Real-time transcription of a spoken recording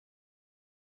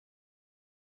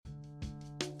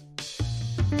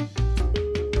Hey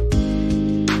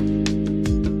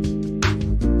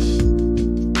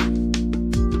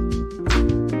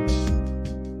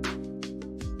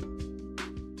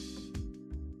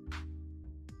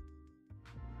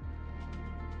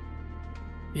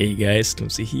guys,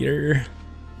 Clumsy here.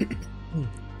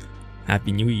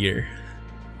 Happy New Year.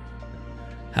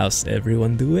 How's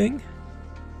everyone doing?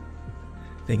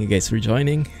 Thank you guys for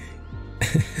joining.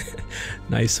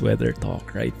 Nice weather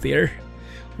talk right there.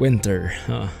 Winter,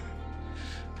 huh?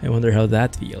 I wonder how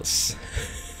that feels.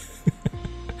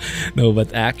 No,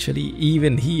 but actually,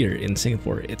 even here in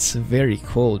Singapore, it's very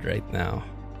cold right now.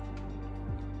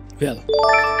 Well,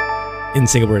 in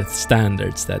Singapore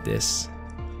standards, that is.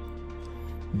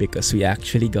 Because we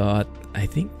actually got, I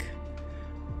think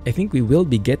we will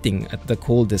be getting at the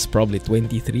coldest probably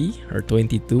 23 or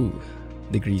 22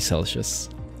 degrees Celsius,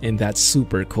 and that's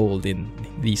super cold in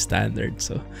these standards.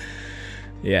 So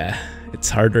yeah, it's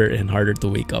harder and harder to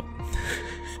wake up.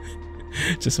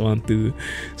 Just want to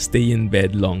stay in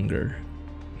bed longer.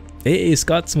 Hey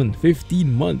Scotsman,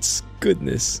 15 months,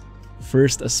 goodness,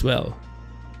 first as well.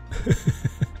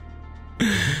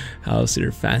 How's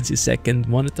your fancy second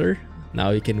monitor? Now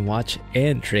you can watch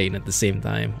and train at the same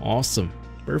time. Awesome.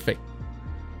 Perfect.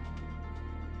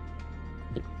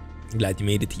 Glad you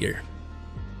made it here.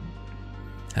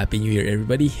 Happy New Year,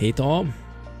 everybody. Hey, Tom.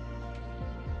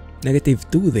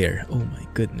 -2 there. Oh my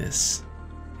goodness.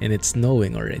 And it's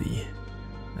snowing already.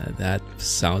 That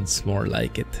sounds more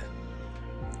like it.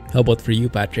 How about for you,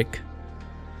 Patrick?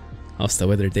 How's the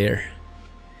weather there?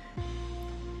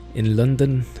 In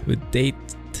London with date,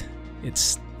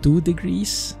 it's 2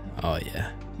 degrees. Oh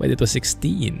yeah, but it was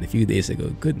 16 a few days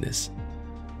ago. Goodness.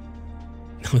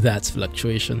 Oh, that's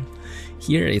fluctuation.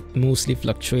 Here it mostly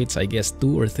fluctuates, I guess,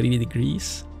 2 or 3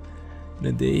 degrees in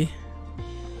a day.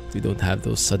 We don't have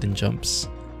those sudden jumps.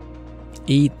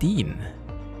 18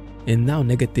 and now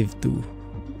 -2.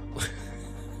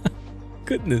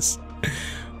 Goodness.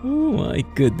 Oh my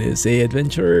goodness. Hey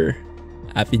adventurer,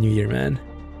 Happy New Year, man.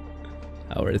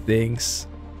 How are things?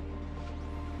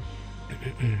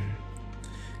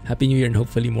 Happy New Year and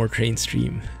hopefully more train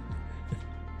stream.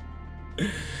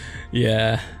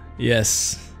 Yeah,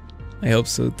 yes, I hope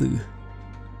so too.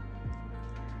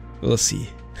 We'll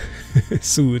see.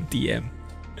 Soon, TM.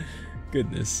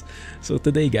 Goodness. So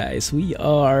today, guys, we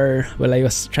are, well, I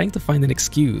was trying to find an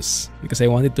excuse because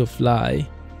I wanted to fly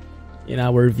in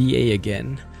our VA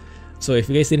again. So if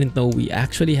you guys didn't know, we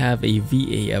actually have a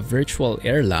VA, a virtual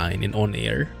airline in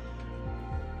OnAir.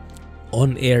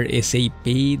 OnAir is a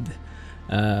paid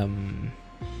a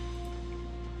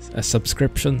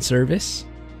subscription service,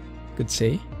 could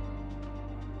say.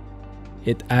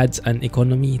 It adds an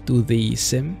economy to the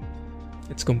SIM.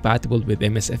 It's compatible with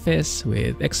MSFS,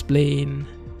 with X-Plane,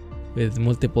 with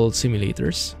multiple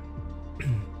simulators.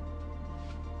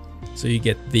 So you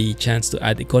get the chance to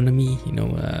add economy, you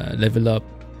know, level up,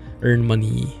 earn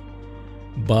money,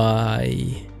 buy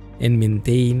and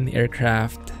maintain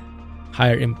aircraft,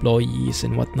 hire employees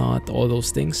and whatnot, all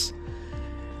those things.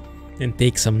 And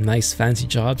take some nice fancy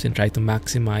jobs and try to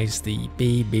maximize the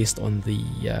pay based on the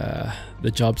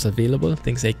jobs available,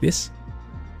 things like this.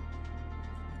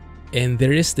 And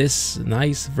there is this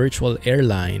nice virtual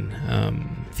airline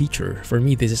feature. For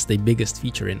me, this is the biggest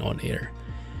feature in OnAir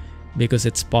because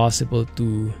it's possible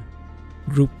to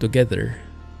group together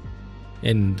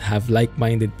and have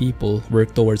like-minded people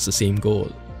work towards the same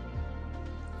goal.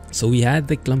 So we had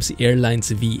the Clumsy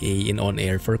Airlines VA in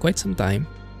OnAir for quite some time.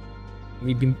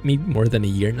 Maybe more than a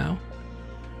year now.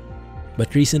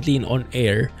 But recently in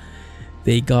OnAir,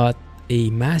 they got a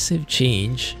massive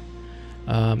change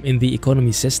in the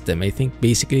economy system. I think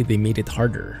basically they made it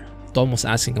harder. Tom was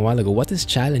asking a while ago, what is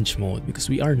challenge mode? Because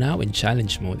we are now in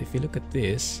challenge mode. If you look at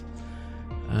this,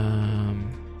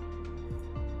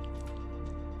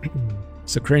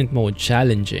 so current mode,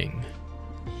 challenging.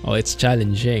 Oh, it's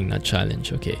challenging, not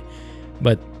challenge. Okay,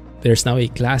 but there's now a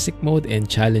classic mode and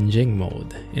challenging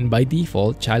mode, and by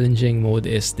default challenging mode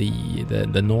is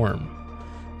the norm,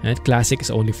 and classic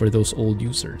is only for those old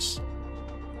users.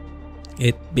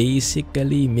 It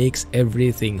basically makes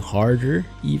everything harder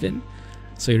even,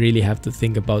 so you really have to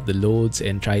think about the loads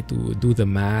and try to do the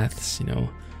maths, you know.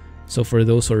 So for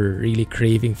those who are really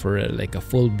craving for like a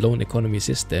full-blown economy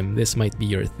system, this might be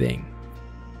your thing.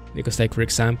 Because like for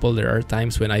example, there are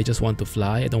times when I just want to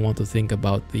fly. I don't want to think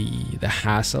about the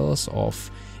hassles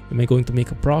of, am I going to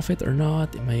make a profit or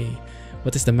not?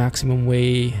 What is the maximum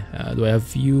way? Do I have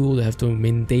fuel? Do I have to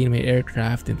maintain my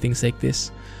aircraft and things like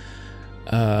this?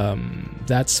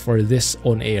 That's for this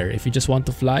OnAir. If you just want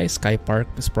to fly, Sky Park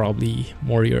is probably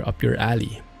more up your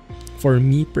alley. For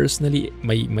me personally,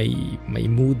 my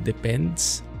mood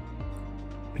depends.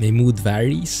 My mood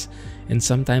varies, and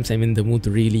sometimes I'm in the mood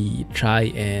to really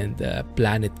try and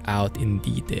plan it out in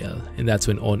detail, and that's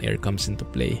when OnAir comes into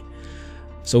play.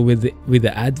 So with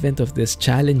the advent of this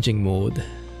challenging mode,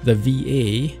 the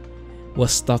VA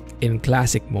was stuck in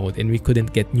classic mode and we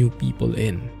couldn't get new people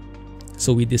in.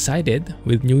 So we decided,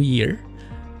 with New Year,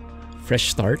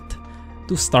 fresh start,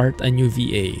 to start a new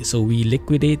VA. So we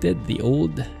liquidated the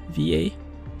old VA,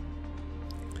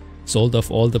 sold off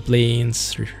all the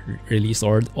planes, released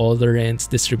all the rents,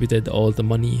 distributed all the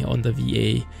money on the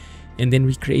VA, and then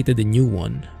we created a new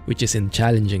one, which is in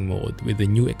challenging mode with the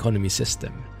new economy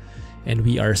system. And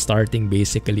we are starting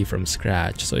basically from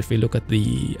scratch. So if we look at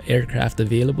the aircraft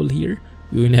available here,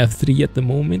 we only have 3 at the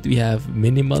moment. We have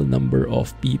minimal number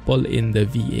of people in the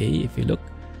VA. If you look,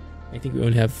 I think we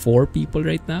only have 4 people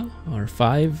right now, or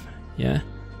 5. Yeah.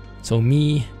 So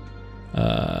me,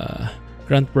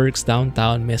 Gruntworks,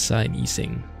 Downtown, Mesa, and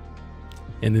Ising.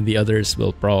 And then the others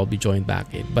will probably join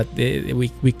back in. But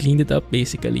we cleaned it up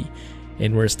basically,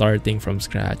 and we're starting from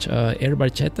scratch. Air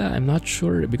Barchetta, I'm not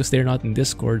sure because they're not in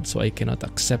Discord, so I cannot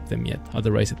accept them yet.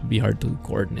 Otherwise, it would be hard to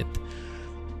coordinate.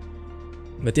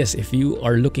 But yes, if you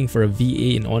are looking for a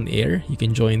VA in OnAir, you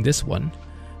can join this one.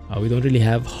 We don't really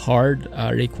have hard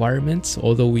requirements,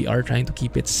 although we are trying to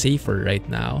keep it safer right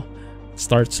now.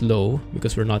 Start slow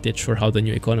because we're not yet sure how the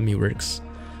new economy works.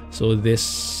 So this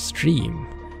stream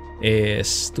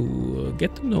is to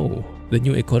get to know the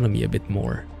new economy a bit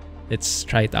more. Let's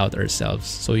try it out ourselves.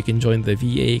 So you can join the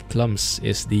VA. Clumsy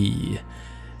is the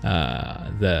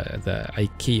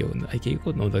ICAO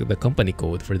code, no, the company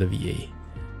code for the VA.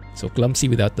 So Clumsy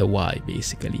without the Y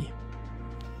basically.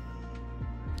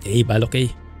 Hey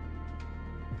Balokay,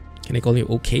 can I call you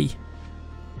okay?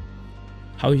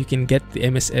 How you can get the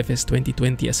MSFS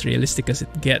 2020 as realistic as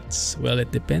it gets? Well,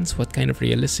 it depends what kind of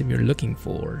realism you're looking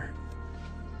for.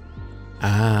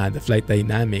 Ah, the flight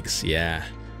dynamics. Yeah,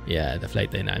 the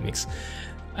flight dynamics.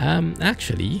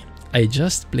 Actually, I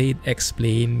just played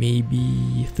X-Plane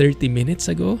maybe 30 minutes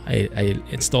ago. I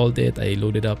installed it. I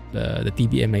loaded up the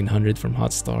TBM 900 from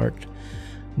Hot Start,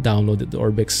 downloaded the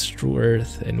Orbex True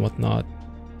Earth and whatnot.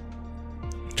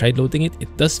 Tried loading it.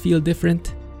 It does feel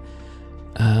different.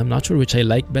 I'm not sure which I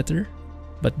like better,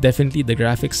 but definitely the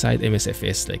graphics side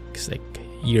MSFS is like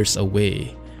years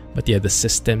away. But yeah, the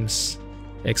systems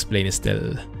X-Plane is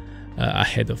still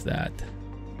ahead of that.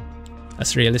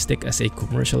 As realistic as a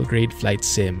commercial grade flight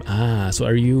sim. So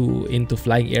are you into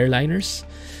flying airliners?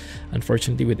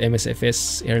 Unfortunately, with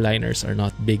MSFS, airliners are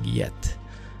not big yet.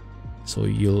 So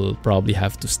you'll probably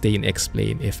have to stay in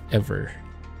X-Plane if ever.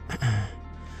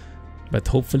 But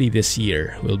hopefully this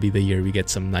year will be the year we get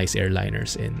some nice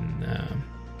airliners in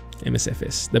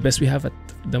MSFS. The best we have at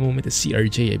the moment is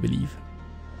CRJ, I believe.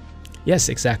 Yes,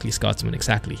 exactly, Scotsman,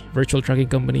 exactly. Virtual trucking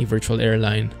company, virtual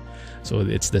airline. So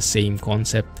it's the same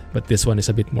concept, but this one is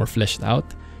a bit more fleshed out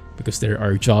because there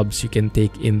are jobs you can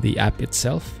take in the app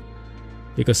itself.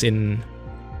 Because in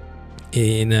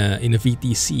a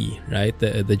VTC, right,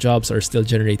 the jobs are still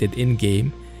generated in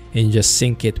game and you just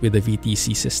sync it with the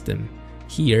VTC system.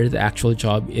 Here, the actual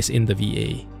job is in the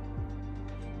VA.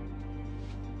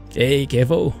 Hey,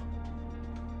 Kevo!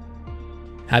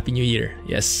 Happy New Year.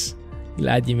 Yes.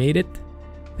 Glad you made it.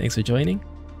 Thanks for joining.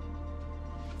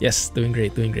 Yes, doing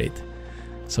great, doing great.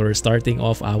 So we're starting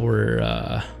off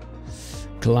our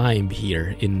climb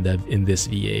here in this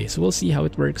VA. So we'll see how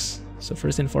it works. So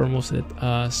first and foremost, let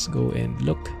us go and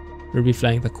look. We'll be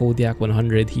flying the Kodiak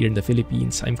 100 here in the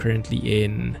Philippines. I'm currently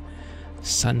in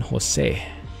San Jose.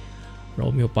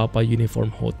 Romeo Papa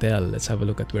Uniform Hotel. Let's have a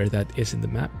look at where that is in the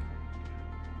map.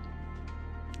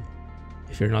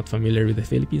 If you're not familiar with the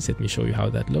Philippines, let me show you how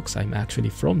that looks. I'm actually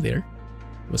from there.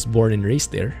 Was born and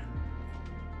raised there.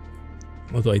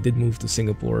 Although I did move to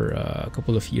Singapore a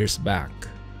couple of years back.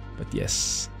 But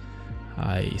yes,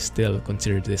 I still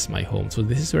consider this my home. So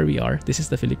this is where we are. This is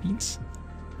the Philippines,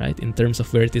 right? In terms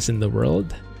of where it is in the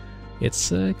world,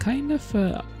 it's kind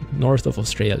of north of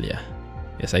Australia.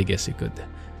 Yes, I guess you could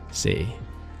say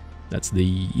that's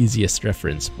the easiest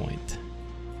reference point.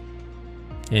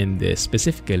 And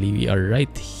specifically, we are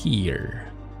right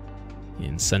here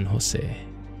in San Jose.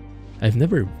 I've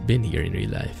never been here in real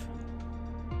life.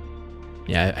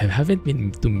 Yeah, I haven't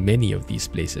been to many of these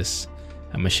places,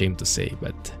 I'm ashamed to say,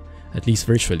 but at least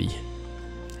virtually,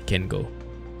 I can go.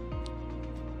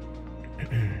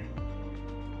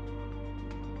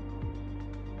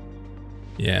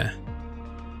 Yeah.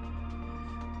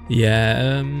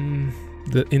 Yeah,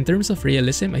 in terms of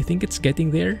realism, I think it's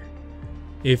getting there.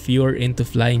 If you're into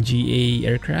flying GA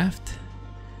aircraft,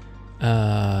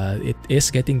 It is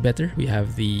getting better. We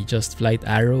have the Just Flight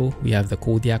Arrow, we have the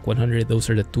Kodiak 100. Those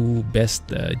are the two best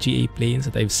GA planes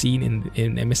that I've seen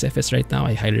in MSFS right now.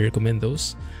 I highly recommend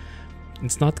those.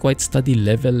 It's not quite study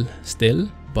level still,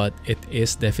 but it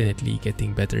is definitely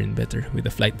getting better and better with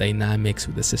the flight dynamics,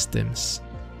 with the systems.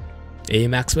 Hey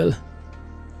Maxwell,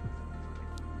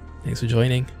 thanks for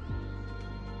joining.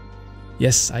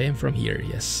 Yes, I am from here.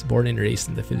 Yes, born and raised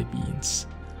in the Philippines.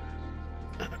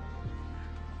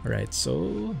 Alright,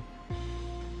 so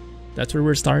that's where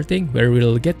we're starting. Where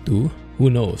we'll get to,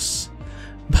 who knows?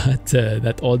 But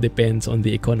that all depends on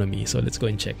the economy. So let's go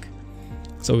and check.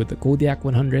 So with the Kodiak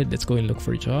 100, let's go and look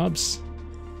for jobs.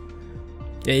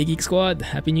 Hey Geek Squad,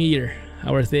 Happy New Year.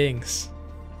 How are things?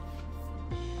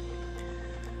 You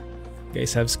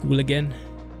guys have school again?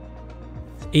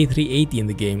 A380 in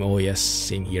the game. Oh yes,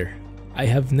 same here. I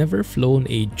have never flown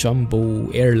a jumbo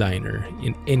airliner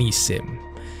in any sim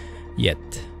yet.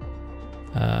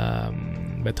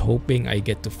 But hoping I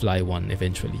get to fly one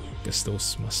eventually, because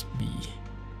those must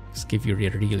give you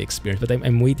a real experience. But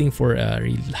I'm waiting for a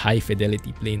real high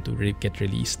fidelity plane to get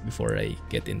released before I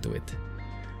get into it.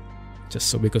 Just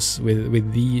so, because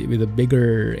with the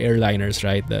bigger airliners,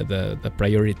 right, the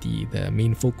priority, the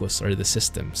main focus are the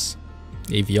systems,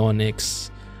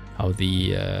 avionics, how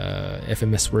the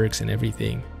FMS works and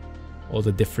everything, all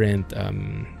the different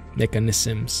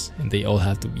mechanisms, and they all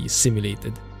have to be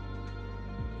simulated.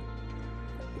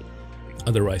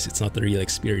 Otherwise, it's not the real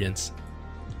experience.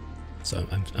 So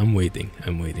I'm waiting.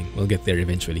 We'll get there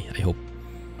eventually, I hope.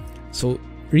 So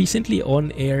recently,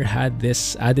 OnAir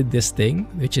added this thing,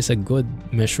 which is a good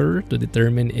measure to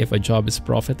determine if a job is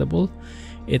profitable.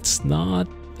 It's not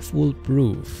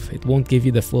foolproof. It won't give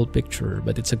you the full picture,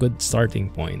 but it's a good starting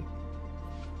point.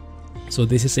 So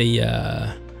this is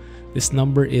this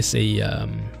number is a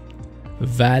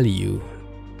value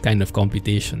kind of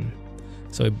computation.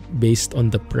 So based on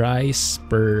the price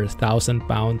per 1,000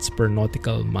 pounds per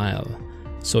nautical mile.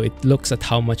 So it looks at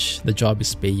how much the job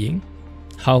is paying,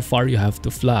 how far you have to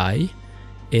fly,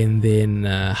 and then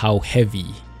how heavy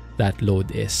that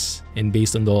load is. And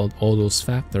based on all those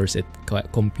factors, it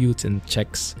computes and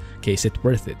checks, okay, is it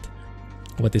worth it?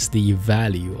 What is the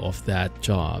value of that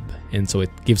job? And so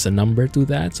it gives a number to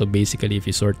that. So basically, if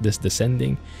you sort this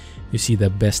descending, you see the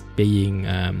best paying.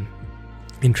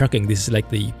 In trucking, this is like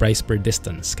the price per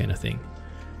distance kind of thing.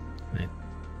 Right.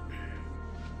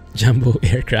 Jumbo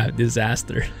aircraft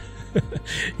disaster.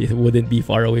 It wouldn't be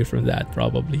far away from that,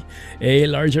 probably. Hey,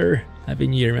 Larger. Happy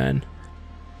New Year, man.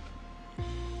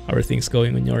 How are things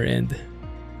going on your end?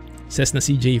 Cessna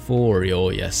CJ4.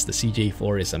 Oh, yes. The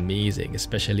CJ4 is amazing,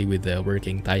 especially with the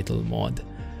working title mod.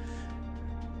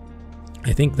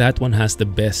 I think that one has the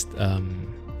best,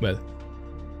 well,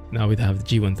 now we have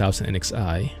the G1000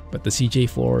 NXI, but the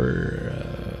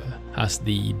CJ4 has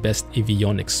the best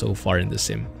avionics so far in the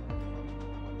sim.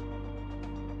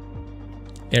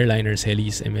 Airliners,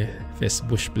 helis, MSFS,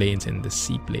 bush planes, and the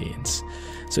seaplanes.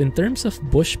 So in terms of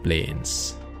bush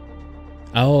planes,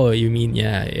 oh, you mean,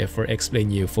 yeah, for X-Plane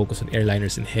you focus on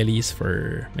airliners and helis,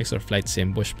 for Microsoft Flight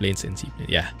Sim, bush planes and seaplanes.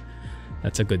 Yeah,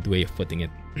 that's a good way of putting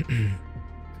it.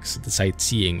 Because the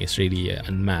sightseeing is really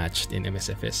unmatched in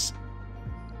MSFS.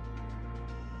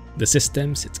 The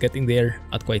systems, it's getting there,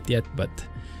 not quite yet, but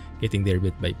getting there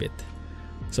bit by bit.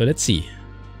 So let's see.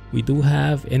 We do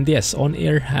have, and yes,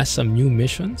 OnAir has some new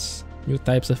missions, new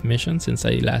types of missions since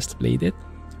I last played it.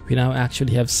 We now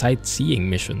actually have sightseeing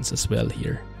missions as well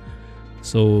here.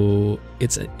 So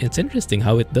it's interesting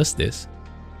how it does this,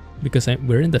 because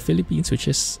we're in the Philippines, which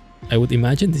is, I would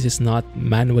imagine this is not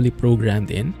manually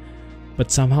programmed in, but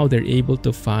somehow they're able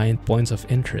to find points of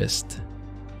interest.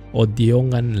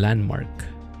 Odiongan Landmark,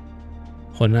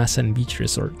 Honasan Beach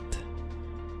Resort,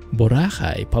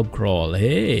 Boracay Pub Crawl.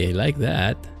 Hey, like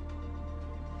that.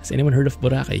 Has anyone heard of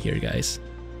Boracay here, guys?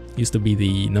 Used to be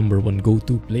the #1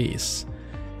 go-to place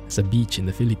as a beach in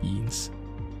the Philippines.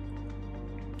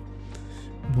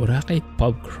 Boracay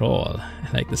Pub Crawl. I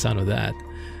like the sound of that.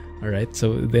 Alright,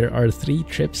 so there are 3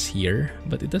 trips here,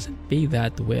 but it doesn't pay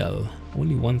that well.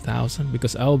 Only 1,000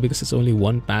 because it's only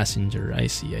 1 passenger. I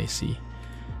see.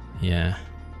 Yeah.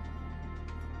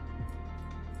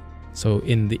 So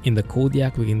in the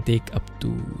Kodiak, we can take up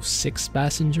to 6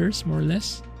 passengers, more or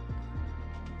less.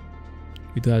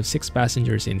 We do have 6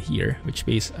 passengers in here, which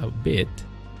pays a bit.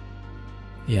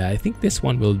 Yeah, I think this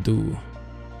one will do.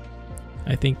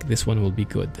 I think this one will be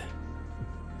good.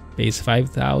 Pays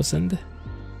 5,000.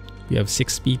 We have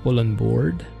 6 people on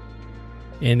board,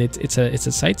 and it's a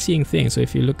sightseeing thing. So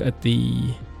if you look at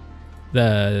the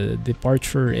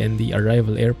departure and the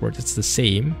arrival airport, it's the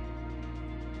same,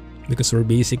 because we're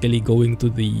basically going to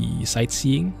the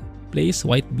sightseeing place,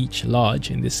 White Beach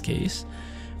Lodge in this case,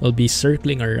 will be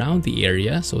circling around the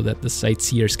area so that the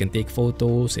sightseers can take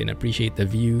photos and appreciate the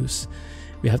views.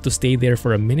 We have to stay there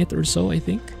for a minute or so, I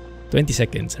think. 20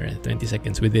 seconds, right? 20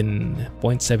 seconds within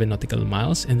 0.7 nautical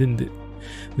miles. And then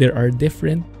there are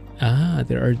different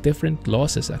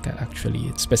losses actually.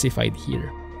 It's specified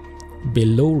here.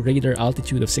 Below radar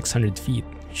altitude of 600 feet.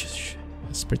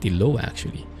 It's pretty low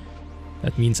actually.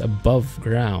 That means above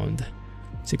ground.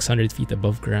 600 feet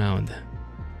above ground.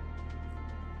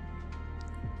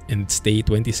 And stay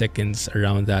 20 seconds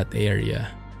around that area.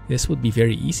 This would be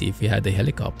very easy if we had a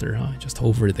helicopter, huh? Just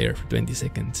hover there for 20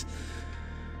 seconds.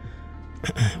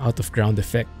 Out of ground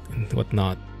effect and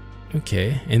whatnot.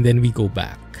 Okay, and then we go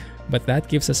back. But that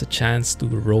gives us a chance to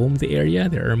roam the area.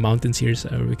 There are mountains here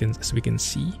as we can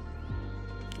see.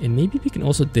 And maybe we can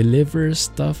also deliver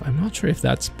stuff. I'm not sure if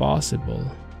that's possible.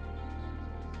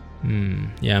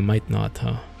 Yeah, might not,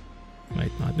 huh?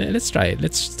 Might not. Let's try it.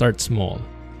 Let's start small.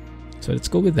 So let's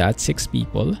go with that. 6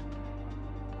 people.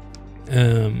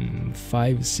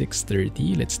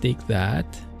 6:30. Let's take that.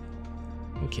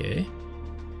 Okay.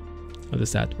 How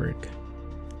does that work?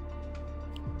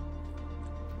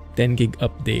 10 gig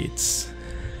updates.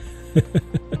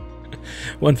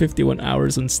 151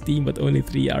 hours on Steam, but only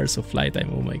 3 hours of flight time.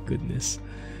 Oh my goodness.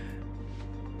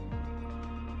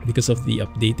 Because of the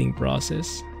updating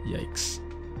process. Yikes.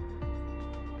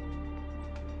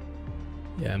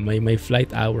 Yeah, my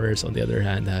flight hours on the other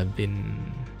hand have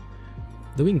been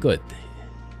doing good.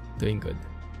 Doing good.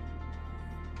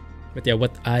 But yeah,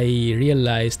 what I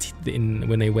realized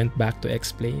when I went back to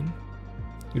explain,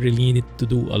 you really need to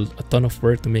do a ton of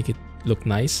work to make it look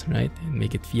nice, right? And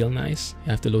make it feel nice.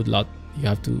 You have to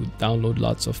download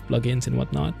lots of plugins and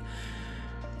whatnot.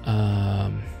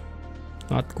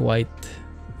 Not quite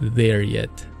there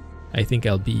yet. I think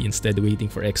I'll be instead waiting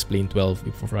for X-Plane 12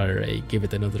 before I give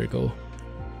it another go.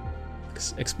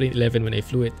 Because X-Plane 11, when I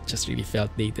flew it, just really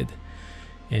felt dated.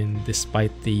 And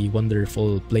despite the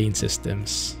wonderful plane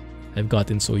systems, I've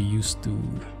gotten so used to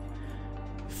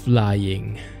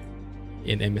flying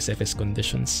in MSFS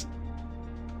conditions.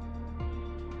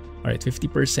 Alright,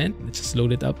 50%. Let's just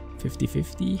load it up.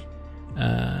 50-50.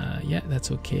 Yeah,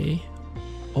 that's okay.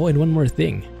 Oh, and one more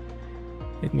thing.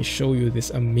 Let me show you this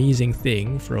amazing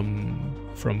thing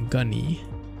from Gunny.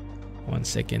 1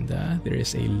 second. There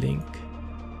is a link.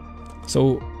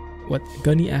 So what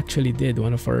Gunny actually did,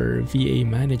 one of our VA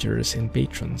managers and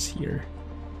patrons here,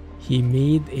 he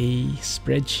made a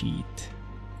spreadsheet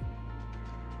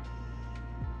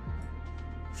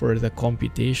for the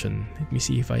computation. Let me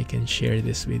see if I can share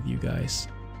this with you guys.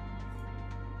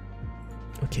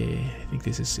 Okay, I think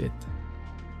this is it.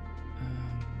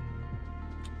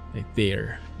 Right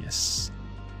there, yes.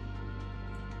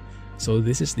 So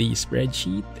this is the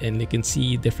spreadsheet, and you can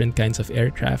see different kinds of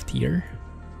aircraft here.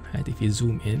 Right, if you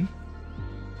zoom in,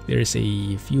 there's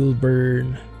a fuel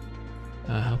burn.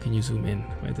 How can you zoom in?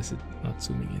 Why does it not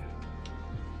zooming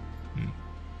in?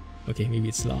 Okay, maybe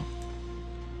it's locked.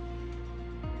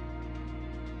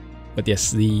 But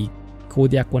yes, the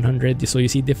Kodiak 100. So you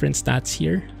see different stats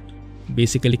here.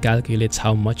 Basically calculates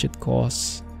how much it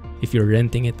costs. If you're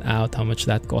renting it out, how much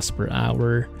that costs per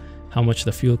hour, how much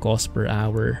the fuel costs per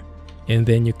hour, and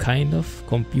then you kind of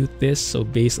compute this. So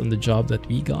based on the job that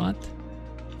we got,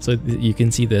 so you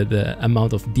can see the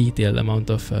amount of detail, amount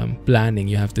of planning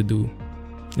you have to do.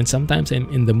 And sometimes I'm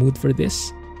in the mood for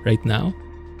this right now,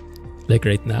 like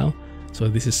right now. So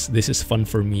this is fun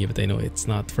for me, but I know it's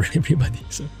not for everybody.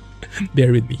 So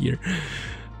bear with me here.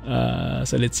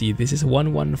 So let's see. This is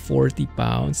 140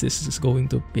 pounds. This is going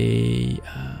to pay.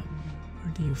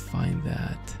 Where do you find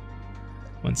that?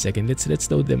 1 second. Let's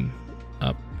load them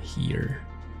up here.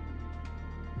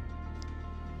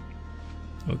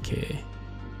 Okay.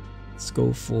 Let's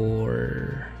go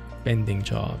for pending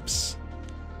jobs.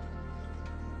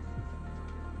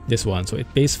 This one. So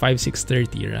it pays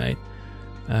 5,630, right?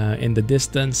 And the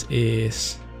distance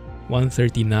is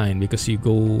 139 because you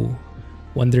go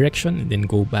one direction and then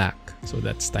go back. So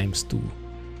that's times 2,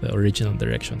 the original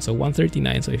direction. So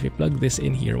 139. So if you plug this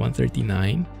in here,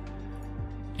 139,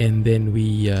 and then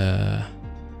we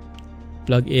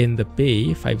plug in the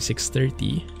pay,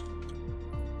 5,630.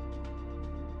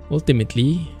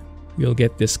 Ultimately, we'll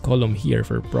get this column here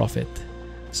for profit.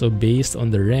 So based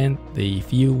on the rent, the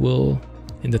fuel,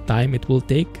 and the time it will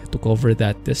take to cover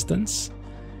that distance,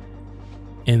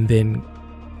 and then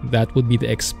that would be the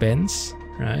expense,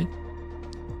 right?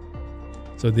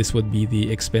 So this would be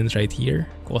the expense right here,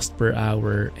 cost per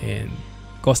hour, and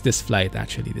cost this flight,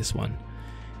 actually this one,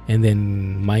 and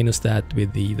then minus that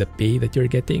with the pay that you're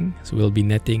getting. So we'll be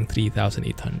netting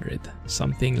 3,800,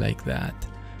 something like that.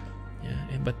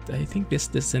 Yeah, but I think this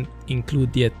doesn't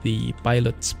include yet the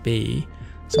pilot's pay.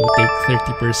 So take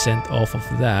 30% off of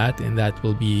that, and that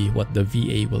will be what the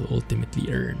VA will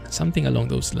ultimately earn. Something along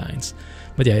those lines.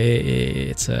 But yeah,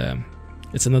 it's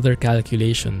another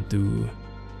calculation to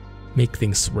make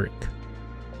things work,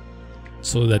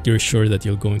 so that you're sure that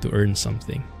you're going to earn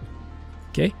something.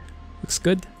 Okay, looks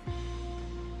good.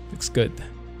 Looks good.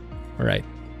 All right.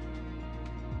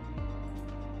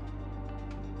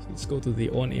 So let's go to the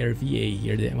OnAir VA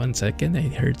here. 1 second, I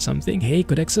heard something. Hey,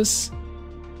 Codexus.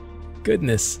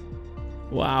 Goodness.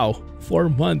 Wow, 4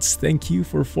 months. Thank you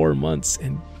for 4 months,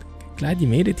 and glad you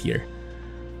made it here.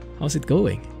 How's it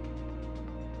going?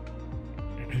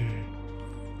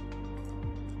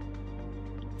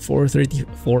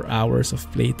 434 hours of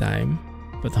playtime,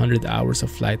 but 100 hours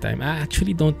of flight time. I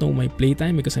actually don't know my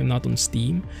playtime because I'm not on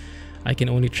Steam. I can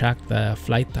only track the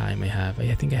flight time I have.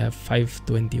 I think I have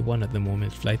 521 at the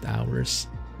moment flight hours.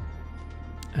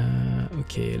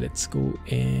 Okay, let's go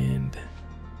and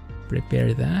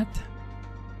prepare that.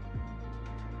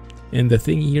 And the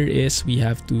thing here is we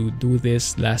have to do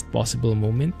this last possible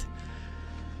moment.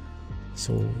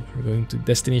 So we're going to,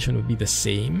 destination will be the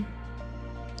same.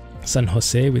 San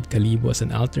Jose with Calibo as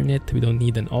an alternate. We don't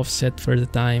need an offset for the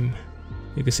time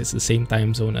because it's the same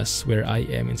time zone as where I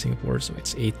am in Singapore. So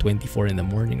it's 8:24 in the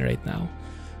morning right now.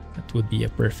 That would be a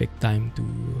perfect time to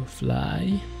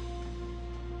fly.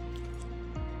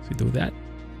 So we do that.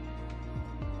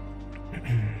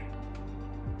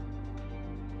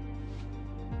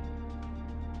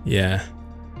 Yeah,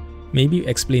 maybe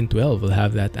Explain 12 will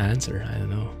have that answer. I don't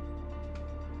know.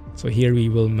 So here we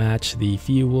will match the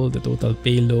fuel, the total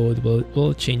payload.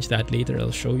 We'll change that later. I'll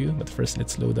show you. But first,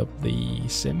 let's load up the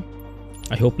sim.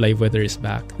 I hope live weather is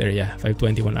back. There, yeah,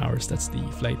 521 hours. That's the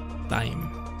flight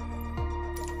time.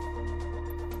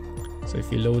 So if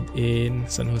you load in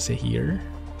San Jose here,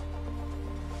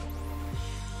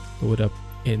 load up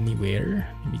anywhere,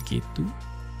 maybe gate 2.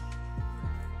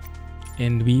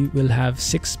 And we will have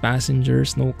 6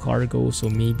 passengers, no cargo, so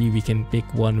maybe we can pick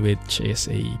one which is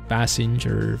a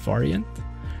passenger variant,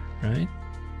 right?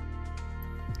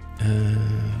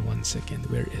 1 second,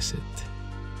 where is it?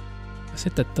 Is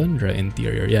it the Tundra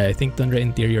Interior? Yeah, I think Tundra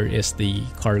Interior is the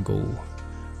cargo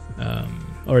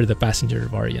or the passenger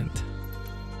variant.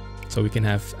 So we can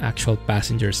have actual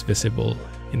passengers visible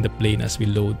in the plane as we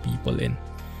load people in.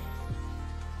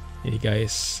 Hey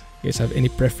guys, you guys have any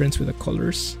preference with the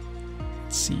colors?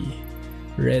 Let's see,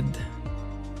 red,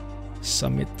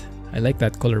 Summit. I like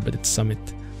that color, but it's Summit.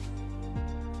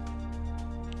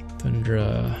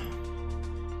 Tundra.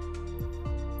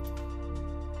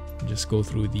 Just go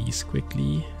through these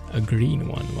quickly. A green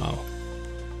one, wow.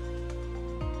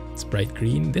 It's bright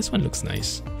green. This one looks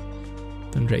nice.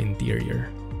 Tundra Interior.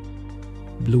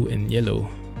 Blue and yellow.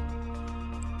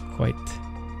 Quite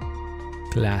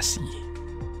classy.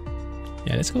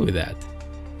 Yeah, let's go with that.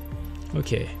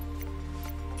 Okay.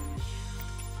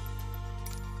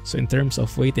 So in terms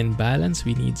of weight and balance,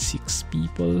 we need 6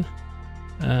 people.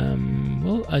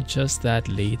 We'll adjust that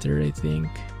later, I think.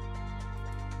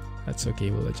 That's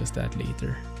okay, we'll adjust that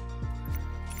later.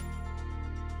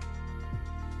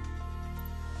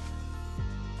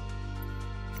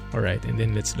 Alright, and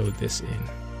then let's load this in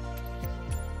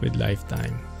with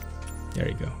lifetime. There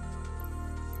you go.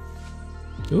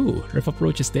 Ooh, ref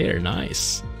approach is there,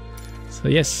 nice. So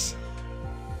yes,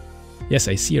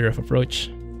 I see a ref approach.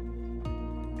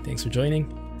 Thanks for joining.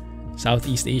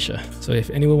 Southeast Asia. So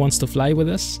if anyone wants to fly with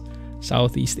us,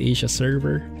 Southeast Asia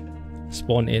server,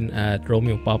 spawn in at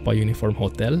Romeo Papa Uniform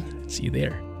Hotel. See you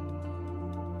there.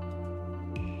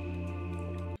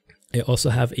 I also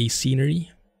have a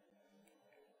scenery.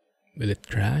 Will it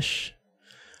crash?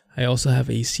 I also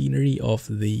have a scenery of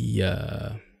the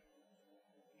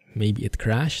maybe it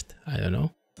crashed. I don't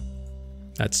know.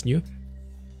 That's new.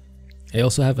 I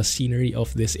also have a scenery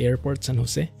of this airport, San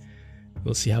Jose.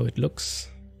 We'll see how it looks.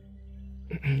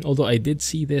 Although I did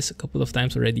see this a couple of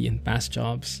times already in past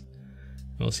jobs.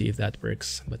 We'll see if that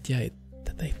works. But yeah,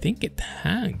 I think it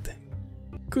hanged.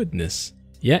 Goodness.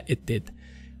 Yeah, it did.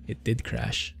 It did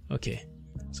crash. Okay.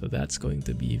 So that's going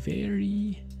to be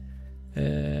very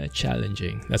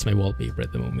challenging. That's my wallpaper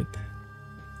at the moment.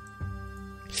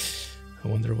 I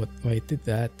wonder why it did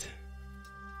that.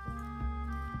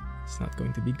 It's not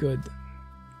going to be good.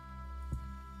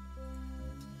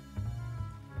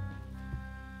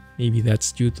 Maybe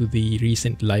that's due to the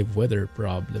recent live weather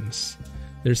problems.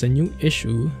 There's a new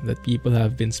issue that people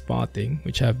have been spotting,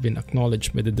 which have been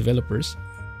acknowledged by the developers.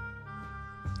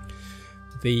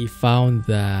 They found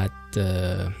that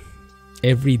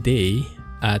every day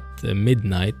at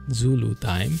midnight Zulu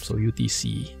time, so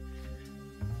UTC,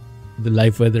 the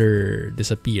live weather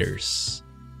disappears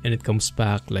and it comes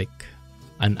back like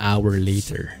an hour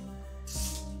later.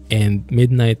 And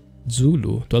midnight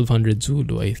Zulu, 1200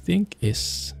 Zulu, I think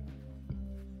is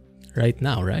right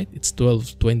now, right? It's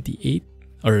 12:28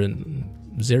 or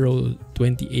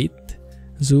 0:28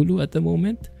 Zulu at the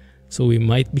moment. So we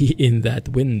might be in that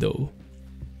window.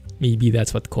 Maybe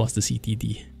that's what caused the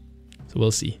CTD. So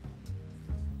we'll see.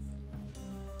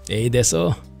 Hey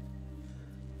Deso,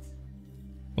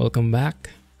 welcome back.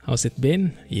 How's it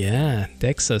been? Yeah,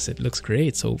 Texas, it looks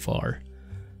great so far.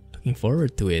 Looking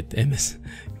forward to it.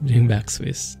 Bring back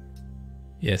Swiss.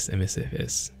 Yes,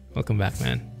 MSFS. Welcome back,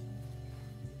 man.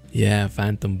 Yeah,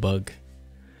 Phantom Bug.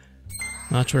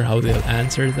 Not sure how they'll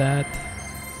answer that.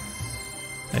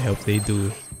 I hope they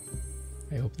do.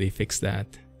 I hope they fix that.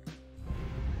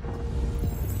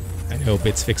 I hope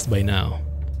it's fixed by now.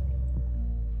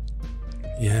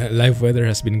 Yeah, live weather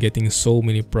has been getting so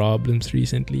many problems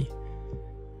recently.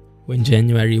 When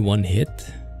January 1 hit,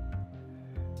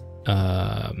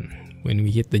 when we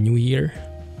hit the new year,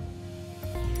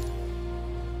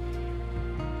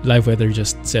 live weather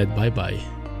just said bye-bye.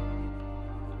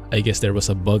 I guess there was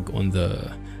a bug on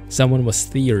the... Someone was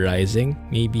theorizing,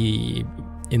 maybe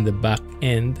in the back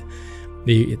end,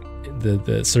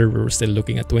 the server was still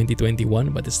looking at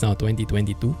 2021, but it's now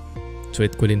 2022. So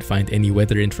it couldn't find any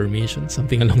weather information,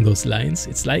 something along those lines.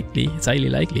 It's likely, it's highly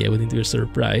likely. I wouldn't be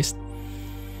surprised.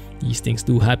 These things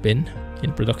do happen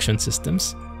in production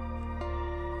systems.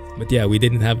 But yeah, we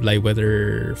didn't have live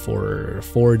weather for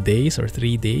 4 days or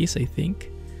 3 days, I think.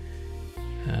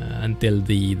 Until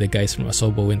the guys from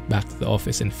Asobo went back to the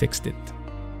office and fixed it.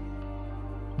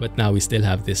 But now we still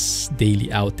have this daily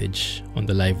outage on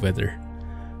the live weather.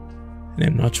 And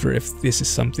I'm not sure if this is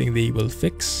something they will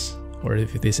fix or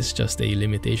if this is just a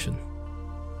limitation.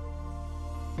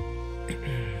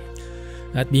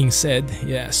 That being said,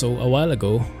 yeah, so a while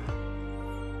ago,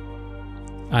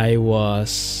 I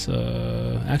was...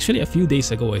 actually a few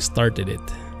days ago I started it.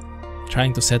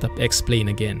 Trying to set up X-Plane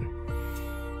again.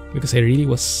 Because I really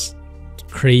was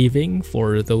craving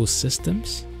for those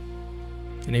systems.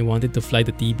 And I wanted to fly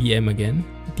the TBM again.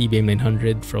 The TBM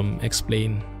 900 from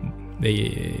X-Plane.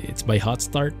 It's by Hot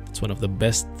Start. It's one of the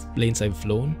best planes I've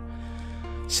flown.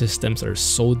 Systems are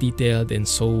so detailed and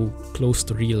so close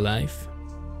to real life.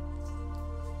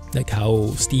 Like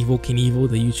how Stevo Kinivo,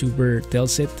 the YouTuber,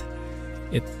 tells it.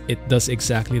 It does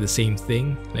exactly the same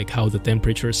thing. Like how the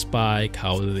temperature spike,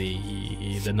 how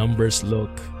the numbers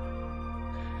look.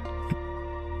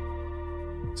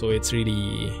 So it's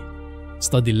really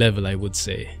study level, I would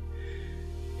say.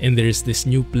 And there's this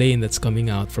new plane that's coming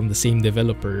out from the same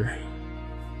developer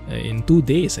in 2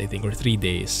 days, I think, or 3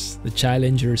 days. The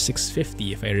Challenger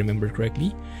 650, if I remember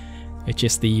correctly, which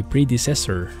is the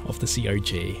predecessor of the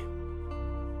CRJ.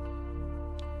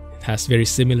 It has very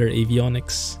similar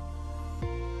avionics.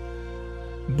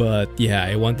 But yeah,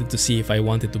 I wanted to see if I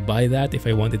wanted to buy that, if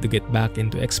I wanted to get back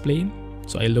into X-Plane.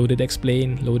 So I loaded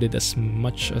X-Plane, loaded as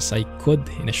much as I could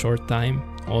in a short time.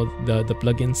 All the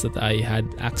plugins that I had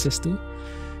access to.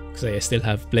 Because I still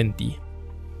have plenty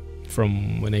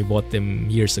from when I bought them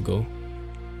years ago.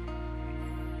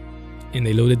 And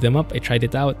I loaded them up, I tried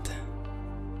it out.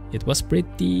 It was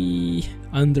pretty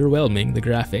underwhelming, the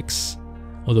graphics.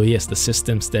 Although yes, the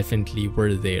systems definitely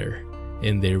were there.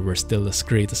 And they were still as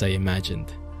great as I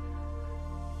imagined.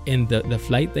 And the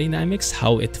flight dynamics,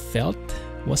 how it felt,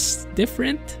 was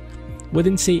different.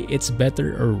 Wouldn't say it's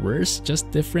better or worse,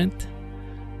 just different.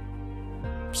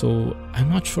 So I'm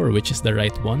not sure which is the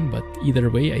right one, but either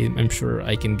way, I'm sure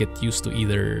I can get used to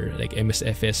either like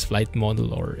MSFS flight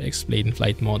model or X-Plane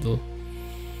flight model.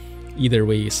 Either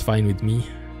way is fine with me.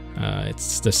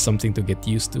 It's just something to get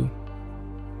used to.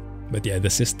 But yeah, the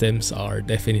systems are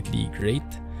definitely great,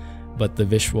 but the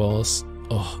visuals,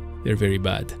 oh, they're very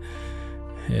bad.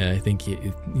 Yeah, I think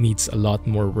it needs a lot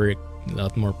more work, a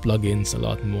lot more plugins, a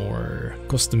lot more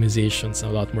customizations, a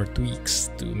lot more tweaks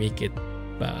to make it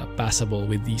passable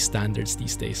with these standards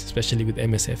these days, especially with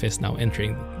MSFS now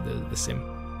entering the sim.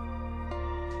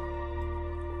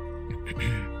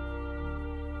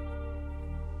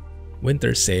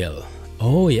 Winter sale.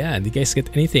 Oh yeah, did you guys get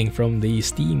anything from the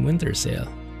Steam winter sale?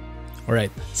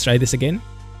 Alright, let's try this again.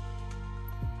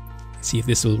 See if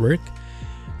this will work.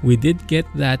 We did get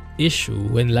that issue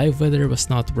when live weather was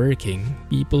not working.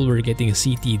 People were getting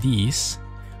CTDs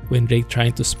when they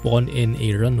trying to spawn in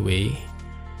a runway.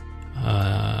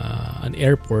 An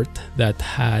airport that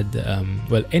had,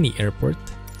 well, any airport.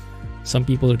 Some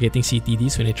people are getting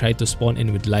CTDs when they try to spawn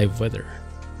in with live weather.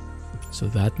 So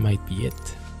that might be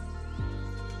it.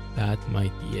 That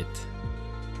might be it.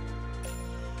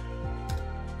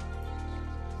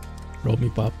 Romy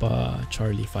Papa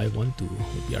Charlie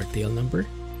 512 would be our tail number.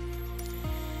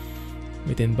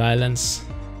 Within balance,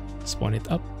 spawn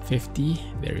it up 50.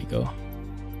 There we go.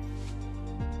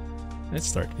 Let's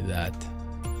start with that.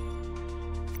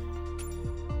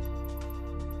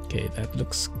 Okay, that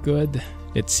looks good.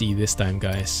 Let's see this time,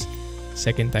 guys.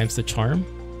 Second time's the charm.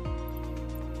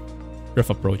 Rough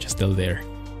approach is still there.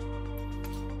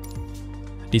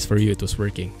 At least for you, it was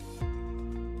working.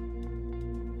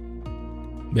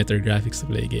 Better graphics to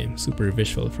play game. Super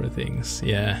visual for things.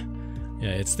 Yeah,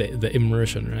 it's the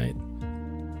immersion, right?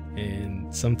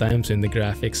 And sometimes when the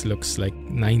graphics looks like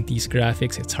 90s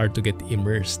graphics, it's hard to get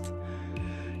immersed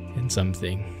in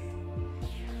something.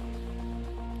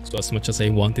 So as much as I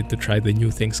wanted to try the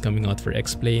new things coming out for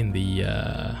X-Plane, the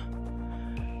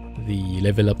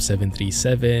Level Up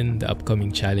 737, the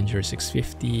upcoming Challenger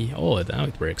 650, oh, now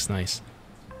it works nice.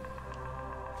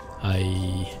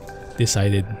 I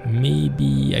decided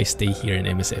maybe I stay here in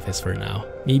MSFS for now.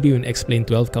 Maybe when X-Plane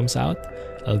 12 comes out,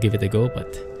 I'll give it a go,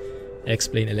 but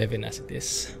X-Plane 11 as it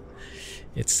is,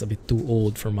 it's a bit too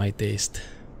old for my taste.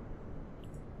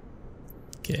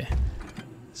 Okay,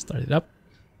 start it up.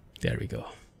 There we go.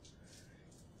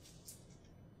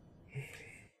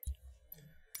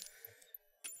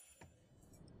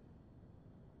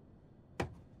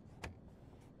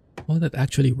 Oh, that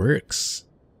actually works.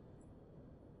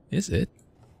 Is it?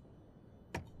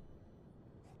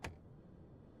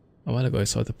 A while ago I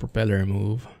saw the propeller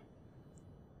move.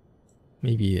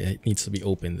 Maybe it needs to be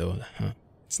open though. Huh?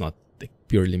 It's not like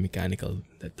purely mechanical.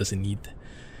 That doesn't need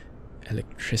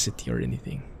electricity or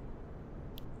anything.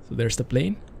 So there's the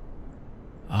plane.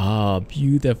 Ah,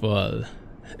 beautiful.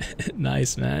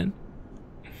 Nice, man.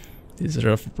 This is a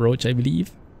rough approach, I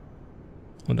believe.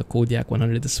 On the Kodiak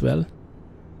 100 as well.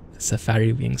 The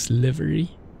Safari Wings livery.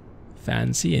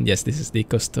 Fancy. And yes, this is the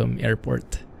custom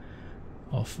airport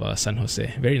of San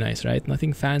Jose. Very nice, right?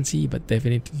 Nothing fancy, but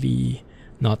definitely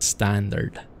not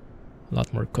standard. A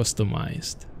lot more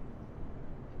customized.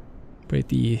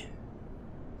 Pretty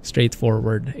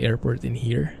straightforward airport in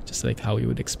here, just like how you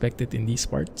would expect it in these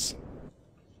parts.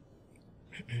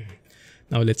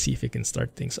 Now let's see if we can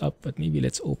start things up, but maybe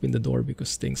let's open the door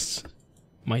because things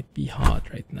might be hot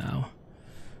right now.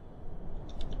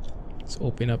 Let's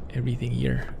open up everything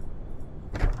here.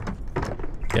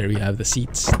 There we have the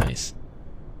seats. Nice.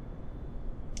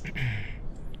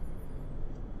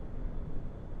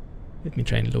 Let me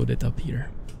try and load it up here.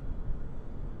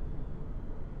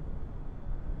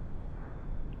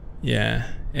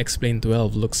 Yeah, X-Plane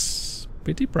 12 looks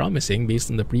pretty promising based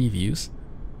on the previews.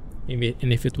 And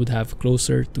if it would have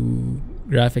closer to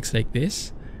graphics like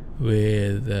this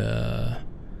with the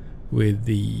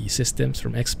systems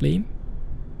from X-Plane,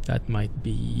 that might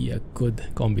be a good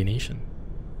combination.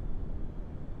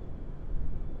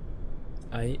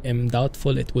 I am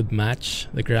doubtful it would match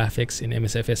the graphics in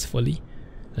MSFS fully.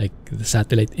 Like the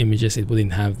satellite images, it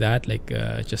wouldn't have that. Like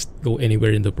just go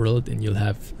anywhere in the world and you'll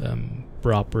have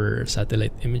proper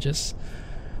satellite images.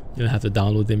 You'll have to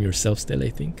download them yourself still, I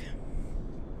think.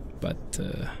 But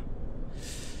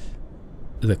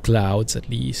the clouds at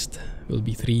least will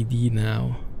be 3D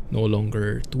now, no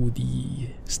longer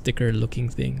 2D sticker looking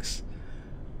things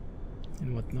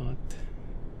and whatnot.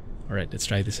 Alright, let's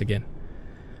try this again.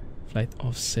 Flight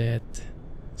offset.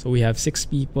 So we have 6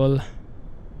 people.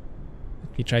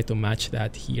 Let me try to match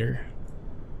that here.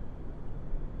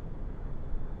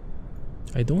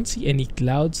 I don't see any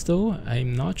clouds though.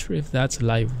 I'm not sure if that's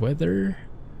live weather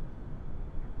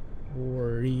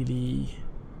or really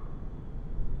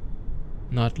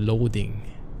not loading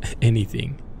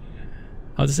anything.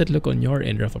 How does it look on your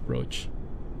end of approach?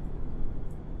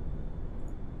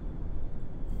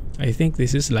 I think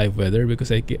this is live weather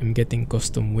because I'm getting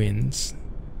custom winds.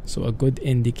 So a good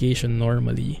indication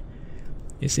normally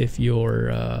is if you're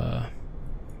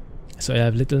so I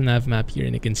have little nav map here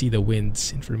and you can see the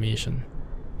winds information.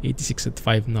 86 at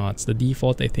 5 knots. The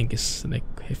default I think is like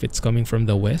if it's coming from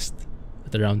the west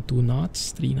at around 2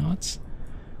 knots, 3 knots,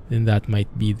 then that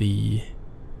might be the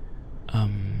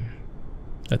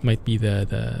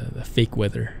fake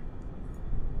weather.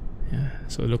 Yeah,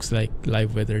 so it looks like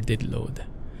live weather did load.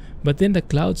 But then the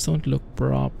clouds don't look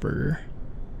proper.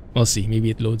 We'll see,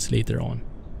 maybe it loads later on.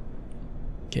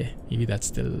 Okay, maybe that's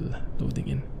still loading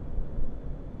in.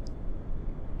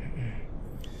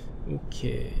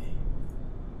 Okay.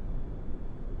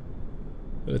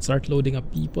 Let's start loading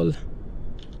up people.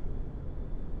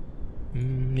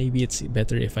 Maybe it's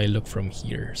better if I look from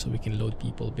here so we can load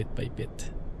people bit by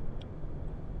bit.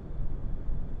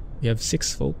 We have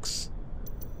 6 folks.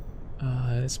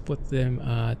 Let's put them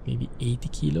at maybe 80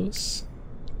 kilos.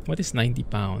 What is 90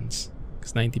 pounds?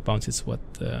 Because 90 pounds is what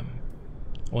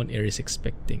OnAir is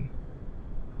expecting.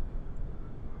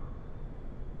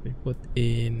 We put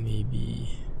in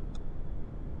maybe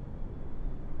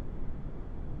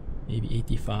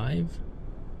 85.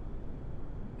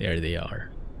 There they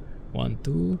are. 1,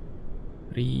 2,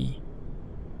 3,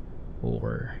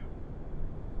 4,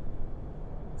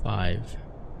 5,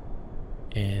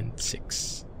 and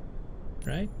 6.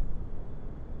 Right?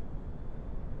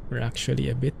 We're actually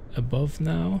a bit above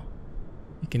now.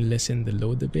 You can lessen the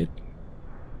load a bit.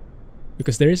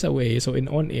 Because there is a way, so in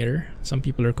OnAir, some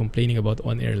people are complaining about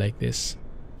OnAir like this,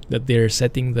 that they're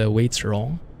setting the weights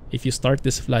wrong. If you start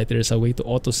this flight, there's a way to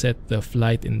auto set the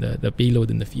flight in the payload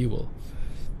and the fuel.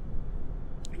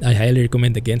 I highly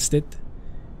recommend against it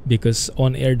because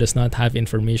OnAir does not have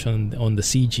information on the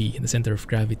CG, the center of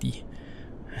gravity.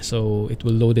 So it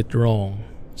will load it wrong.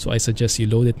 So I suggest you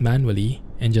load it manually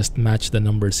and just match the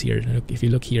numbers here. Look, if you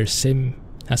look here, sim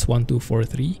has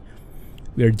 1243.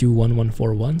 We are due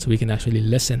 1141, so we can actually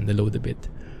lessen the load a bit.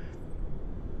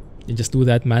 You just do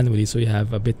that manually so you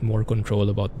have a bit more control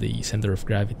about the center of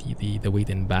gravity, the weight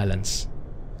and balance.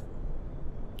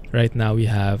 Right now we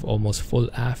have almost full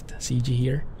aft CG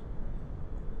here.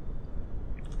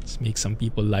 Let's make some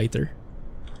people lighter.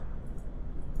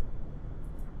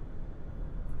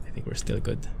 I think we're still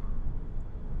good.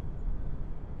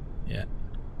 Yeah.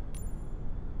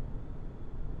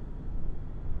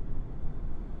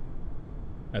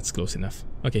 That's close enough.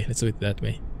 Okay, let's do it that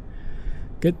way.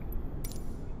 Good.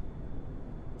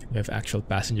 We have actual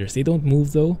passengers. They don't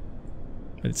move though,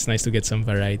 but it's nice to get some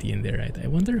variety in there, right? I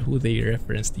wonder who they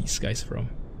reference these guys from.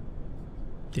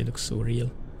 They look so real.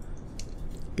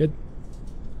 Good.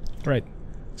 Alright,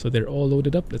 so they're all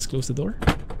loaded up. Let's close the door.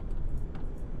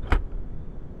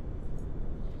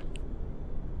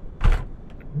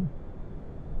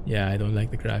 Yeah, I don't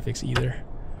like the graphics either.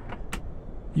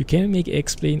 You can make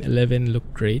X-Plane 11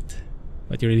 look great,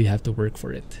 but you really have to work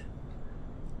for it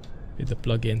with the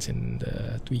plugins and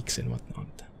the tweaks and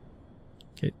whatnot.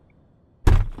 Okay,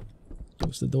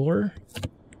 close the door,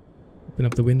 open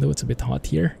up the window. It's a bit hot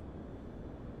here,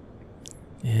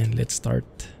 and let's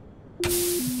start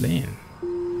the plane.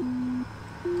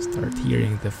 Start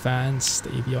hearing the fans, the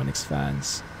avionics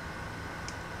fans.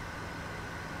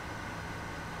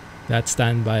 That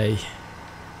standby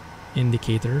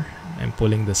indicator, I'm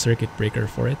pulling the circuit breaker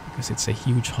for it because it's a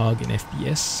huge hog in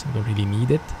FPS. I don't really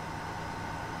need it.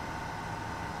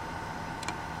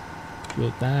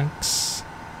 Fuel tanks.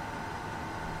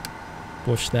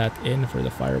 Push that in for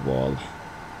the firewall.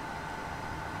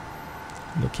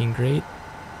 Looking great.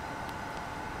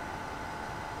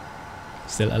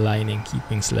 Still aligning,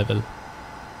 keeping level.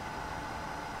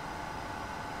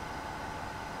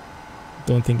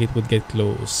 Don't think it would get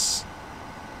close.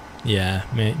 Yeah,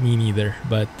 me neither,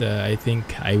 but I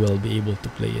think I will be able to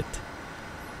play it.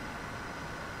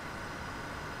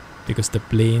 Because the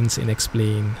planes in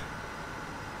X-Plane,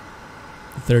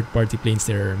 the third-party planes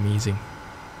there are amazing.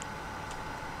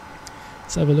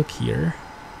 Let's have a look here.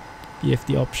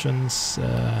 PFD options,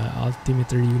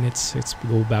 altimeter units, let's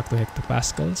go back to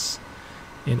hectopascals.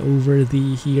 And over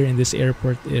here in this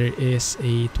airport, there is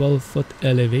a 12-foot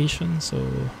elevation, so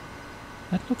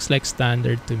that looks like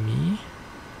standard to me.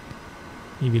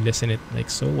 Maybe lessen it like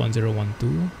so,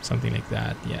 1012, something like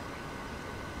that. Yeah,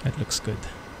 that looks good.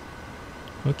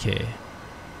 Okay,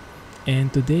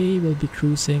 and today we'll be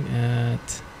cruising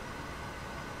at,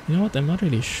 you know what, I'm not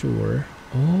really sure.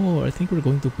 Oh, I think we're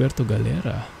going to Puerto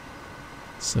Galera.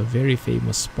 It's a very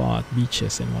famous spot,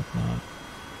 beaches and whatnot.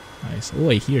 Nice. Oh,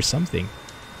 I hear something.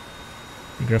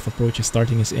 The Graph approach is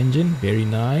starting his engine. Very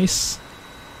nice.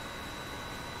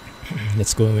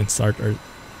 Let's go and start to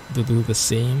do the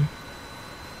same.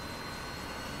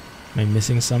 Am I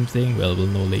missing something? Well, we'll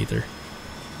know later.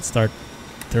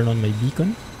 Turn on my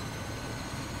beacon.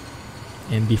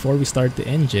 And before we start the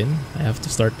engine, I have to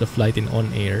start the flight in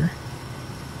OnAir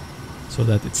so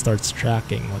that it starts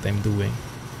tracking what I'm doing.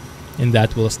 And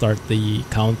that will start the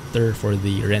counter for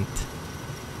the rent.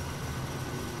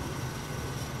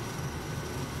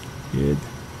 Good.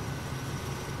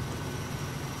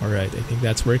 Alright, I think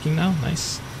that's working now.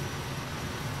 Nice.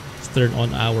 Let's turn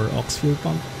on our aux fuel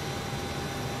pump.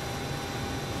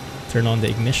 Turn on the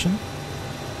ignition.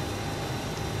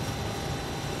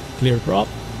 Clear prop.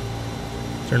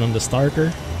 Turn on the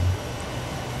starter.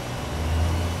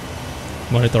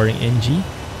 Monitoring NG.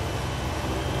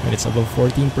 When it's above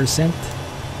 14%,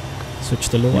 switch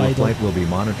to low idle. Your flight will be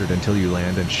monitored until you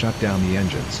land and shut down the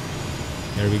engines.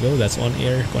 There we go. That's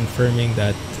OnAir confirming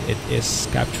that it is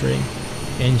capturing.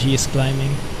 NG is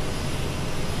climbing.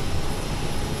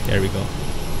 There we go.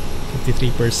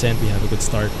 53%. We have a good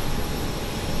start.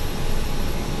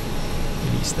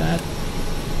 Release that.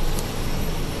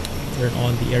 Turn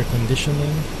on the air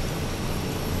conditioning.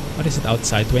 What is it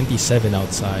outside? 27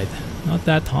 outside. Not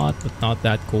that hot, but not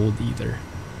that cold either.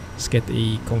 Let's get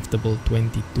a comfortable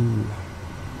 22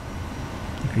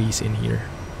 degrees in here.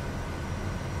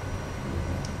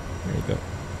 There you go.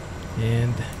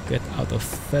 And get out of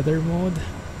feather mode.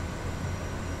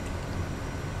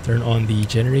 Turn on the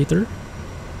generator.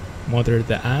 Moderate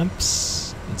the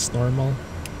amps. It's normal.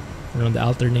 Turn on the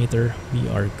alternator. We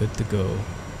are good to go.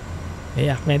 Hey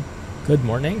Ahmed, good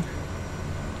morning.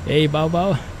 Hey Bao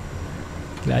Bao,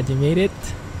 glad you made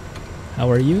it. How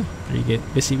are you? Are you get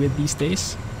busy with these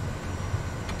days?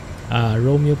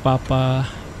 Romeo Papa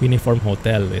Uniform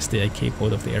Hotel is the IK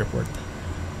code of the airport.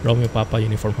 Romeo Papa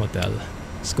Uniform Hotel.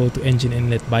 Let's go to engine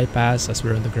inlet bypass as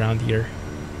we're on the ground here.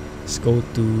 Let's go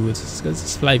to,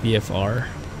 let's fly VFR.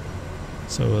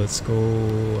 So let's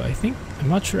go, I'm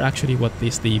not sure actually what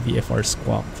is the VFR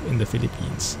squawk in the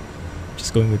Philippines.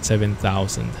 Just going with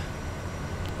 7,000.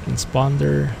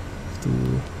 Transponder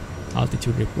to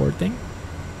altitude reporting.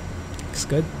 Looks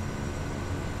good.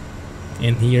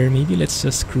 And here, maybe let's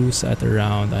just cruise at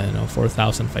around, I don't know,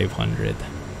 4,500 in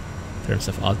terms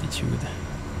of altitude.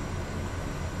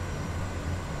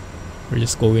 We're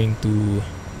just going to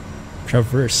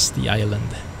traverse the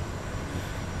island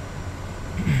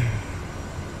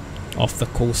off the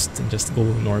coast and just go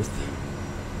north.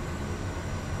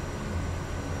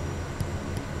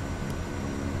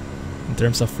 In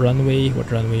terms of runway,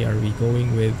 what runway are we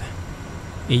going with?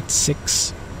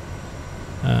 86.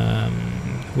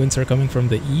 Winds are coming from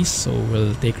the east, so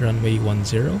we'll take runway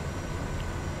 10,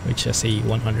 which has a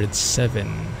 107,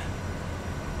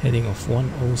 heading of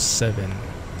 107.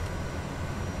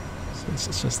 So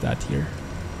it's just that here.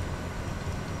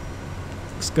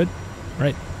 Looks good.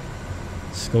 Right.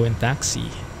 Let's go and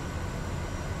taxi.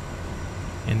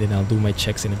 And then I'll do my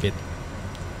checks in a bit.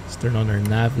 Let's turn on our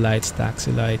nav lights,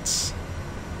 taxi lights.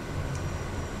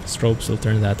 Strobes will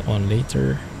turn that on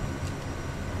later.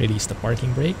 Release the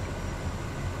parking brake.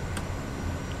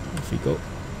 Off we go.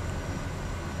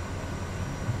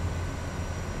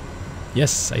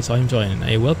 Yes, I saw him join.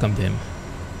 I welcomed him.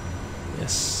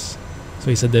 Yes. So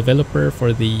he's a developer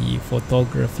for the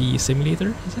photography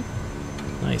simulator, is it?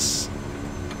 Nice.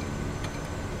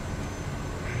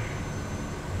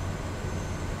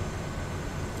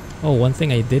 Oh, one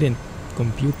thing I didn't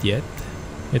compute yet.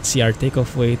 Let's see, our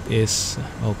takeoff weight is...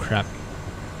 Oh crap.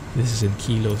 This is in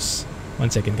kilos. 1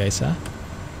 second guys, huh?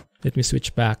 Let me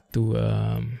switch back to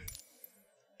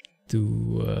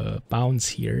pounds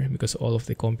here because all of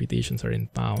the computations are in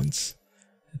pounds.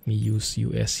 Let me use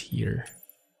US here.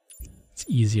 It's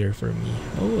easier for me.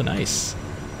 Oh, nice.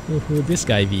 Who this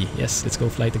guy be? Yes, let's go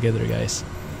fly together, guys.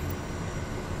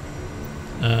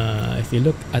 If you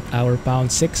look at our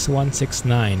pound,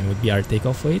 6169 would be our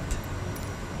takeoff weight.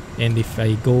 And if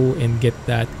I go and get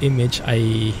that image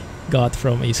I got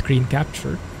from a screen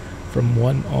capture from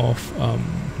one of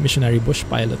Missionary Bush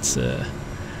Pilot's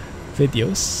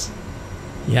videos,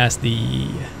 he has the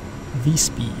V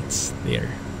speeds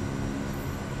there.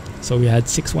 So we had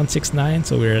 6169,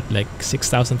 so we're at like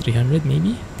 6,300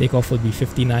 maybe. Takeoff would be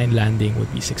 59, landing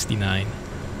would be 69.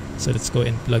 So let's go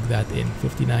and plug that in,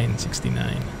 59 and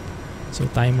 69. So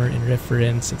timer and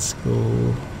reference, let's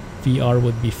go. VR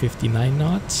would be 59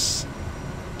 knots.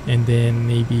 And then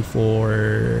maybe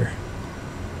for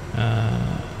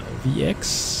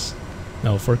VX,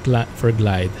 no, for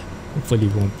glide, hopefully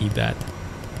we won't need that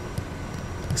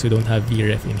because we don't have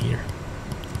VREF in here.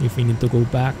 If we need to go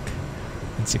back,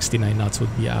 then 69 knots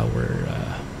would be our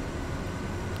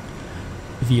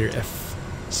VREF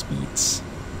speeds.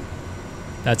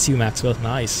 That's you, Maxwell.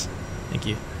 Nice. Thank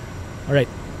you. Alright.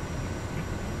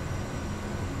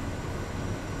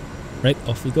 Right,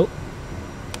 off we go.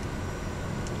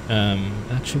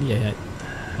 Actually, I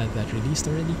had that released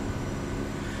already.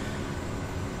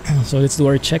 So let's do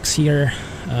our checks here.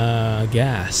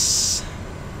 Gas.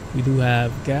 We do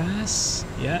have gas.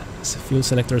 Yeah, so fuel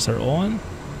selectors are on.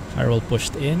 Firewall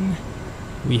pushed in.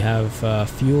 We have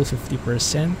fuel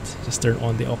 50%. Just turn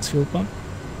on the aux fuel pump.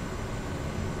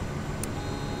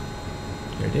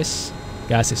 Here it is.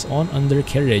 Gas is on.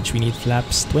 Undercarriage, we need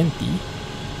flaps 20.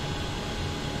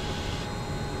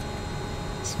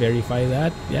 Let's verify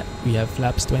that. Yeah, we have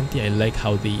flaps 20. I like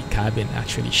how the cabin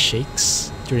actually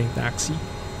shakes during taxi.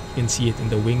 You can see it in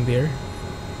the wing there.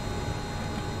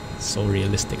 So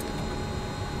realistic.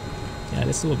 Yeah,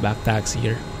 let's do a back taxi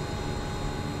here.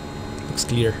 Looks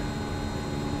clear.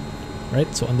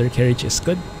 Right, so undercarriage is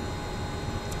good.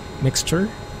 Mixture.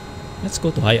 Let's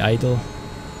go to high idle.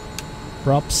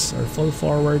 Props are full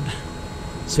forward.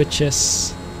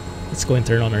 Switches. Let's go and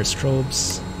turn on our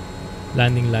strobes.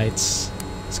 Landing lights.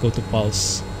 Let's go to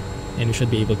pulse. and we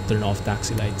should be able to turn off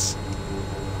taxi lights.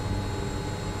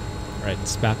 Alright,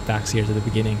 let's back taxi here to the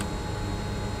beginning.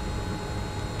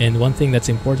 And one thing that's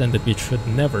important that we should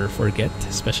never forget,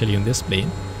 especially on this plane,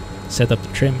 set up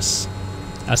the trims.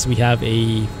 As we have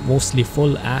a mostly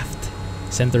full aft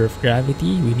center of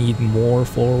gravity, we need more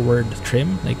forward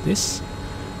trim like this.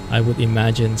 I would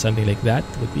imagine something like that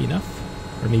would be enough,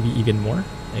 or maybe even more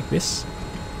like this.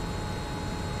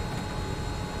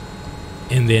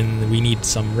 And then we need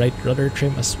some right rudder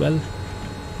trim as well.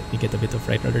 Let me get a bit of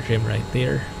right rudder trim right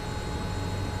there.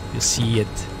 You see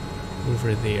it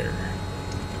over there.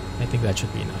 I think that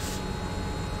should be enough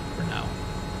for now.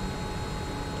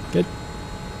 Good.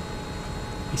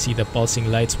 You see the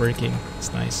pulsing lights working.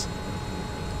 It's nice.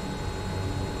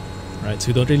 Alright, so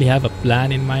we don't really have a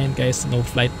plan in mind, guys. No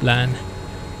flight plan.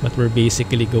 But we're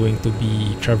basically going to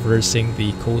be traversing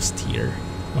the coast here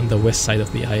on the west side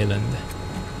of the island,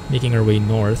 making our way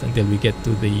north until we get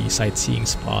to the sightseeing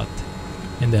spot.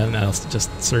 And then I'll just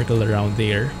circle around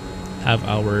there, have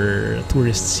our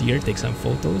tourists here take some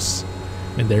photos.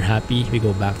 When they're happy, we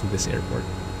go back to this airport,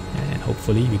 and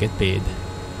hopefully we get paid.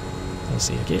 We'll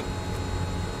see. Okay,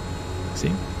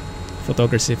 see,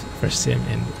 photography for sim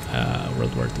and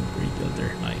World War II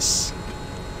rebuilder. Nice,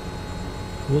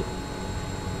 cool.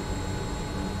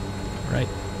 All right,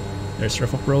 there's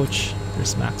rough approach.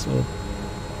 There's Maxwell.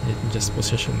 Let me just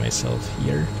position myself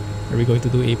here. Are we going to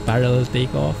do a parallel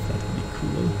takeoff? That would be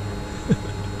cool.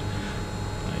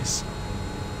 Nice.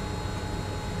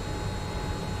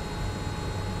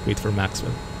 Wait for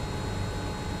Maxwell.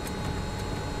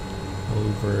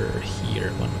 Over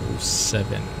here,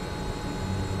 107.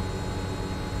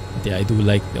 But yeah, I do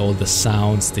like all the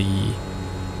sounds, the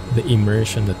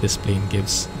immersion that this plane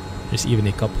gives. There's even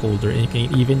a cup holder, and you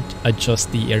can even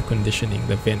adjust the air conditioning,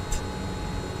 the vent.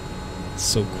 It's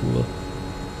so cool.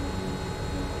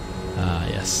 Ah,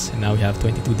 yes. And now we have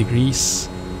 22 degrees.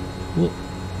 Cool.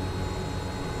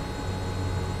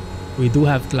 We do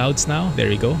have clouds now. There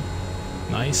we go.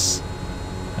 Nice.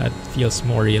 That feels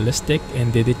more realistic.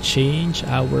 And did it change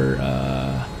our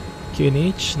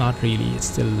QNH? Not really. It's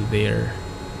still there.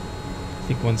 I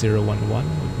think 1011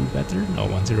 would be better. No,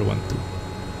 1012.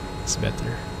 It's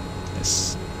better.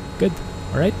 Yes. Good.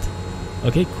 Alright.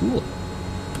 Okay, cool.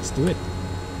 Let's do it.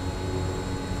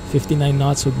 59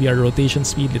 knots would be our rotation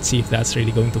speed. Let's see if that's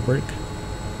really going to work.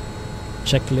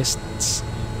 Checklists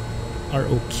are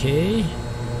okay.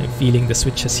 I'm feeling the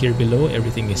switches here below.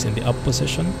 Everything is in the up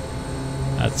position.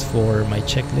 That's for my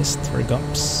checklist for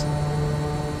Gumps.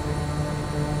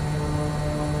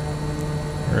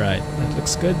 Alright, that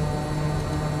looks good.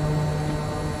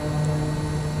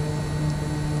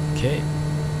 Okay.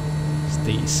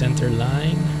 Stay center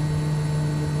line.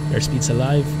 Airspeed's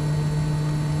alive.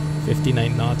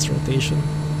 59 knots rotation.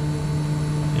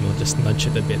 And we'll just nudge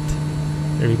it a bit.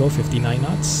 There we go, 59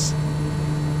 knots.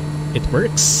 It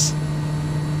works.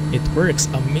 It works.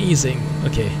 Amazing.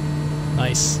 Okay,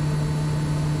 nice.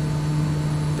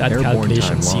 That Airborne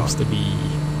calculation seems to be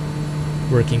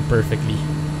working perfectly.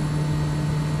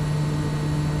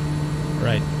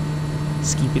 Right.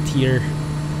 Let's keep it here.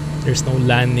 There's no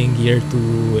landing gear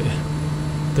to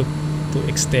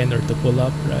extend or to pull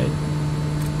up, right?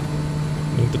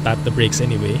 I'm going to tap the brakes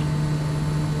anyway.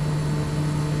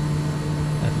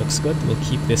 That looks good. We'll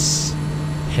keep this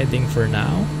heading for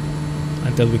now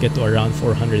until we get to around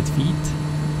 400 feet.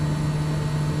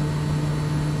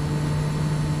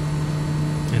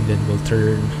 And then we'll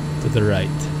turn to the right.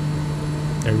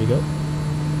 There we go.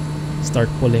 Start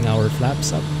pulling our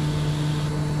flaps up.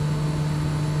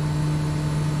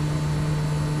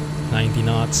 90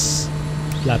 knots.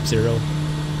 Flap 0.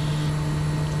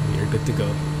 We are good to go.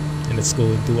 And let's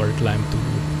go do our climb to...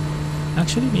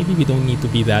 Actually, maybe we don't need to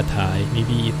be that high.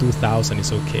 Maybe 2,000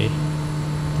 is okay.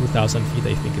 2,000 feet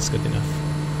I think is good enough.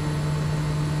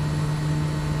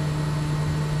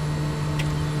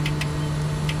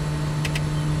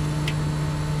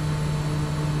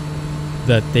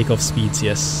 The takeoff speeds,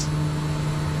 yes.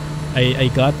 I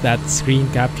got that screen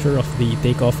capture of the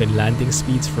takeoff and landing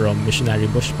speeds from Missionary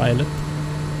Bush Pilot.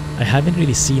 I haven't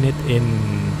really seen it in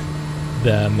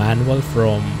the manual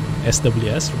from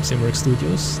SWS, from SimWorks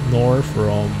Studios, nor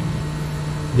from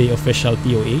the official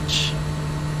POH.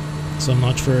 So I'm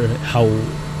not sure how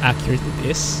accurate it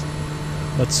is.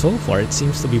 But so far it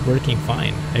seems to be working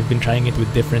fine. I've been trying it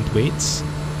with different weights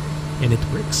and it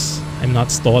works. I'm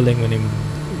not stalling when I'm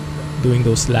doing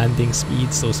those landing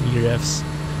speeds, those VREFs.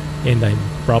 And I'm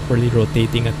properly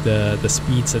rotating at the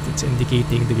speeds that it's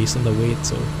indicating based on the weight,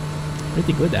 so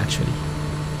pretty good actually.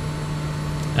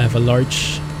 I have a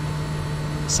large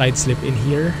side slip in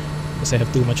here because I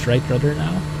have too much right rudder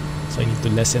now, so I need to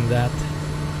lessen that.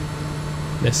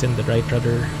 lessen the right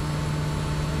rudder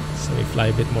so we fly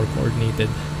a bit more coordinated.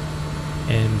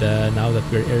 And now that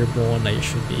we're airborne, I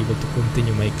should be able to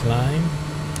continue my climb.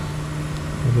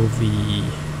 Remove the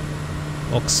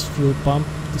aux fuel pump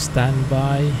to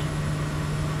standby.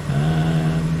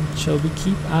 Shall we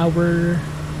keep our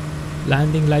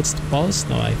landing lights to pulse?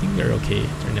 No, I think they're okay.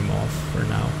 Turn them off for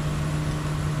now.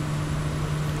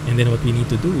 And then what we need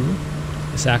to do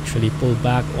is actually pull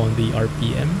back on the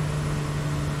RPM.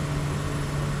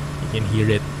 You can hear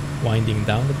it winding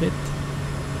down a bit.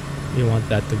 We want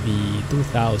that to be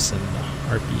 2000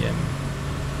 RPM.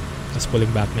 Just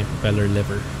pulling back my propeller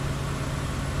lever.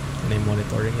 And I'm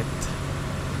monitoring it.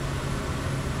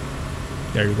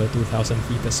 There we go, 2000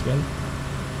 feet as well.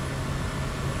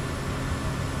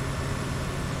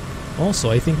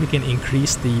 Also, I think we can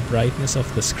increase the brightness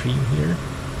of the screen here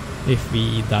if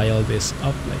we dial this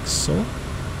up like so.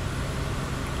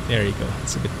 There you go,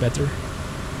 it's a bit better.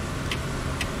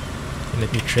 And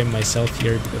let me trim myself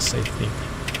here because I think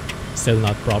still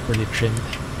not properly trimmed.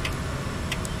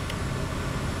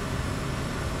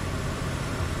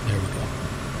 There we go.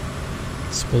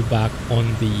 Let's pull back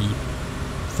on the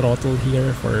throttle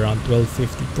here for around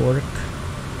 1250 torque.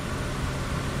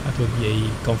 That would be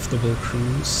a comfortable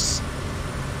cruise,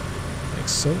 like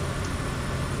so.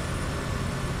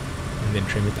 And then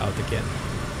trim it out again.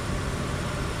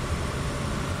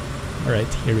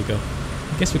 Alright, here we go.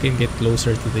 I guess we can get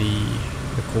closer to the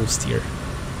coast here.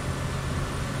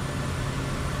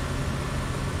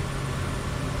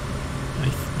 I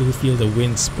do feel the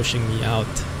winds pushing me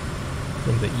out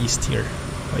from the east here.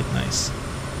 Quite nice.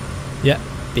 Yeah,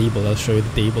 table. I'll show you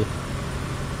the table.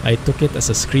 I took it as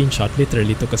a screenshot,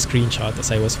 literally took a screenshot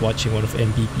as I was watching one of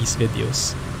MVP's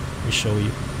videos. Let me show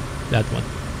you that one.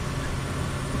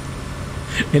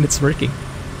 And it's working.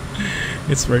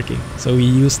 It's working. So we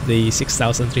used the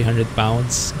 6,300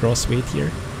 pounds gross weight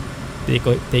here,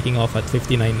 taking off at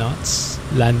 59 knots,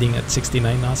 landing at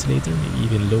 69 knots later, maybe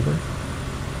even lower.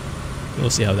 We'll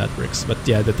see how that works. But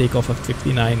yeah, the takeoff of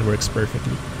 59 works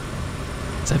perfectly.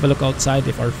 Let's have a look outside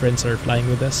if our friends are flying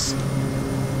with us.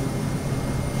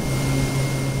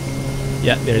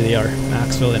 Yeah, there they are.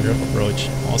 Maxwell and Rook approach.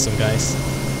 Awesome, guys.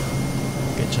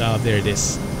 Good job. There it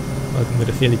is. Welcome to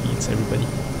the Philippines, everybody.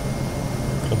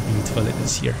 How beautiful it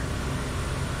is here.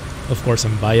 Of course,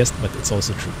 I'm biased, but it's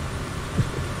also true.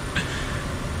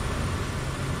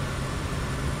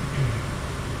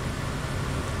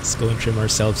 Let's go and trim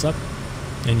ourselves up.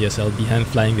 And yes, I'll be hand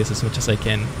flying this as much as I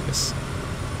can because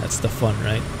that's the fun,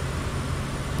 right?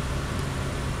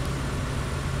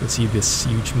 You can see this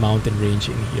huge mountain range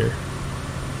in here.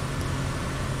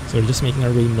 So we're just making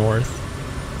our way north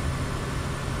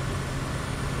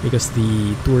because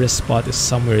the tourist spot is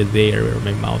somewhere there where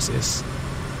my mouse is.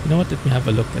 You know what? Let me have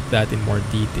a look at that in more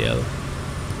detail.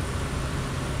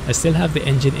 I still have the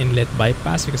engine inlet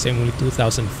bypass because I'm only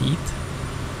 2,000 feet.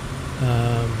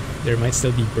 There might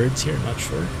still be birds here, I'm not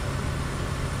sure.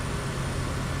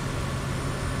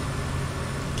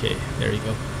 Okay, there you go.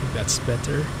 I think that's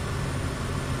better.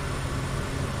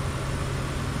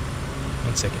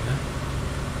 One second,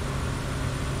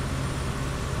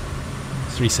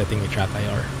 Just resetting my track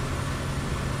IR.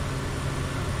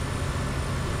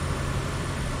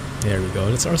 There we go.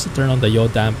 Let's also turn on the yaw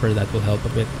damper. That will help a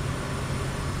bit.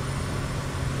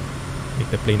 Make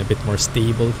the plane a bit more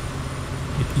stable.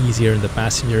 A bit easier on the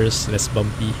passengers, less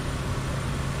bumpy.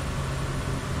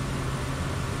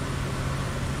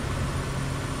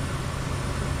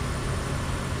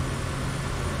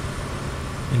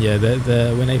 And yeah,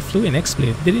 when I flew in X-Plane,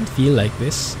 it didn't feel like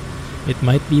this. It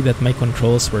might be that my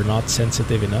controls were not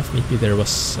sensitive enough. Maybe there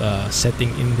was a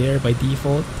setting in there by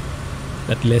default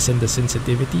that lessened the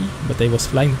sensitivity, but I was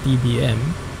flying TBM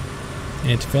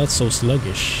and it felt so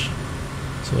sluggish.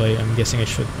 So I'm guessing I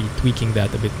should be tweaking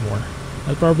that a bit more.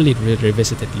 I'll probably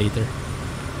revisit it later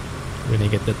when I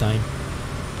get the time.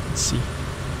 Let's see.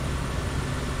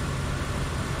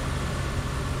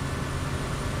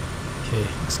 Okay,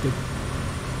 looks good.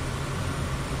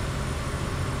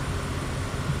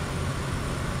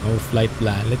 No flight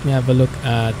plan. Let me have a look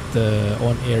at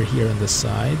OnAir here on the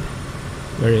side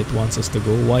where it wants us to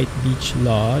go. White Beach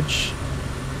Lodge.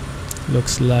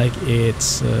 Looks like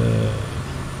it's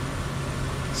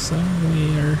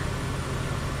somewhere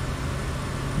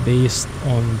based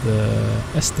on the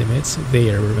estimates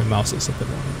there where my mouse is at the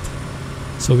moment.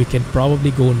 So we can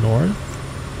probably go north,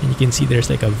 and you can see there's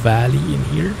like a valley in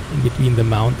here in between the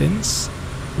mountains.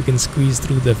 We can squeeze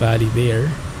through the valley there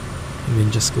and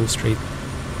then just go straight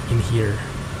in here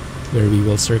where we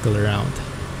will circle around.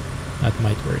 That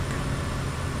might work.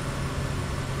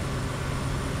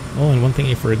 Oh, and one thing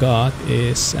I forgot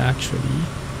is actually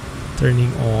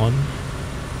turning on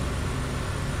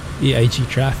AIG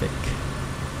traffic,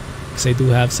 because I do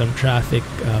have some traffic,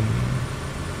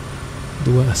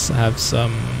 do have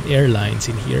some airlines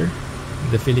in here. In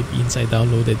the Philippines, I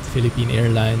downloaded Philippine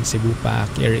Airlines, Cebu Pac,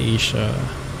 AirAsia,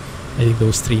 I think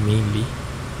those three mainly.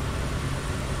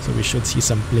 So we should see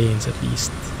some planes at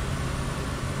least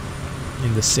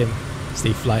in the sim as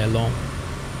they fly along.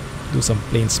 Do some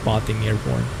plane spotting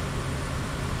airborne.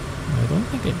 I don't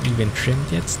think I've even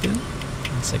trimmed yet still.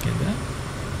 1 second there.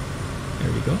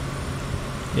 There we go.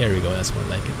 There we go, that's more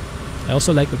like it. I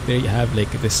also like that they have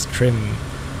like this trim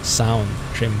sound,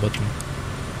 trim button.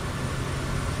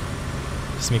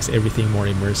 Just makes everything more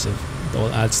immersive. It all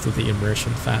adds to the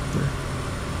immersion factor.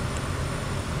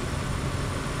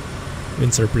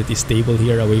 Winds are pretty stable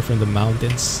here away from the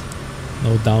mountains.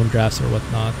 No downdrafts or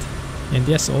whatnot. And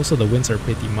yes, also the winds are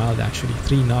pretty mild actually.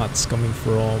 3 knots coming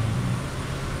from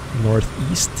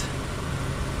northeast.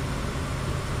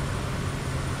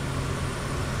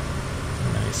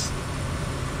 Nice.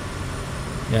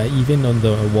 Yeah, even on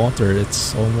the water,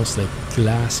 it's almost like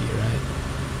glassy, right?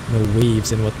 No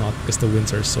waves and whatnot because the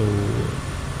winds are so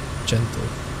gentle.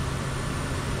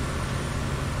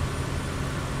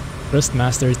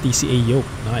 Thrustmaster TCA yoke,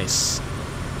 nice.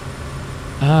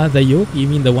 The yoke, you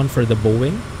mean the one for the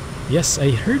Boeing? Yes,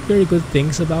 I heard very good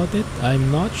things about it.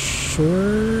 I'm not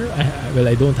sure. Well,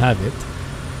 I don't have it.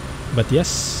 But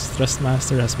yes,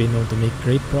 Thrustmaster has been known to make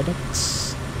great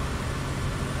products.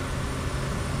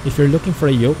 If you're looking for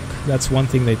a yoke, that's one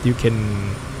thing that you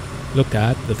can look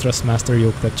at, the Thrustmaster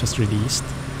yoke that just released.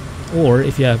 Or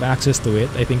if you have access to it,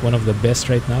 I think one of the best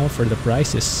right now for the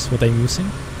price is what I'm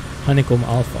using, Honeycomb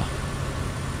Alpha.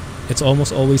 It's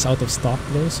almost always out of stock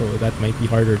though, so that might be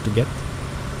harder to get.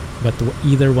 But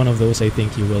either one of those, I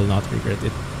think you will not regret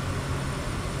it.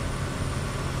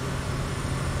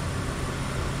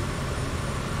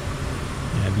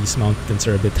 Yeah, these mountains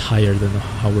are a bit higher than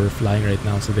how we're flying right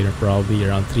now, so they're probably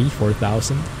around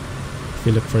 3,000-4,000. If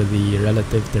you look for the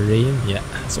relative terrain, yeah,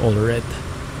 it's all red.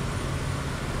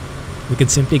 We can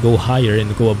simply go higher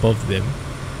and go above them,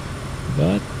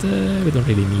 but we don't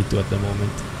really need to at the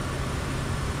moment.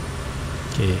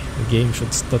 Okay, the game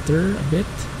should stutter a bit.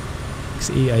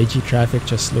 AIG traffic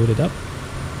just loaded up.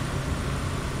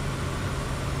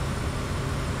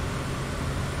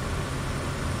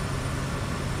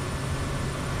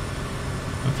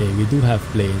 Okay, we do have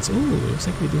planes. Oh, looks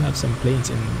like we do have some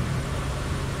planes in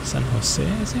San Jose,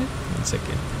 is it? 1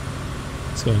 second.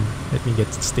 Let's go and let me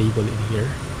get stable in here.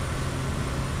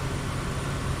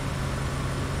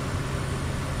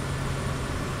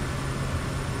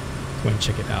 Go and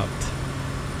check it out.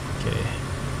 Okay.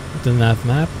 The nav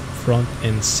map. Front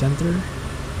and center.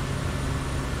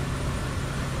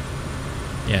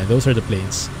 Yeah, those are the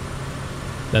planes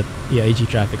that AIG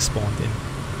traffic spawned in.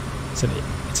 It's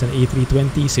an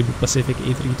A320, Cebu Pacific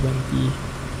A320.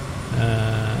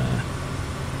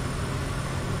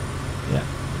 Yeah,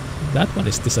 that one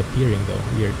is disappearing though.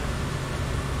 Weird.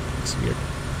 It's weird.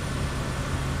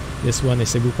 This one is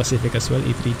Cebu Pacific as well,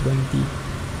 A320.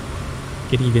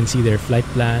 You can even see their flight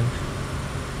plan.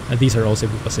 And these are all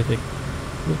Cebu Pacific.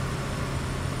 Ooh.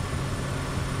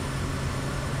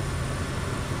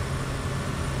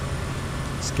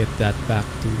 Let's get that back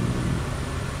to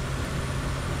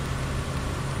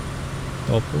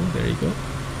Topo. There you go.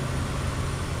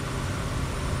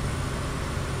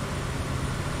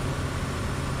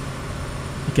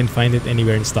 You can find it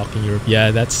anywhere in stock in Europe.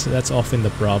 Yeah, that's often the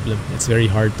problem. It's very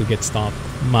hard to get stock.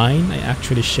 Mine, I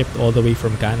actually shipped all the way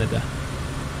from Canada.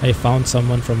 I found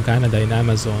someone from Canada in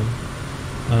Amazon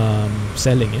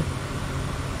selling it,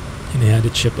 and I had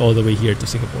it shipped all the way here to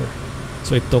Singapore.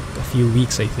 So it took a few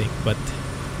weeks, I think,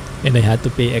 and I had to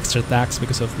pay extra tax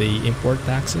because of the import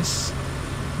taxes,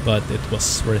 but it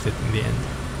was worth it in the end.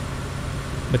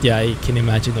 But yeah, I can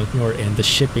imagine on your end, the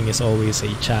shipping is always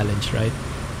a challenge, right?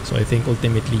 So I think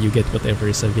ultimately you get whatever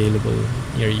is available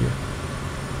near you.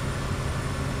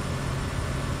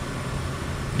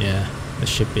 Yeah, the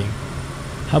shipping.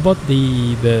 How about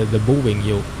the Boeing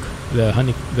yoke, the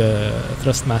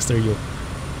Thrustmaster yoke?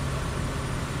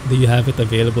 Do you have it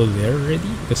available there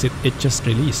already? Because it just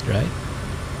released, right?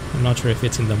 I'm not sure if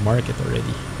it's in the market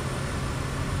already.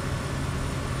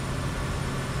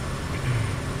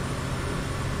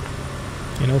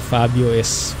 You know, Fabio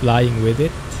is flying with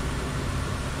it.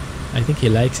 I think he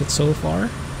likes it so far.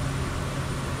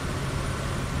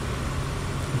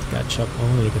 Let's catch up.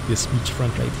 Oh, look at this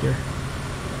beachfront right here.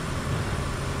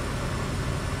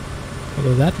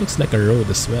 Although that looks like a road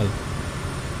as well.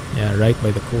 Yeah, right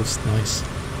by the coast. Nice.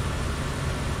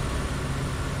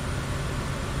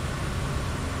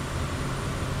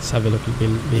 Let's have a look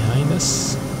behind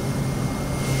us.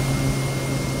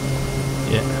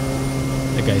 Yeah,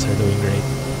 the guys are doing great.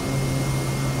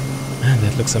 Man,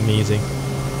 that looks amazing.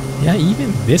 Yeah,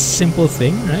 even this simple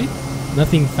thing, right?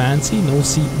 Nothing fancy, no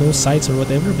sights or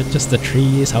whatever, but just the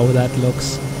trees, how that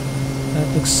looks. That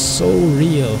looks so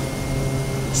real.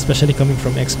 Especially coming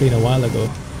from X-Plane a while ago.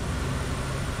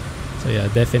 So yeah,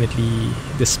 definitely,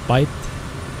 despite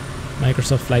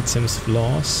Microsoft Flight Sim's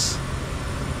flaws,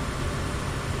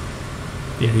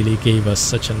 they really gave us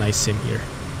such a nice sim here.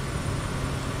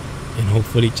 And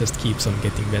hopefully it just keeps on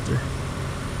getting better.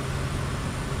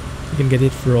 You can get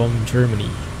it from Germany.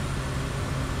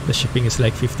 The shipping is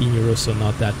like 15 euros, so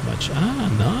not that much. Ah,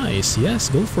 nice. Yes,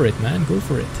 go for it, man. Go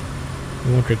for it.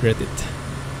 You won't regret it.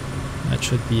 That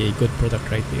should be a good product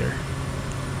right there.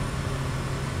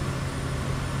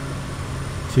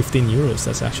 15 euros,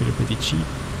 that's actually pretty cheap.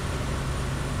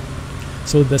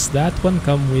 So does that one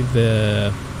come with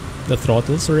the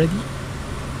throttles already?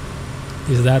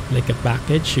 Is that like a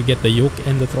package? You get the yoke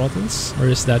and the throttles? Or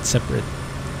is that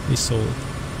separately sold?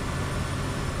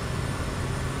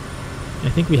 I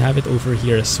think we have it over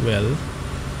here as well.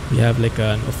 We have like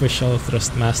an official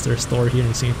Thrustmaster store here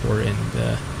in Singapore, and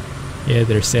yeah,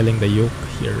 they're selling the yoke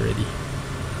here already,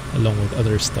 along with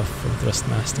other stuff from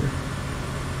Thrustmaster.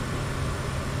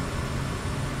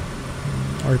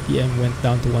 RPM went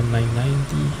down to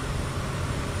 1990.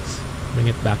 Let's bring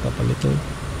it back up a little.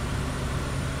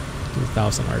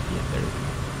 2000 RPM, there we go.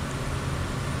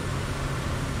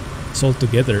 Sold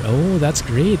together. Oh, that's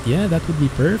great. Yeah, that would be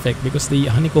perfect because the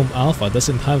Honeycomb Alpha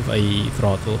doesn't have a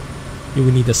throttle. You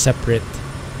will need a separate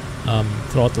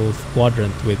throttle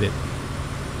quadrant with it.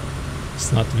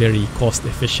 It's not very cost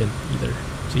efficient either.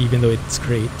 So even though it's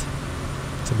great,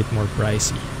 it's a bit more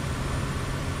pricey.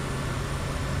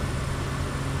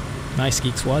 Nice,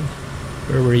 Geek Squad.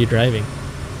 Where were you driving?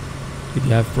 Did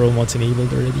you have Pro mods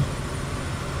enabled already?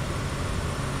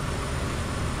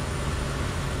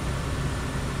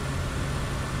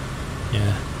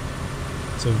 Yeah.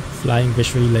 So flying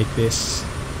visually like this,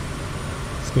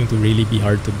 it's going to really be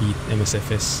hard to beat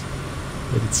MSFS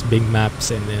with its big maps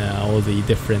and all the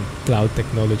different cloud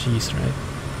technologies, right?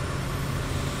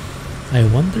 I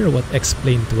wonder what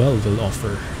X-Plane 12 will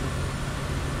offer.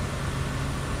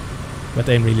 But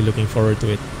I'm really looking forward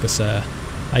to it because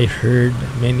I heard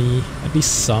many, at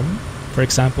least some. For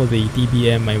example, the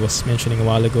TBM I was mentioning a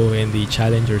while ago and the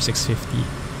Challenger 650.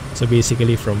 So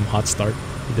basically from Hotstart,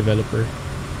 the developer,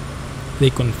 they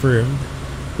confirmed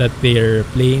that their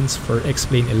planes for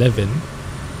X-Plane 11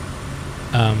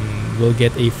 will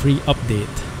get a free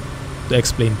update to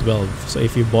X-Plane 12. So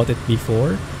if you bought it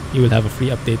before, you will have a free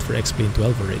update for X-Plane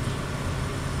 12 already.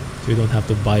 So you don't have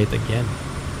to buy it again.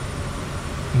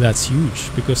 That's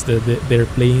huge because their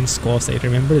planes cost, I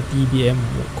remember the TBM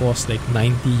cost like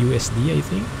 90 USD, I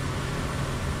think,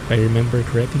 if I remember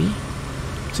correctly.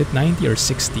 Is it 90 or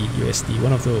 60 USD?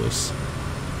 One of those.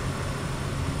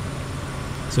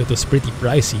 So it was pretty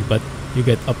pricey, but you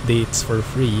get updates for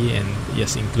free, and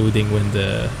yes, including when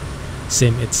the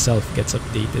sim itself gets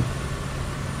updated.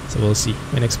 So we'll see.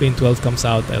 When X-Plane 12 comes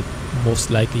out, I'll most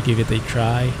likely give it a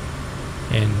try.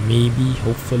 And maybe,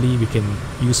 hopefully, we can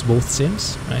use both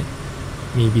sims, right?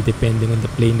 Maybe depending on the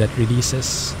plane that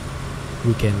releases,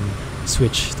 we can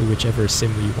switch to whichever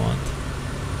sim we want.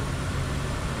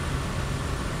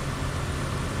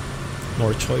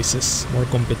 More choices, more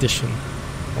competition,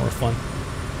 more fun.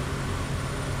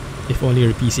 If only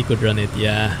your PC could run it.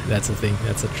 Yeah, that's the thing.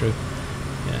 That's the truth.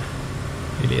 Yeah,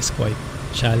 it really is quite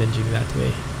challenging that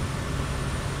way.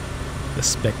 The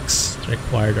specs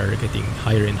required are getting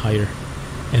higher and higher,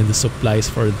 and the supplies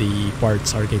for the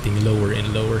parts are getting lower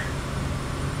and lower.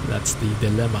 That's the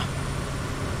dilemma.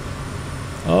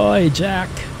 Oi, Jack!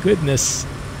 Goodness!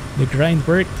 The grind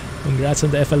worked. Congrats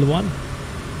on the FL1.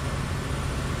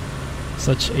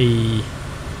 Such a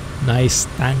nice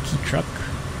tanky truck.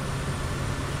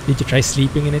 Did you try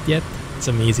sleeping in it yet? It's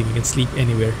amazing. You can sleep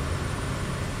anywhere.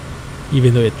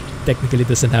 Even though it technically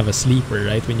doesn't have a sleeper,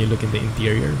 right? When you look in the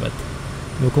interior, but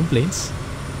no complaints.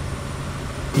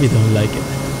 We don't like it.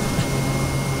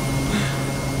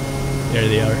 There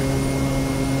they are.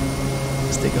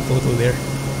 Let's take a photo there.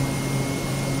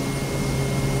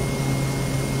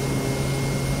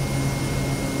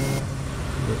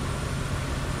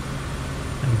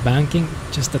 I'm banking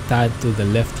just a tad to the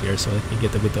left here so I can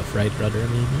get a bit of right rudder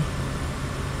maybe.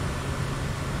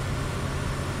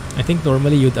 I think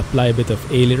normally you'd apply a bit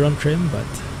of aileron trim, but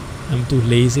I'm too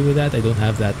lazy with that. I don't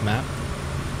have that map.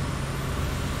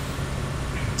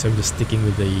 So I'm just sticking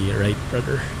with the right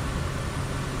rudder.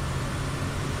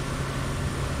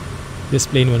 This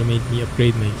plane wanna make me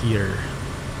upgrade my gear.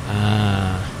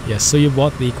 Ah, yes. So you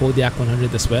bought the Kodiak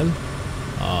 100 as well?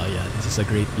 Oh yeah, this is a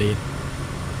great plane.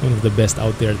 One of the best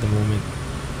out there at the moment.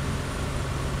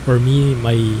 For me,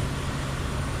 my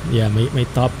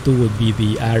top two would be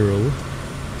the Arrow,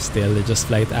 still the Just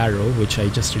Flight Arrow, which I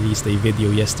just released a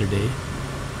video yesterday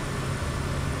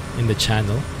in the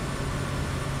channel,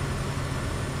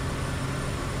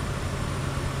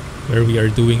 where we are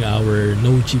doing our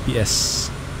No GPS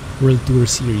World Tour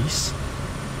series.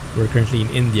 We're currently in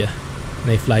India,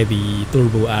 and I fly the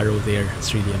Turbo Arrow there.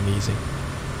 It's really amazing.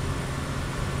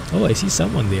 Oh, I see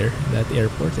someone there in that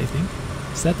airport, I think.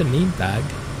 Is that the name tag?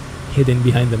 Hidden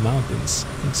behind the mountains.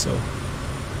 I think so.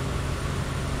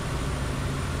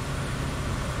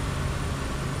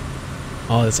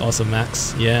 Oh, that's awesome,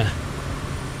 Max. Yeah.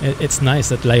 It's nice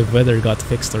that live weather got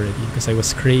fixed already, because I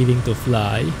was craving to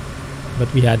fly,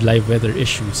 but we had live weather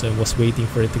issues, so I was waiting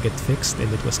for it to get fixed,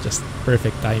 and it was just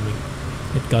perfect timing.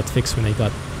 It got fixed when I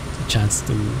got a chance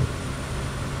to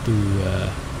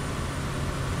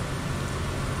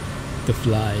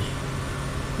fly.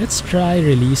 Let's try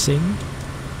releasing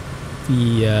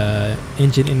the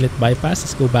engine inlet bypass.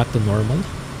 Let's go back to normal.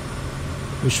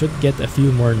 We should get a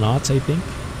few more knots, I think.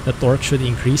 The torque should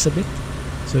increase a bit.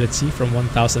 So let's see, from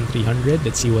 1,300,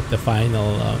 let's see what the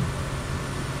final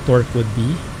torque would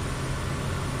be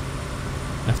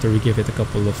after we give it a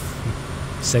couple of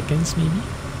seconds maybe.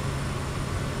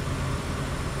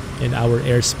 And our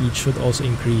airspeed should also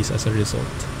increase as a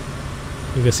result.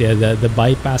 Because yeah, the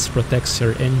bypass protects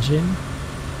your engine,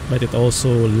 but it also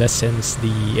lessens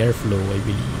the airflow, I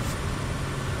believe.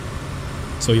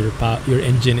 So your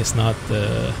engine is not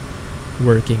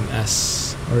working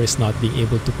as, or is not being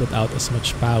able to put out as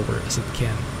much power as it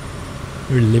can.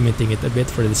 You're limiting it a bit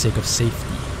for the sake of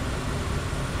safety,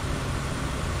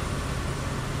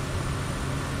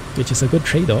 which is a good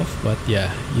trade-off, but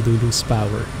yeah, you do lose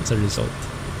power as a result.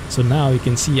 So now you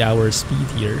can see our speed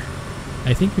here.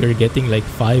 I think we're getting like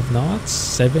 5 knots,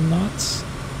 7 knots.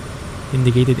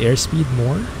 Indicated airspeed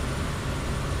more.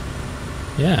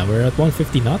 Yeah, we're at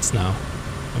 150 knots now.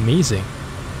 Amazing.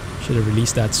 Should have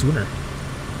released that sooner.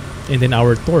 And then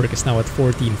our torque is now at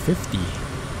 1450.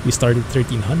 We started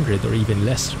 1300 or even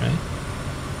less, right?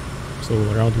 So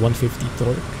around 150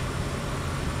 torque.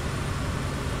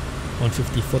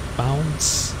 150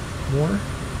 foot-pounds more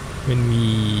when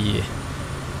we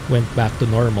went back to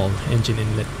normal engine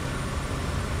inlet.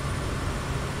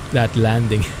 That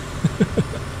landing.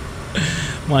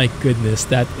 My goodness,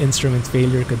 that instrument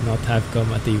failure could not have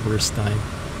come at a worse time.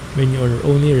 When you're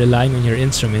only relying on your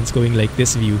instruments, going like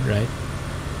this view, right?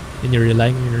 And you're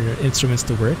relying on your instruments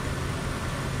to work,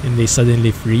 and they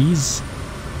suddenly freeze.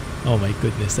 Oh my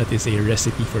goodness, that is a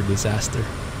recipe for disaster.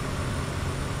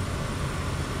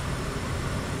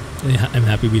 Yeah, I'm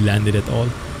happy we landed at all.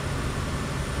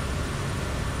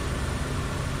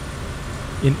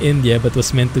 In India, but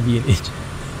was meant to be in Egypt.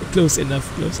 Close enough,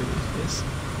 yes.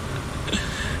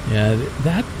 Yeah,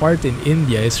 that part in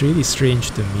India is really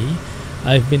strange to me.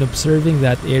 I've been observing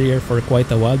that area for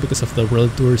quite a while because of the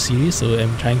World Tour series, so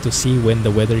I'm trying to see when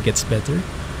the weather gets better.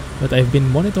 But I've been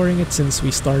monitoring it since we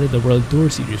started the World Tour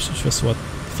series, which was what,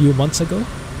 a few months ago?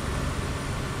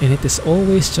 And it is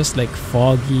always just like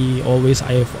foggy, always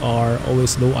IFR,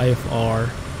 always low IFR.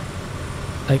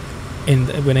 Like, and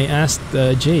when I asked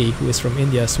Jay, who is from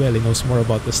India as well, he knows more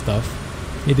about this stuff,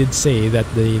 he did say that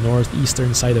the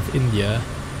northeastern side of India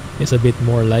is a bit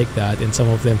more like that, and some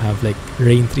of them have like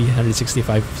rain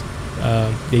 365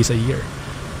 days a year.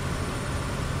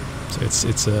 So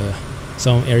it's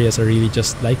some areas are really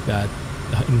just like that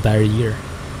the entire year.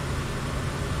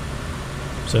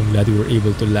 So I'm glad we were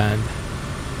able to land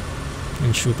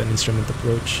and shoot an instrument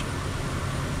approach.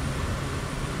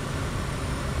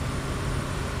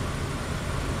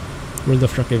 World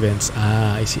of Truck events.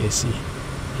 Ah, I see.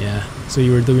 Yeah. So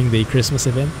you were doing the Christmas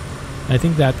event. I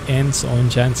think that ends on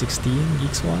Jan 16,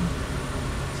 Geeks 1.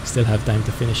 Still have time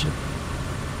to finish it.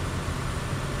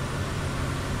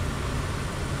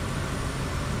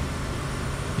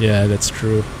 Yeah, that's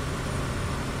true.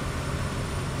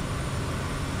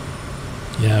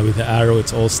 Yeah, with the Arrow,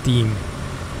 it's all steam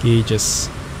gauges.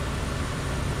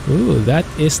 Ooh, that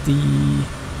is the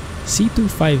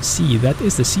C25C. That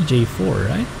is the CJ4,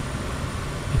 right?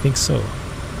 I think so.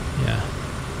 Yeah.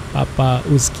 Papa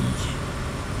Uzki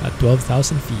at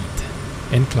 12,000 feet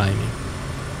and climbing.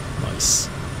 Nice.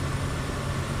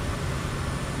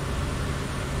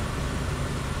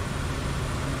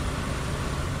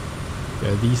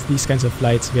 Yeah, these kinds of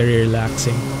flights, very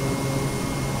relaxing.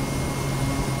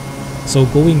 So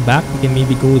going back, we can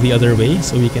maybe go the other way,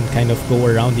 so we can kind of go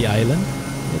around the island.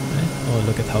 Right? Oh,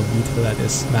 look at how beautiful that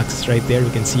is. Max is right there,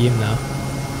 we can see him now.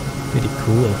 Pretty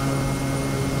cool.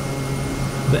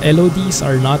 The LODs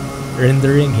are not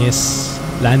rendering his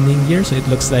landing gear, so it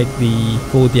looks like the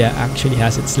Kodiak actually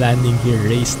has its landing gear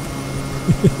raised.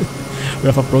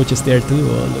 Rough approaches there too.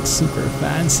 Oh, looks super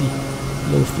fancy.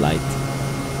 Low flight.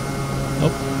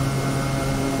 Oh,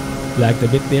 lagged a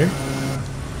bit there.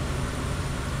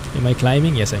 Am I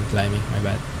climbing? Yes, I'm climbing. My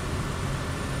bad.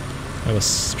 I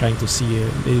was trying to see.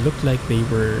 They looked like they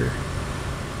were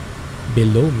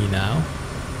below me now.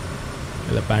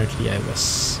 Well, apparently I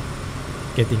was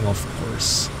getting off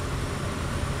course.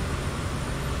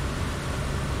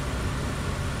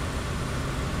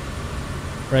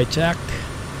 Right, Jack.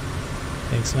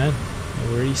 Thanks, man.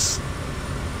 No worries.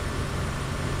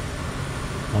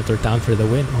 Motor down for the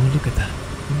win. Oh, look at that.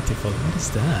 Beautiful. What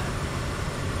is that?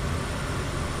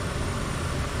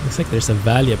 Looks like there's a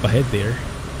valley up ahead there.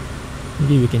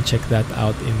 Maybe we can check that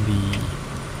out in the...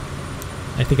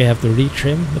 I think I have to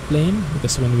retrim the plane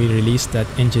because when we released that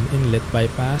engine inlet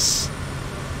bypass,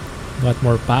 got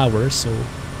more power, so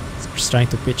it's just trying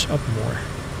to pitch up more.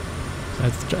 So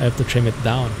I have to trim it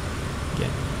down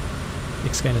again.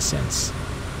 Makes kind of sense.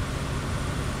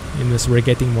 And as we're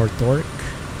getting more torque,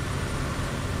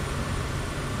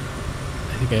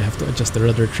 I think I have to adjust the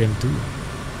rudder trim too.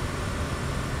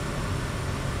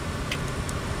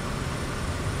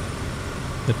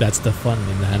 But that's the fun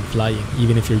in the hand flying.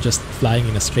 Even if you're just flying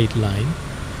in a straight line,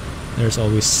 there's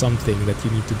always something that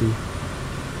you need to do.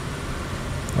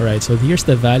 Alright, so here's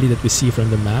the valley that we see from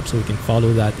the map, so we can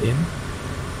follow that in.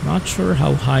 Not sure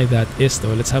how high that is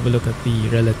though. Let's have a look at the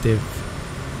relative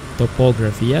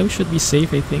topography. Yeah, we should be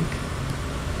safe, I think.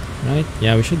 Right?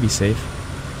 Yeah, we should be safe.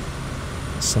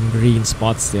 Some green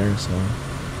spots there, so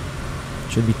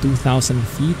it should be 2,000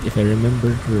 feet if I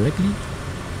remember correctly.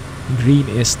 Green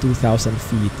is 2,000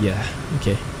 feet. Yeah,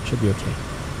 okay, should be okay.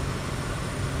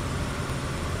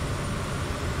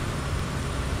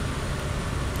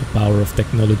 The power of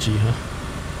technology, huh?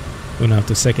 Don't have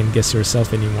to second guess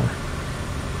yourself anymore.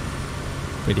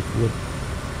 Pretty cool.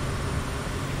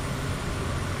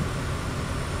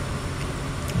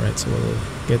 Alright, so we'll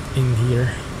get in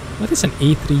here. What is an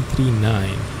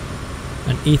A339?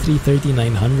 An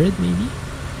A330-900 maybe?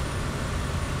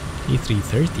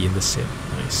 A330 in the sim.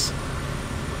 Nice.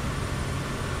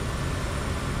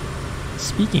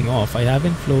 Speaking of, I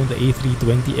haven't flown the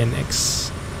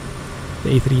A320NX,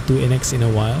 the A32NX in a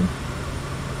while.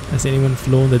 Has anyone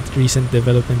flown the recent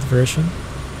development version?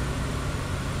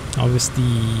 How is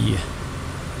the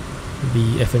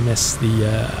FMS,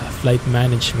 the flight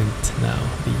management now,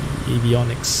 the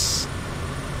avionics,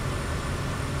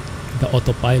 the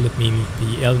autopilot maybe,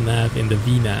 the LNAV and the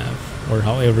VNAV, or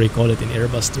however you call it in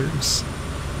Airbus terms.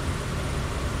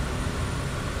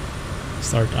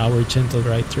 Start our gentle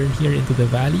right turn here into the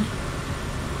valley.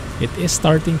 It is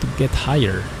starting to get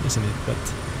higher, isn't it? But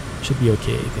should be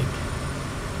okay, I think.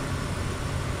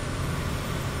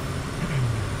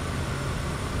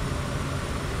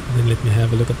 Then let me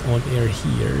have a look at OnAir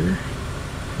here.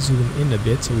 Zoom in a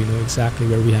bit so we know exactly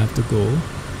where we have to go.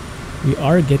 We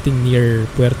are getting near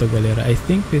Puerto Galera. I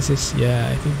think this is, yeah,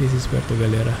 I think this is Puerto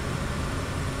Galera.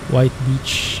 White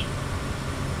Beach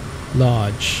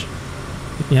Lodge.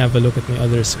 Let me have a look at my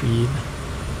other screen.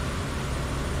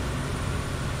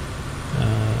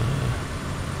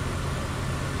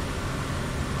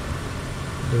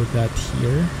 Load that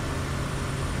here.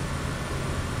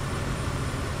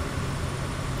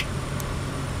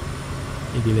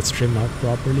 Maybe let's trim out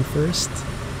properly first,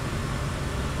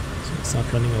 so it's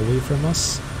not running away from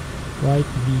us. White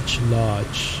Beach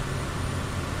Lodge.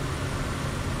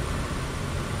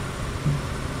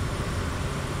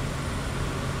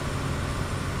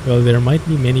 Well, there might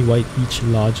be many White Beach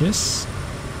Lodges.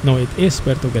 No, it is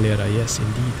Puerto Galera, yes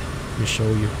indeed. Let me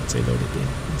show you once I load it in.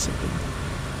 1 second.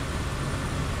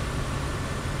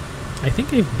 I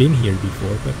think I've been here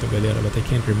before, Puerto Galera, but I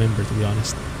can't remember to be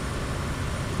honest.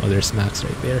 Oh, there's Max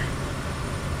right there.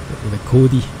 With a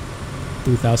Cody.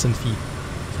 2,000 feet.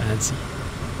 Fancy.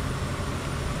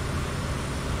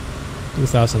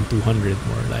 2,200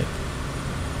 more like.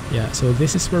 Yeah, so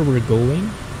this is where we're going.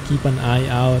 Keep an eye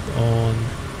out on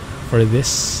for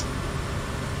this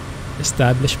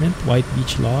establishment, White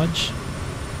Beach Lodge.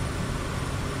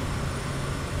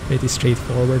 Pretty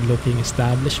straightforward looking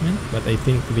establishment, but I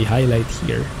think the highlight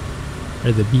here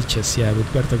are the beaches. Yeah, with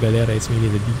Puerto Galera it's mainly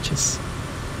the beaches.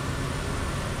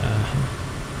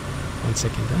 1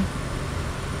 second, huh?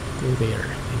 Go there,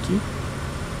 thank you.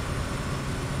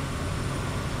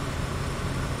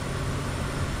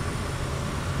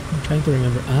 I'm trying to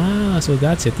remember. Ah, so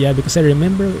that's it. Yeah, because I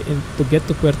remember to get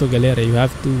to Puerto Galera, you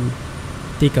have to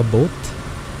take a boat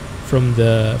from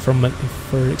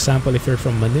for example, if you're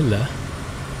from Manila,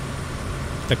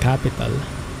 the capital.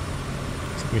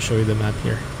 So let me show you the map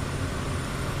here.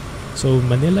 So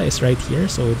Manila is right here.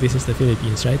 So this is the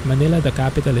Philippines, right? Manila, the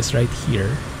capital, is right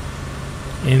here.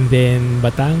 And then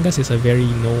Batangas is a very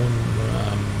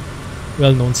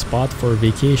well-known spot for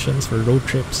vacations, for road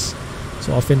trips.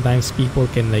 So oftentimes people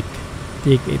can like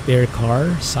take their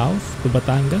car south to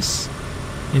Batangas.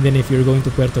 And then if you're going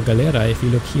to Puerto Galera, if you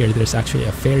look here, there's actually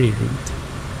a ferry route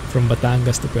from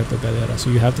Batangas to Puerto Galera. So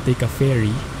you have to take a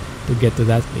ferry to get to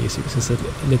that place because it's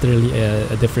literally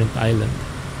a different island.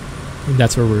 And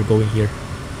that's where we're going here.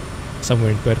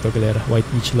 Somewhere in Puerto Galera. White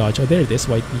Beach Lodge. Oh, there it is.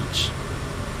 White Beach.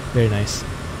 Very nice.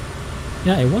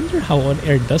 Yeah, I wonder how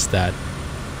OnAir does that.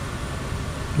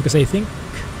 Because I think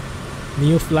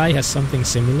NeoFly has something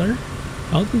similar.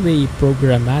 How do they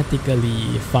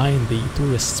programmatically find the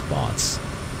tourist spots?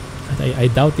 I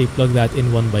doubt they plug that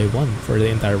in one by one for the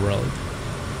entire world.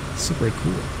 Super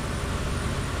cool.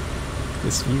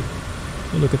 This view.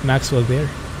 Oh, look at Maxwell there.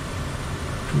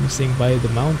 Cruising by the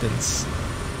mountains.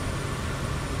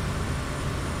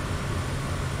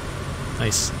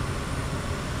 Nice.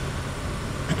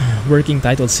 Working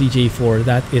title CJ4.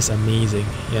 That is amazing.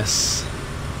 Yes.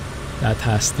 That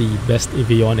has the best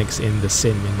avionics in the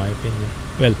sim, in my opinion.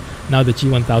 Well, now the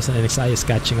G1000 NXI is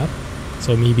catching up.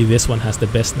 So maybe this one has the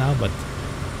best now, but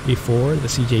before, the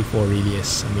CJ4 really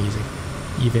is amazing.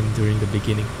 Even during the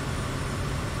beginning.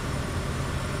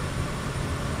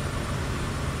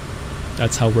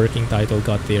 That's how Working Title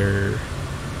got their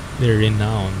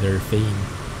renown, their fame.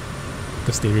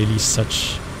 Because they released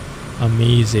such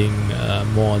amazing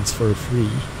mods for free,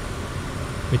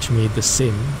 which made the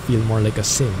sim feel more like a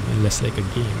sim and less like a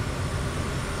game.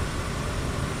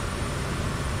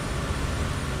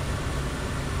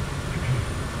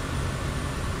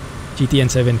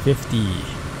 GTN 750,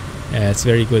 yeah, it's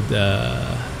very good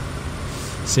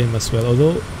sim as well.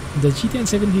 Although the GTN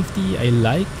 750 I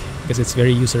like because it's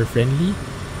very user friendly,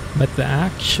 but the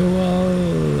actual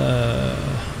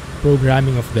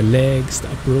programming of the legs,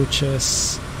 the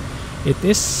approaches, it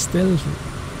is still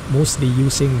mostly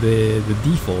using the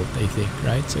default, I think,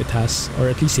 right? So it has, or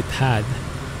at least it had,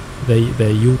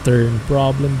 the U-turn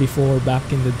problem before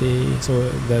back in the day. So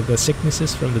the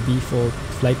sicknesses from the default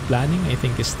flight planning, I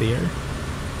think, is there.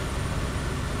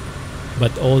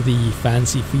 But all the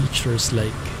fancy features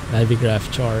like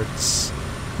Navigraph charts,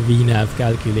 VNav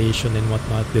calculation and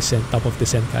whatnot, descent, top of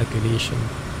descent calculation,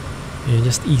 and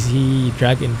just easy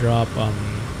drag and drop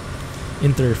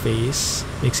interface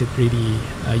makes it really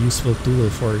a useful tool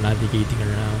for navigating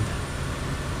around.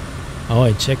 Oh,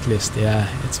 and checklist, yeah,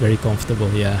 it's very comfortable,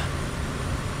 yeah.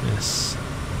 Yes.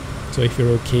 So if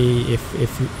you're okay,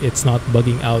 if it's not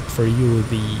bugging out for you,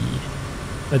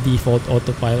 the default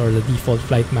autopilot or the default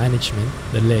flight management,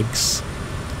 the legs,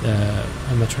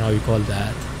 I'm not sure how you call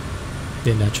that,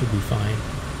 then that should be fine.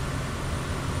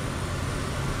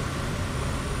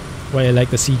 Why I like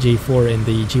the CJ4 and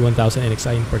the G1000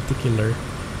 NXI in particular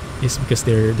is because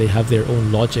they have their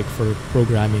own logic for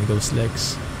programming those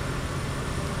legs,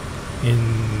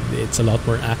 and it's a lot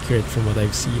more accurate from what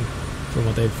I've seen, from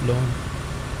what I've flown.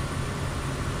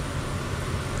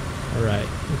 Alright,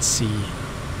 let's see.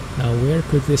 Now where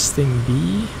could this thing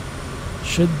be?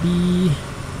 Should be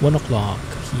 1 o'clock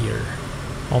here,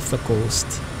 off the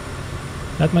coast.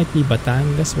 That might be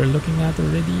Batangas we're looking at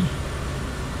already.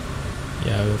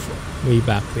 Yeah, way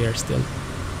back there still.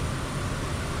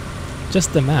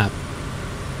 Just the map.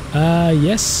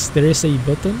 Yes, there is a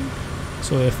button.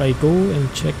 So if I go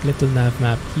and check Little Nav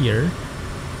Map here,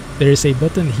 there is a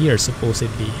button here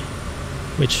supposedly,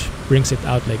 which brings it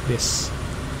out like this.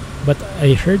 But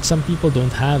I heard some people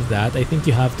don't have that. I think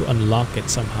you have to unlock it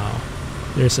somehow.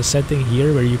 There's a setting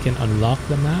here where you can unlock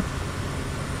the map.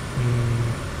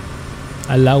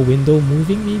 Allow window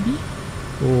moving maybe?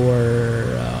 Or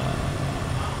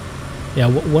yeah,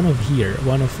 one of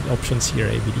the options here,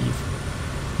 I believe.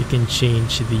 You can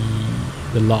change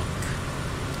the lock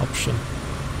option.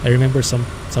 I remember some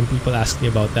people asked me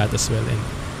about that as well, and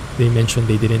they mentioned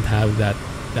they didn't have that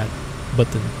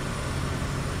button.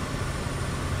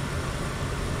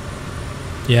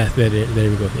 Yeah, there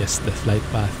we go. Yes, the flight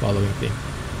path following thing.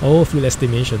 Oh, fuel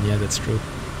estimation. Yeah, that's true.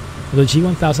 The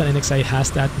G1000 NXI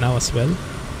has that now as well.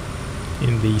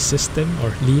 In the system,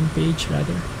 or lean page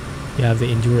rather, you have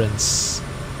the endurance.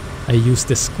 I used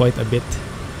this quite a bit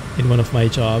in one of my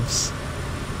jobs.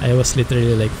 I was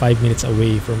literally like 5 minutes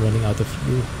away from running out of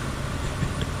fuel.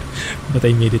 But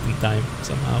I made it in time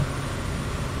somehow.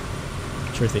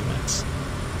 Sure thing, Max.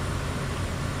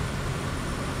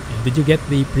 Yeah, did you get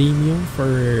the premium for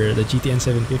the GTN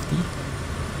 750?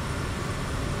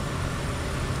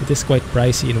 It is quite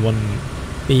pricey in one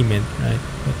payment, right?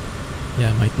 But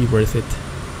yeah, might be worth it.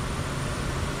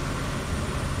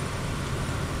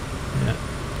 Yeah.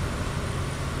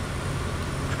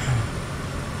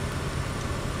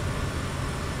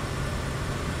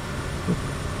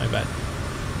 bad.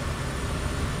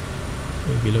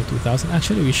 Going below 2000.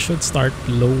 Actually, we should start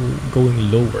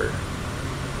going lower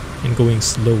and going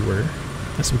slower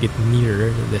as we get nearer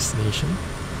the destination,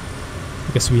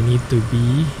 because we need to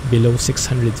be below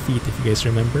 600 feet, if you guys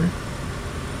remember.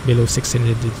 Below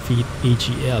 600 feet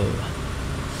AGL.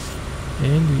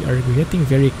 And we are getting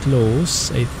very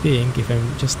close, I think. If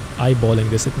I'm just eyeballing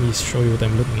this, let me show you what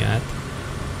I'm looking at.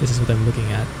 This is what I'm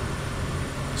looking at.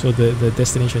 So the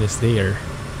destination is there.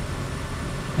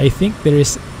 I think there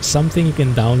is something you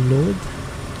can download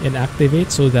and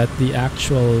activate so that the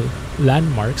actual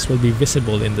landmarks will be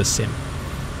visible in the sim.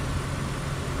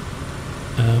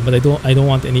 But I don't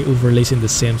want any overlays in the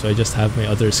sim, so I just have my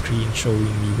other screen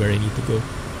showing me where I need to go.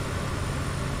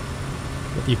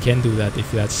 But you can do that if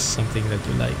that's something that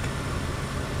you like.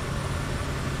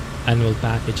 Annual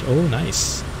package. Oh,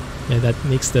 nice. Yeah, that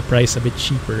makes the price a bit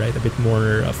cheaper, right? A bit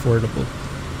more affordable.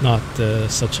 Not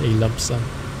such a lump sum.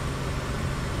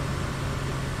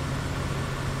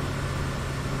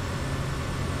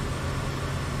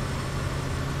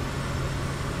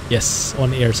 Yes,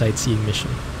 on-air sightseeing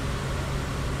mission.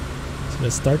 So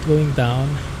let's start going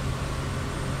down.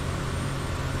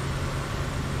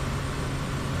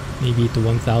 Maybe to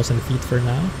 1,000 feet for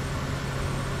now.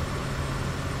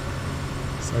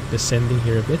 Start descending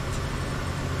here a bit.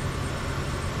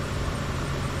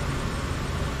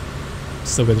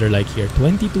 What's the weather like here?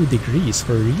 22 degrees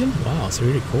for real? Wow, it's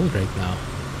really cold right now.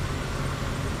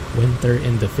 Winter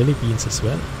in the Philippines as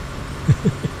well.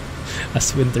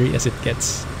 As wintry as it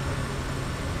gets.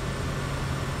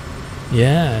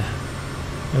 Yeah,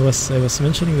 I was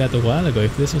mentioning that a while ago.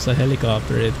 If this was a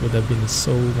helicopter, it would have been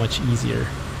so much easier.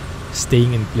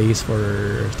 Staying in place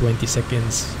for 20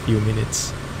 seconds, few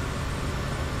minutes.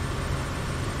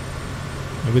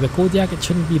 And with a Kodiak, it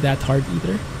shouldn't be that hard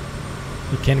either.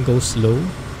 You can go slow.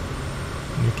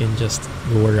 And you can just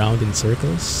go around in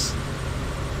circles.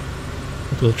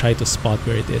 But we'll try to spot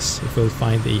where it is, if we'll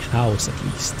find a house at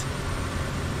least.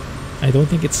 I don't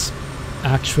think it's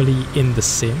actually in the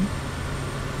sim.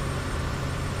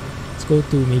 Let's go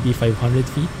to maybe 500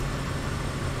 feet.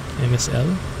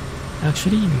 MSL.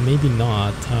 Actually, maybe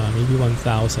not. Maybe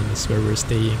 1,000 is where we're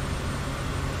staying.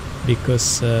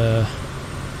 Because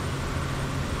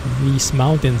these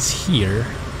mountains here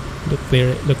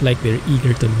look like they're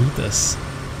eager to meet us.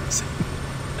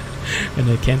 And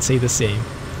I can't say the same.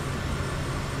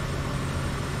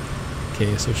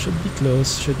 Okay, so should be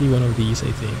close. Should be one of these,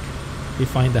 I think. We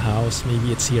find the house.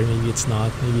 Maybe it's here, maybe it's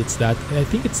not. Maybe it's that. I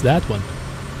think it's that one.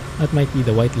 That might be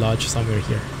the White Lodge somewhere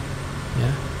here.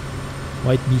 Yeah.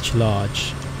 White Beach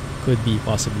Lodge. Could be,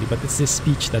 possibly. But it's this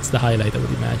beach that's the highlight, I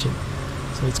would imagine.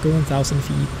 So let's go 1,000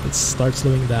 feet. Let's start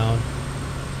slowing down.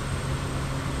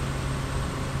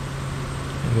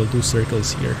 And we'll do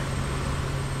circles here.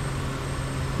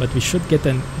 But we should get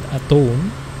a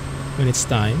tone when it's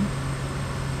time.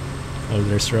 Oh,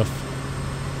 there's rough.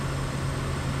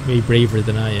 Way braver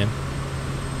than I am.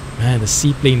 Man, the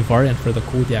seaplane variant for the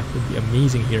Kodiak would be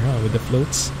amazing here, huh? With the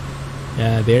floats.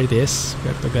 Yeah, there it is.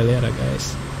 Puerto Galera,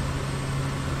 guys.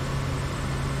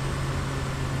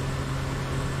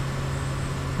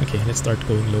 Okay, let's start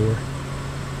going lower.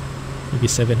 Maybe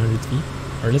 700 feet.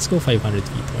 Or let's go 500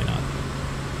 feet, why not?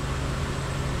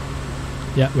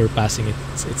 Yeah, we're passing it.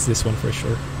 It's this one for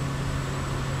sure.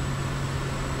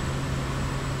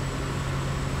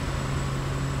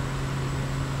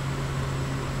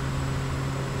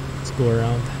 Let's go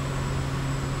around.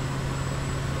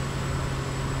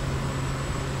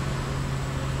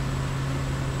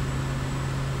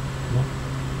 Come on.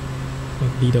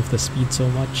 Don't beat off the speed so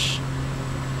much.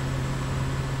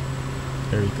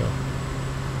 There we go.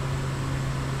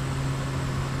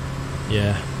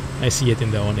 Yeah, I see it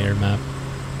in the OnAir map.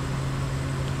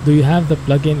 Do you have the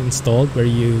plugin installed where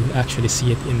you actually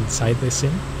see it inside the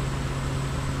sim?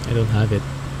 I don't have it.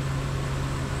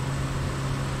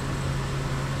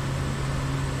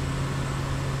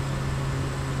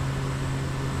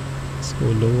 Let's go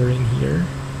lowering here.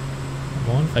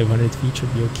 Come on, 500 feet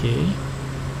should be okay.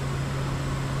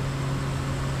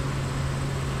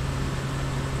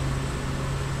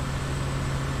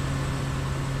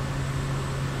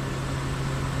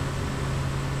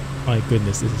 My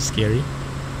goodness, this is scary.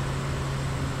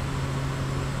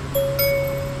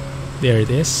 There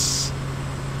it is.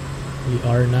 We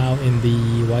are now in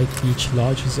the White Beach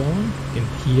Lodge zone. You can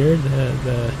hear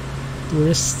the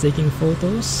tourists taking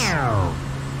photos.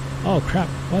 Oh crap,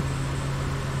 what?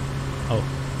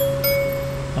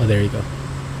 Oh, there you go.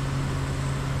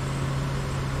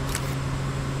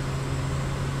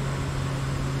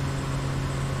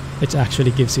 Which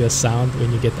actually gives you a sound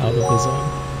when you get out of the zone.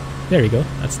 There you go,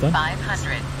 that's done.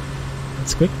 500.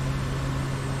 It's quick.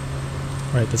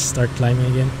 Alright, let's start climbing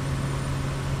again.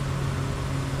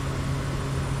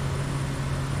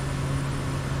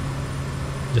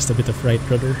 Just a bit of right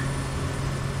rudder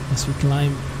as we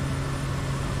climb.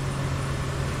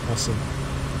 Awesome.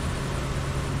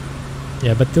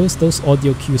 Yeah, but those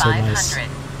audio cues are nice.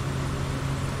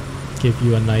 Give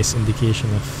you a nice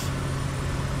indication of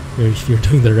if you're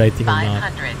doing the right thing or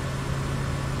not.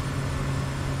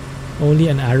 Only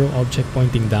an arrow object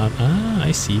pointing down. Ah,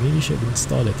 I see. Maybe you should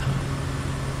install it, huh?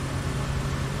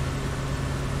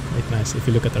 Quite nice. If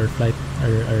you look at our flight,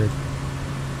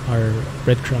 our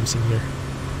breadcrumbs in here,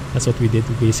 that's what we did.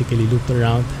 We basically looped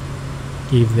around,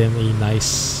 gave them a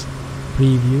nice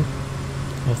preview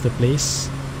of the place.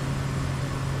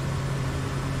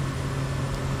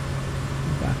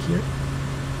 Back here.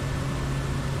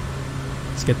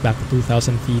 Let's get back to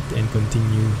 2,000 feet and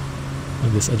continue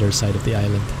on this other side of the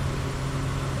island.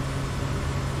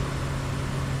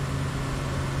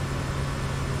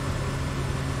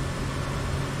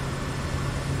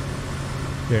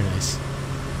 Very nice.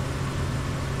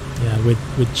 Yeah,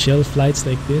 with chill flights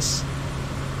like this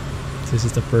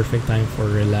is the perfect time for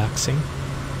relaxing.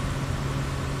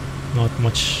 Not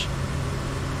much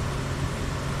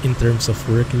in terms of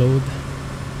workload.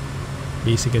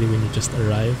 Basically when you just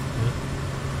arrive. Yeah.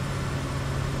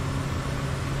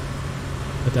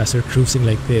 But as you're cruising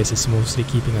like this, it's mostly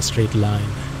keeping a straight line,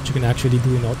 which you can actually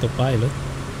do in autopilot.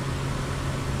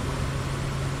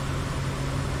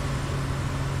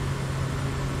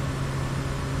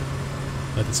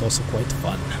 But it's also quite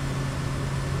fun.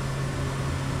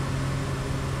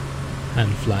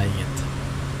 And flying it.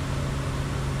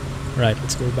 Right,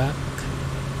 let's go back.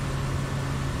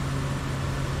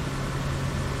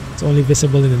 It's only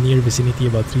visible in the near vicinity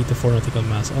about 3 to 4 nautical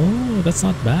miles. Oh, that's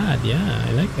not bad. Yeah,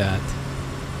 I like that.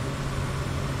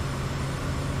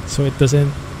 So it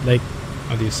doesn't, like,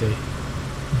 how do you say,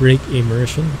 break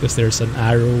immersion because there's an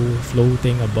arrow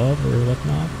floating above or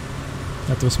whatnot.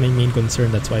 That was my main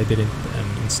concern. That's why I didn't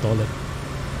install it.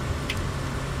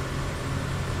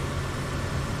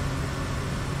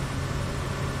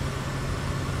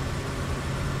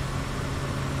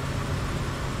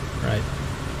 Right.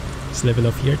 Let's level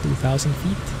up here, 2,000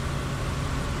 feet.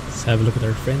 Let's have a look at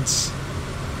our friends.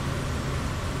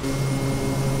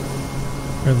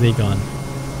 Where have they gone?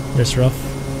 There's Ruff.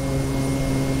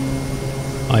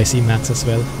 Oh, I see Max as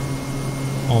well.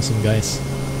 Awesome, guys.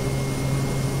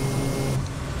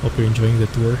 Hope you're enjoying the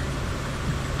tour.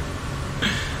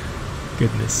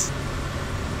 Goodness.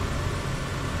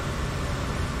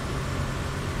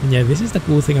 And yeah, this is the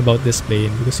cool thing about this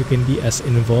plane, because you can be as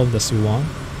involved as you want.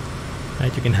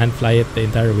 Right? You can hand fly it the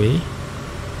entire way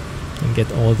and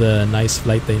get all the nice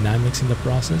flight dynamics in the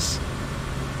process.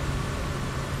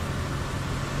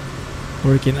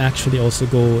 Or you can actually also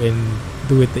go and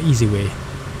do it the easy way.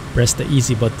 Press the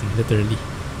easy button, literally.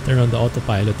 Turn on the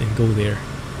autopilot and go there.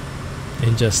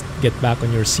 And just get back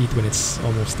on your seat when it's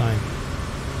almost time.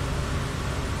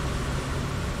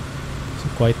 So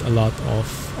quite a lot of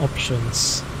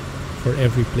options for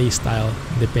every playstyle,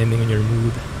 depending on your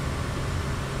mood.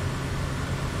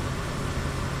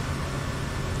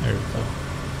 There we go.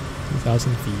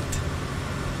 2,000 feet.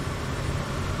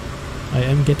 I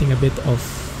am getting a bit of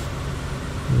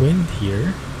wind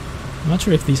here. I'm not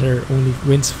sure if these are only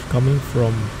winds coming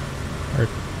from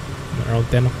around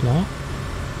 10 o'clock.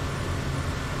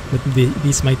 But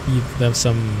these might be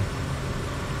some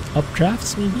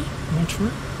updrafts, maybe? I'm not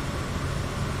sure.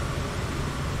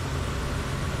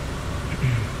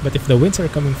 But if the winds are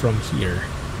coming from here,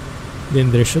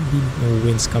 then there should be no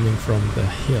winds coming from the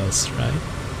hills, right?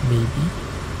 Maybe.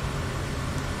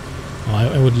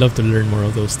 Oh, I would love to learn more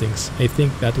of those things. I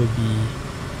think that would be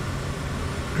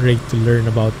great to learn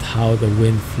about how the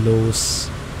wind flows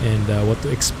and what to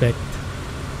expect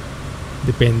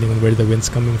depending on where the wind's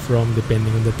coming from,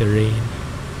 depending on the terrain.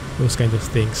 Those kind of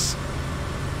things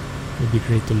would be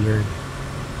great to learn.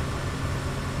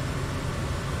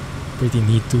 Pretty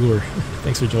neat tour.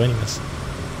 Thanks for joining us.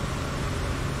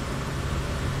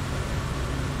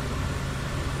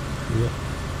 Cool.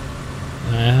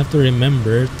 I have to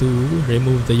remember to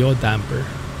remove the yaw damper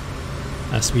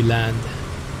as we land.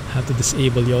 Have to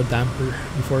disable yaw damper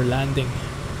before landing,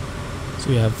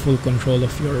 so you have full control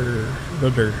of your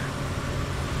rudder.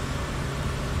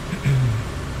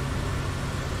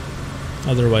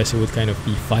 Otherwise, you would kind of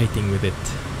be fighting with it.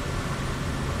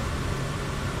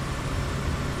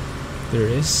 There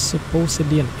is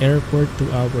supposedly an airport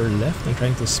to our left. I'm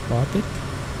trying to spot it.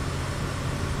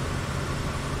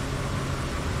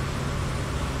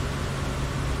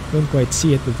 Don't quite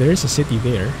see it, but there is a city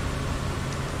there.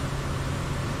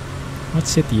 What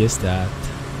city is that?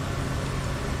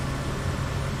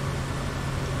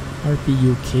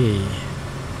 RPUK.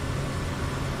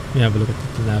 Let me have a look at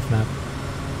the nav map.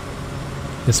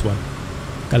 This one.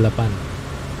 Calapan.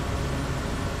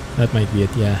 That might be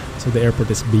it, yeah. So the airport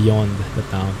is beyond the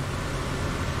town.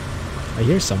 I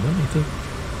hear someone, I think.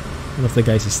 One of the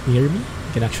guys is near me.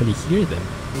 I can actually hear them.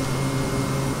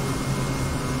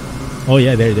 Oh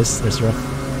yeah, there it is. There's Rough.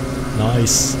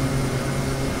 Nice.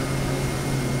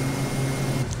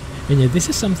 And yeah, this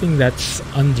is something that's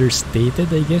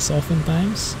understated, I guess,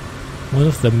 oftentimes. One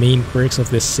of the main perks of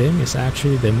this sim is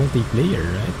actually the multiplayer,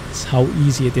 right? It's how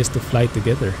easy it is to fly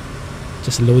together.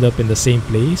 Just load up in the same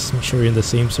place, make sure you're in the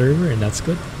same server, and that's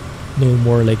good. No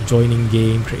more like joining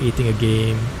game, creating a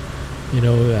game, you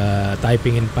know,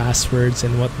 typing in passwords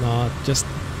and whatnot. Just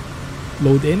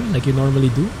load in like you normally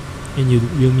do, and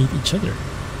you'll meet each other.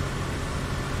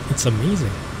 It's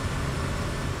amazing.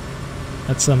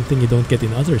 That's something you don't get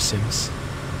in other sims.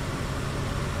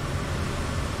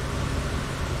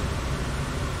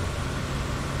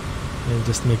 And it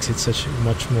just makes it such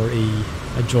much more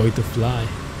a joy to fly.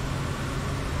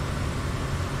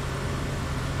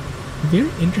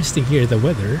 Very interesting here, the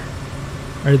weather.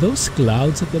 Are those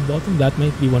clouds at the bottom? That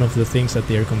might be one of the things that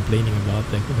they are complaining about,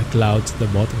 like the clouds at the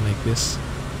bottom like this.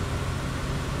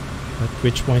 At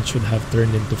which point should have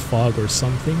turned into fog or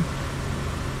something.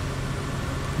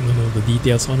 I don't know the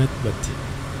details on it, but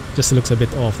just looks a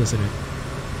bit off, doesn't it?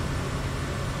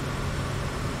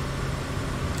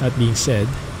 That being said,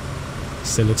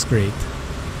 still looks great.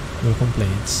 No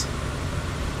complaints.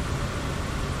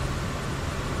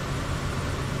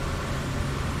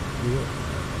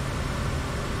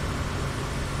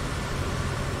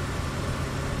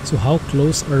 So how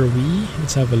close are we?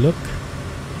 Let's have a look.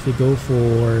 If we go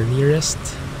for nearest,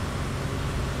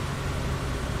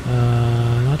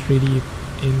 not really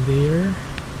in there.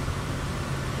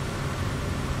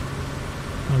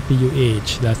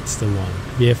 RPUH, that's the one.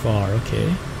 VFR,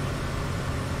 okay.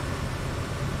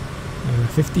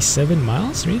 57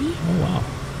 miles, really? Oh wow.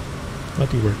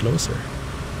 Thought we were closer.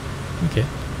 Okay.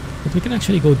 But we can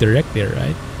actually go direct there,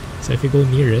 right? So if we go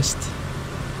nearest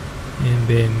and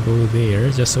then go there,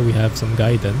 just so we have some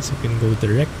guidance, we can go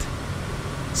direct.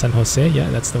 San Jose, yeah,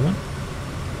 that's the one.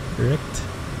 Direct.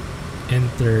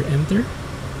 Enter, enter.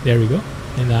 There we go.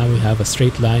 And now we have a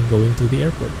straight line going to the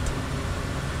airport,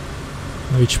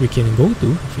 which we can go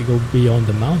to if we go beyond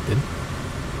the mountain.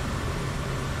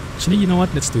 Actually, you know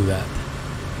what? Let's do that.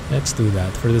 Let's do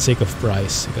that for the sake of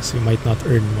price, because we might not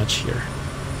earn much here.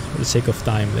 For the sake of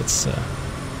time, let's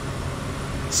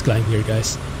climb here,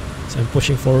 guys. So I'm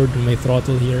pushing forward with my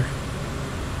throttle here.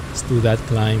 Let's do that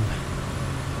climb.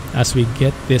 As we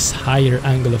get this higher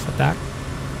angle of attack,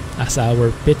 as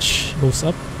our pitch goes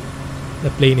up, the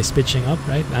plane is pitching up,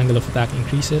 right? The angle of attack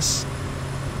increases.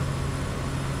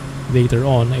 Later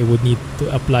on, I would need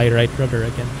to apply right rudder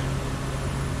again.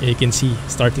 You can see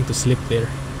starting to slip there.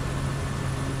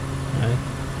 Right?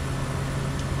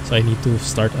 So I need to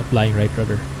start applying right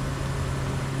rudder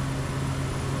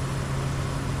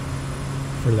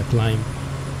for the climb.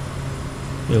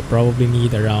 You'll probably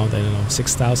need around, I don't know,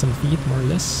 6,000 feet more or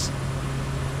less.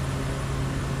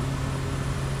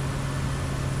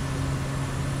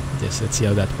 Yes, let's see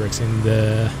how that works. In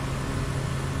the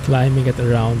climbing at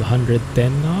around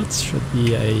 110 knots should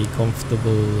be a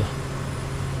comfortable,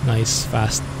 nice,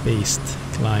 fast-paced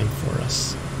climb for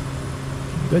us.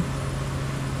 Good.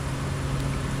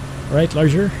 Alright,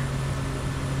 Larger.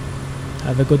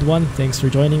 Have a good one. Thanks for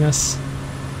joining us.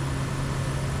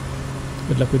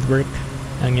 Good luck with work.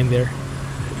 Hang in there.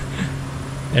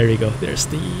 There we go. There's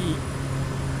the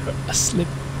slip.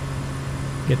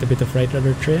 Get a bit of right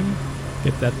rudder trim.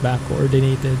 Get that back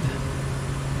coordinated.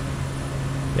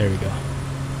 There we go.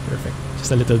 Perfect.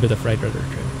 Just a little bit of right rudder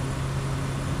trim.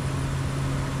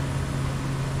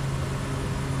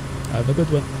 Have a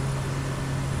good one.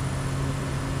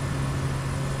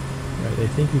 Right, I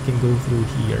think we can go through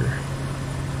here.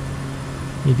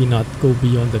 Maybe not go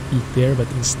beyond the peak there, but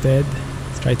instead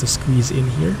try to squeeze in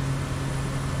here.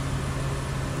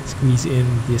 Squeeze in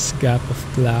this gap of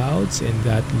clouds and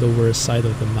that lower side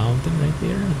of the mountain right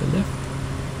there on the left.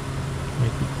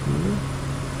 Might be cool.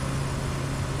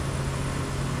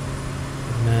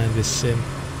 Man, this sim.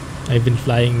 I've been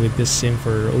flying with this sim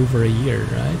for over a year,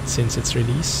 right? Since its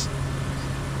release.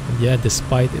 And yeah,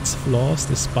 despite its flaws,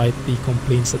 despite the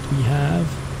complaints that we have,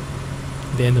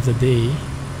 at the end of the day,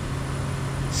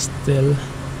 still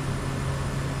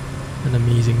an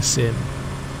amazing sim.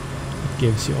 It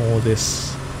gives you all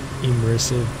this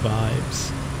immersive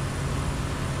vibes.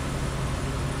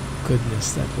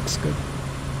 Goodness, that looks good.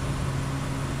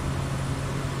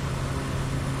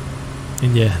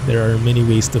 And yeah, there are many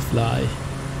ways to fly.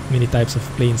 many types of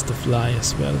planes to fly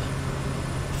as well.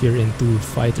 If you're into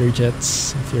fighter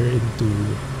jets, if you're into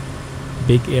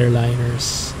big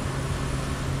airliners,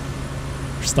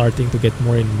 we're starting to get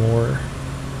more and more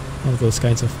of those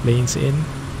kinds of planes in.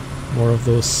 More of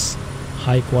those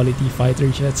high quality fighter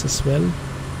jets as well.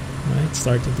 Right,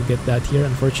 starting to get that here.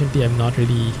 Unfortunately, I'm not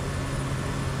really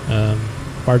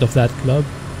part of that club.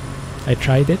 I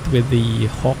tried it with the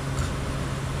Hawk,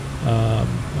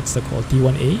 what's that called,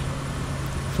 T1A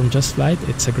from Just Flight.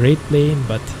 It's a great plane,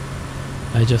 but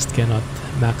I just cannot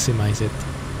maximize it.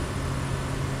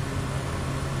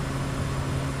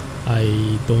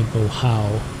 I don't know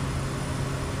how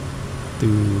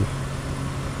to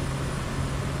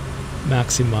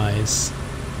maximize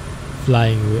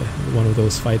flying with one of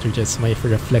those fighter jets. My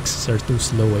reflexes are too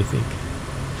slow, I think,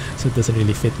 so it doesn't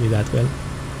really fit me that well.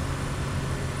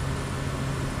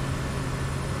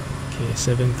 Okay,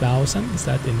 7,000, is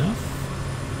that enough?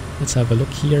 Let's have a look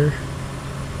here.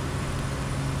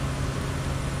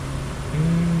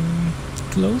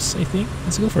 Close, I think.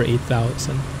 Let's go for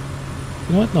 8,000.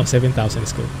 You know what? No, 7,000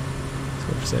 is good. Let's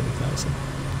go for 7,000.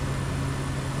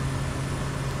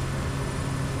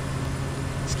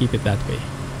 Let's keep it that way,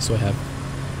 so I have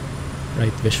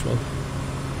right visual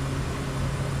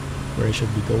where I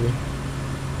should be going.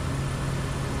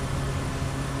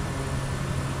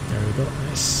 There we go,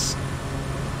 nice.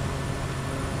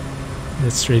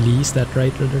 Let's release that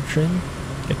right rudder trim,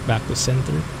 get back to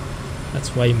center.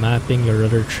 That's why mapping your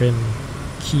rudder trim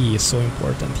key is so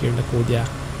important here in the Kodiak.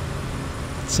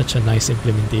 It's such a nice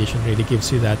implementation, really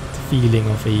gives you that feeling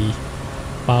of a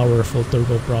powerful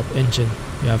turboprop engine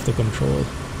you have to control.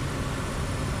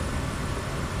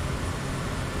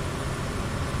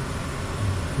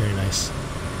 Very nice.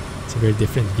 It's a very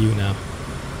different view now.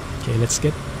 Okay, let's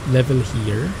get level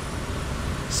here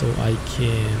so I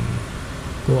can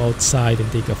go outside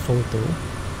and take a photo.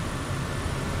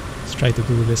 Let's try to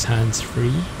do this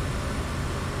hands-free.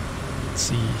 Let's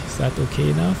see, is that okay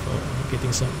enough? Oh, I'm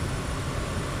getting some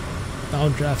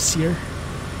downdrafts here.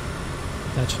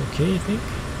 That's okay, I think.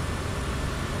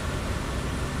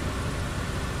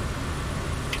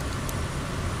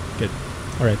 Good.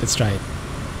 Alright, let's try it.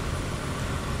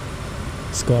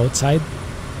 Let's go outside.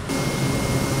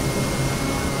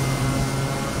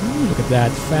 Ooh, look at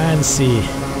that, fancy.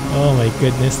 Oh my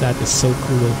goodness, that is so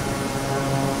cool.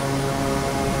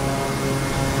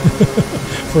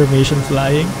 Formation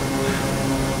flying.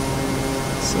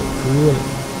 So cool.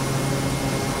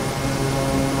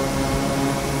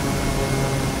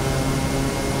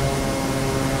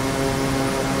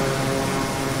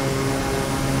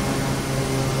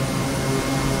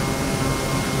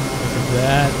 Look at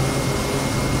that.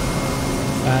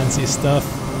 Fancy stuff.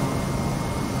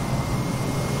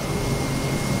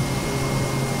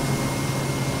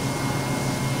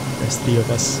 There's 3 of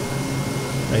us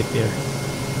right there.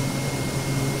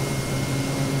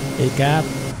 Hey Cap,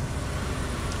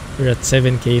 we're at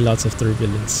 7k, lots of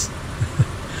turbulence.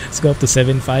 Let's go up to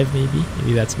 7.5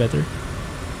 maybe that's better.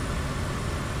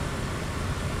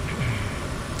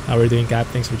 How are we doing, Cap?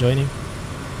 Thanks for joining.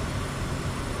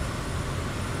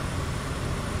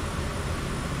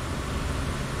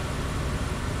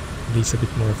 Release a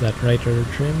bit more of that right rudder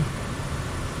trim.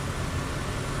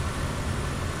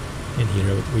 And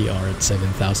here we are at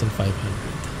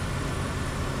 7,500.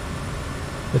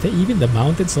 But even the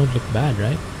mountains don't look bad,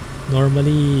 right?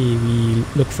 Normally we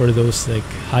look for those like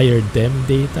higher DEM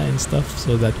data and stuff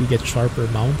so that we get sharper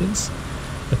mountains.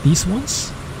 But these ones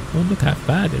don't look half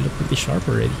bad. They look pretty sharp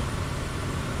already.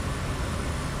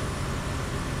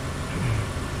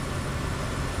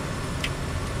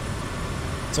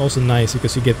 It's also nice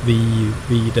because you get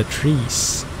the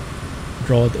trees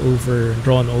drawn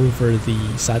over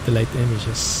the satellite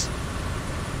images.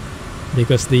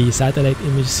 Because the satellite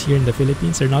images here in the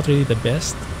Philippines are not really the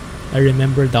best. I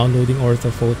remember downloading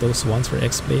orthophotos once for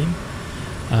X-Plane.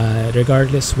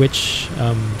 Regardless which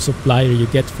supplier you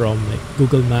get from, like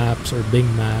Google Maps or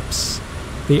Bing Maps,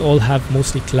 they all have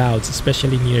mostly clouds,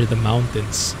 especially near the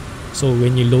mountains. So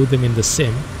when you load them in the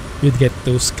sim, you'd get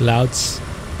those clouds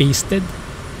pasted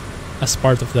as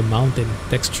part of the mountain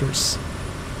textures,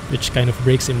 which kind of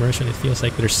breaks immersion. It feels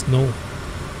like there's snow.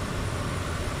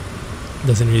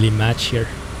 Doesn't really match here,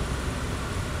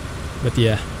 but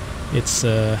yeah, it's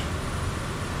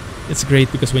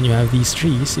great because when you have these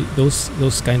trees,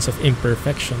 those kinds of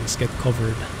imperfections get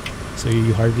covered, so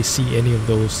you hardly see any of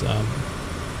those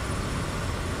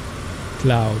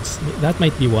clouds. That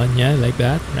might be one, yeah, like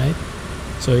that, right?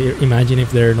 So imagine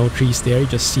if there are no trees there, you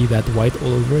just see that white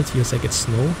all over. It feels like it's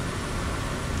snow.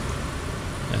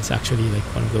 That's actually like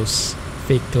one of those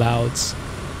fake clouds.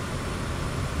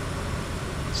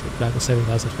 get back to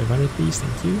 7,500 please,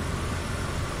 thank you.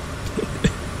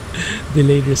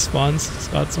 Delayed response,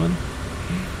 Scotsman.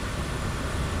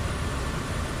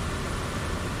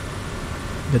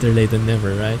 Better late than never,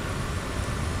 right?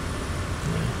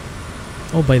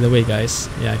 Yeah. Oh, by the way, guys,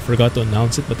 yeah, I forgot to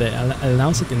announce it, but I'll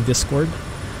announce it in Discord.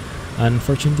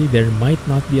 Unfortunately, there might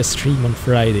not be a stream on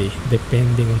Friday,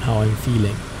 depending on how I'm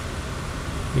feeling.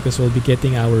 Because we'll be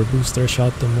getting our booster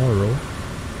shot tomorrow.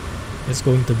 It's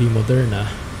going to be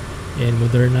Moderna. And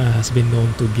Moderna has been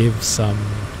known to give some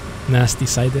nasty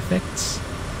side effects.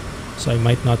 So I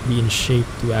might not be in shape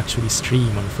to actually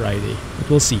stream on Friday. But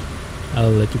we'll see.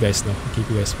 I'll let you guys know. I'll keep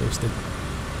you guys posted.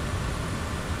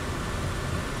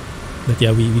 But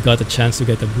yeah, we got a chance to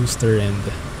get a booster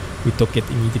and we took it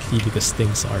immediately because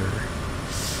things are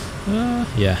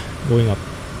yeah, going up.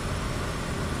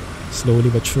 Slowly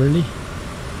but surely.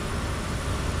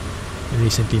 And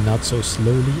recently not so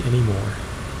slowly anymore.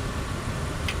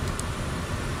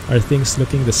 Are things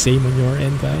looking the same on your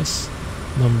end, guys?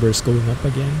 Numbers going up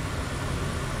again?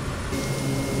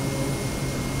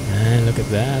 Man, look at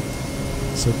that.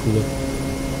 So cool.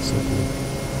 So cool.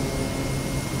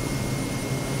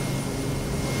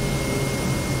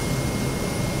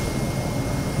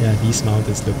 Yeah, these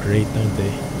mountains look great, don't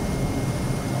they?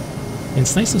 And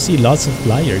it's nice to see lots of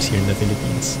flyers here in the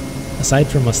Philippines. Aside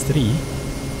from us three,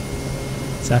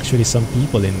 it's actually some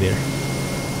people in there.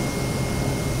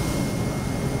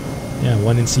 Yeah,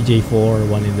 one in CJ4,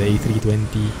 one in the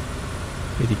A320.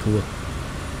 Pretty cool.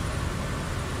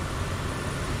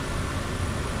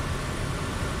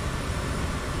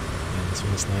 Yeah, this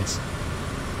one is nice.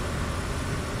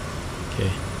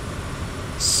 Okay.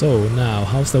 So now,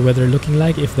 how's the weather looking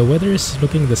like? If the weather is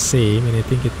looking the same, and I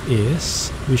think it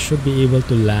is, we should be able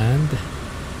to land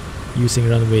using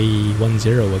runway 10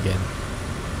 again.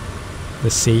 The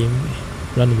same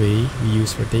runway we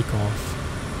use for takeoff.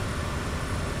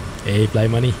 Hey, Fly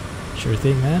Money. Sure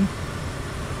thing, man.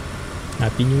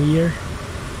 Happy New Year.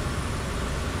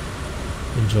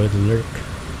 Enjoy the lurk.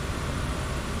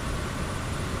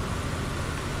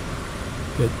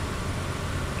 Good.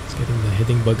 It's getting the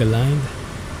heading bug aligned.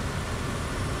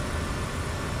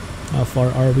 How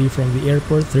far are we from the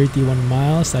airport? 31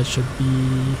 miles. That should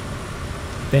be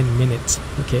 10 minutes.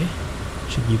 Okay.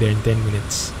 Should be there in 10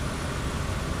 minutes.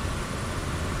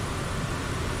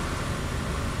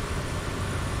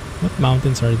 What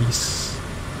mountains are these?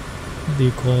 What do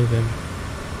you call them?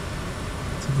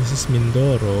 So this is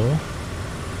Mindoro.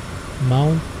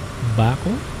 Mount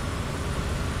Baco?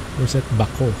 Or is that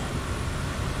Baco?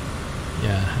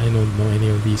 Yeah, I don't know any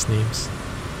of these names.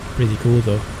 Pretty cool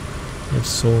though. We have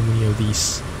so many of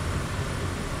these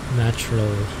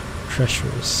natural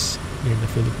treasures here in the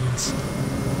Philippines.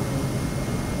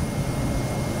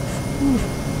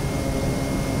 Whew.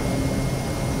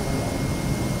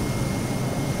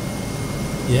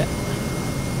 Yeah,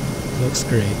 looks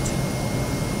great.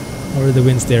 How are the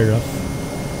winds there, rough?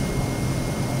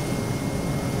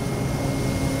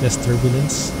 Less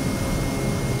turbulence.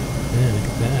 Yeah, look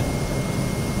at that.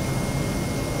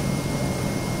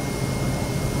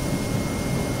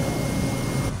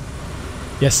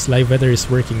 Yes, live weather is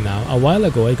working now. A while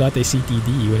ago, I got a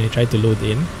CTD when I tried to load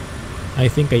in. I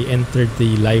think I entered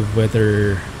the live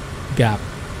weather gap.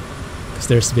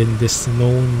 There's been this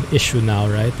known issue now,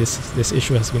 right? This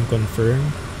issue has been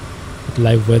confirmed.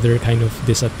 Live weather kind of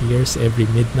disappears every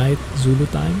midnight Zulu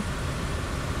time,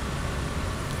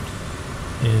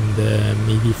 and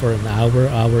maybe for an hour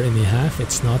and a half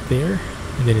it's not there,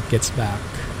 and then it gets back.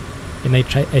 And I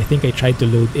think I tried to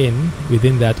load in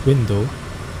within that window.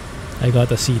 I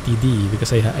got a CTD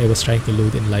because I was trying to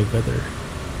load in live weather,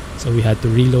 so we had to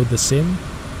reload the sim.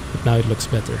 But now it looks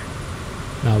better.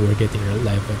 Now we're getting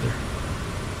live weather.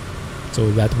 So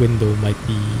that window might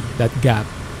be, that gap,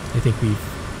 I think we've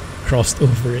crossed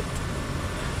over it.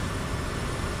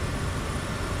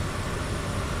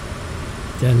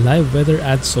 Yeah, live weather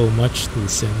adds so much to the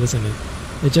sim, doesn't it?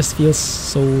 It just feels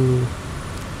so...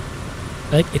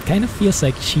 like, it kind of feels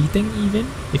like cheating even,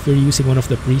 if you're using one of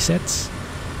the presets.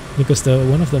 Because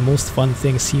one of the most fun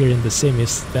things here in the sim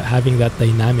is having that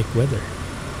dynamic weather.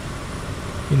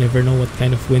 You never know what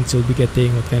kind of winds you'll be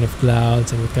getting, what kind of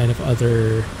clouds, and what kind of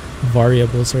other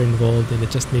variables are involved, and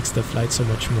it just makes the flight so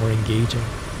much more engaging.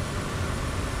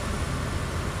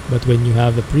 But when you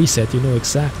have the preset, you know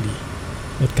exactly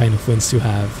what kind of winds you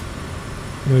have,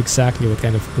 you know exactly what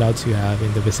kind of clouds you have,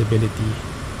 and the visibility,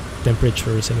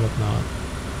 temperatures, and whatnot.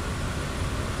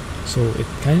 So it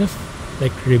kind of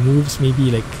like removes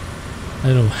maybe like, I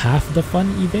don't know, half the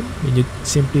fun even when you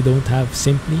simply don't have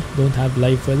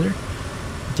live weather.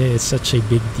 Yeah, it's such a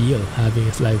big deal having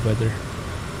live weather.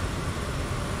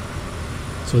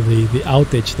 So the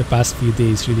outage the past few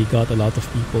days really got a lot of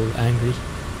people angry.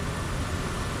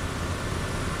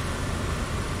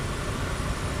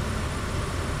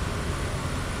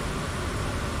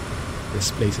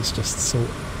 This place is just so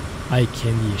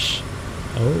eye-candy-ish.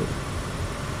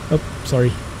 Oh,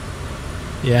 sorry.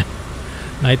 Yeah,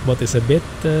 Nightbot is a bit.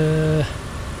 Can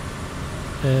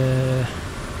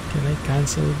I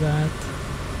cancel that?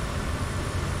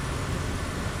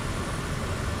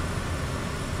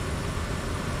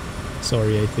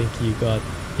 Sorry, I think you got.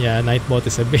 Yeah, Nightbot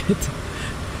is a bit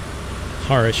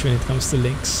harsh when it comes to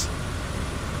links.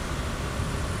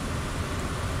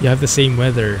 You have the same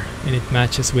weather and it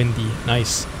matches windy.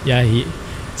 Nice. Yeah,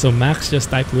 so Max just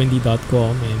typed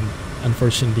windy.com and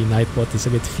unfortunately Nightbot is a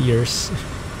bit fierce.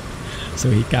 So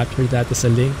he captured that as a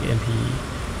link and he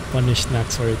punished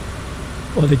Max for it.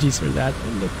 Apologies for that.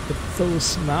 And look at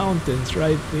those mountains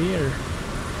right there.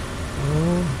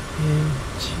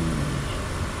 OMG.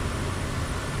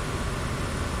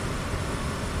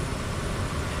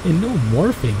 And no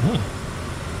morphing, huh?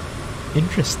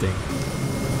 Interesting.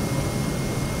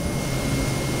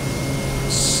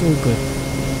 So good.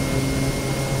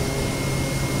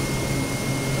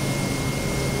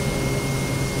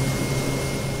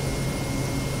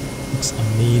 Looks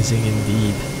amazing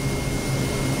indeed.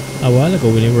 A while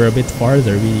ago when we were a bit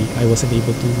farther, I wasn't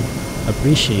able to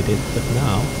appreciate it, but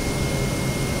now,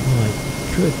 my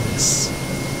goodness.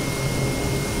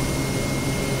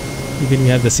 Even we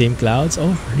have the same clouds.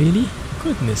 Oh, really?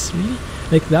 Goodness, really?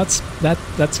 Like that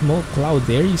small cloud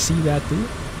there, you see that too?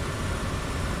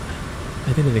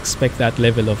 I didn't expect that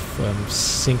level of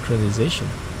synchronization.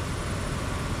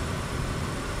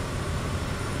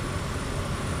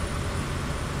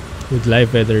 With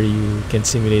live weather, you can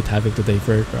simulate having to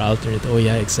divert or alternate. Oh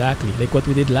yeah, exactly. Like what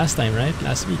we did last time, right?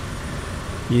 Last week.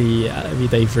 We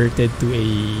diverted to a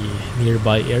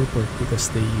nearby airport because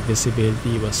the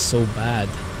visibility was so bad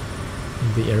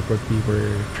in the airport we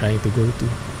were trying to go to.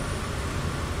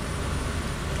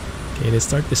 Okay, let's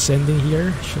start descending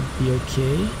here. Should be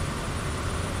okay.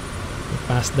 We're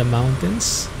past the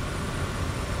mountains.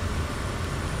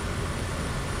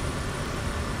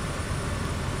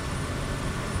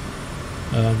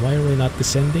 Why are we not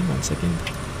descending? 1 second.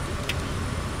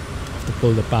 Have to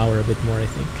pull the power a bit more, I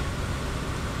think.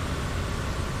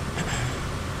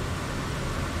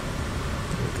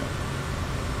 There we go.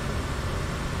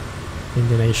 And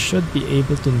then I should be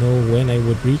able to know when I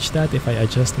would reach that if I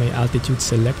adjust my altitude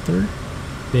selector.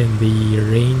 Then the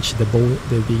range, the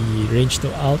range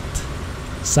to alt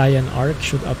cyan arc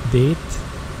should update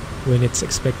when it's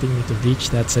expecting me to reach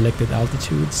that selected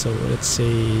altitude. So let's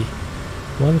say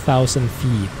 1,000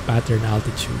 feet pattern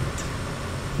altitude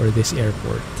for this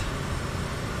airport.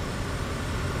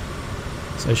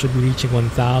 So I should be reaching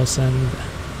 1,000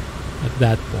 at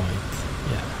that point.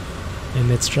 Yeah. And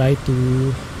let's try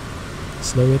to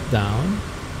slow it down.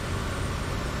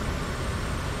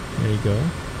 There you go.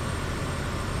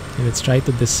 And let's try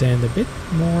to descend a bit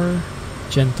more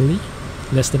gently.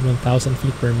 Less than 1,000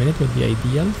 feet per minute would be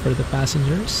ideal for the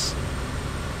passengers.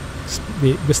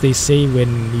 Because they say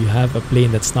when you have a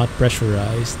plane that's not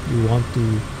pressurized, you want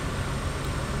to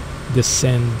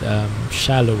descend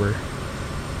shallower,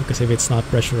 because if it's not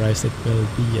pressurized it will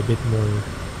be a bit more.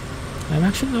 I'm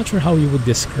actually not sure how you would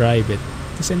describe it.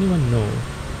 Does anyone know?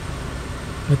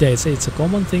 But yeah, it's a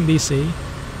common thing they say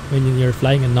when you're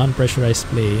flying a non-pressurized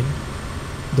plane.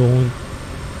 Don't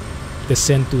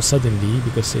descend too suddenly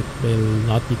because it will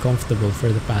not be comfortable for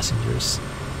the passengers.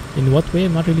 In what way,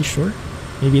 I'm not really sure.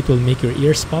 Maybe it will make your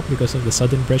ears pop because of the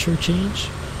sudden pressure change.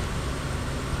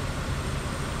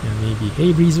 Yeah, maybe.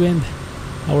 Hey Breezewind,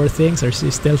 how are things? Are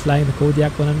you still flying the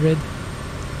Kodiak 100?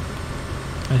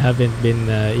 I haven't been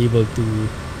able to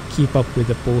keep up with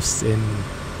the posts in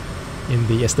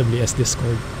the SWS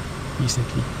Discord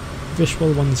recently.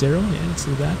 Visual 10, yeah, let's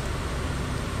do that.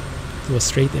 Do a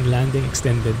straight in landing,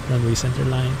 extended runway center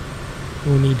line.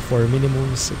 No need for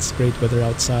minimums, it's great weather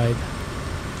outside.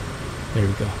 There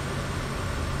we go.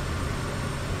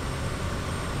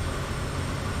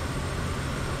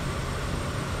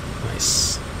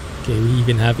 Nice. Okay, we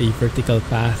even have a vertical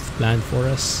path planned for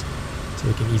us, so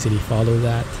we can easily follow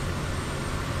that.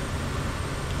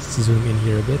 Let's zoom in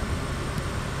here a bit.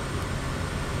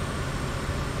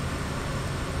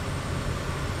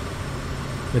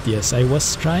 But yes, I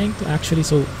was trying to actually,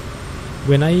 so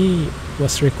when I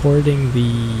was recording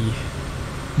the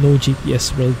No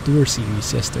GPS World Tour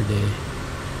series yesterday,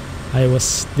 I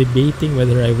was debating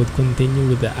whether I would continue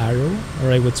with the Arrow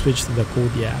or I would switch to the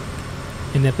Kodiak.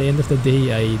 And at the end of the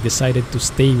day, I decided to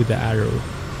stay with the Arrow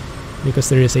because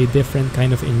there is a different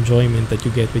kind of enjoyment that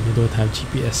you get when you don't have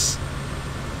GPS.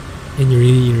 and you're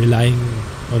really relying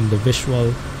on the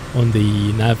visual, on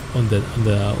the nav, on the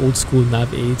old school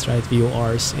nav aids, right?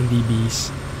 VORs,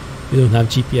 NDBs. You don't have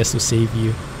GPS to save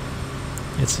you.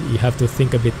 You have to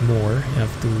think a bit more. You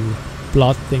have to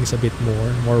plot things a bit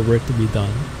more work to be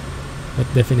done,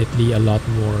 but definitely a lot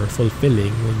more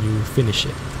fulfilling when you finish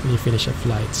it, when you finish a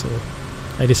flight. So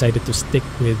I decided to stick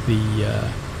with the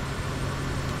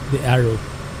Arrow.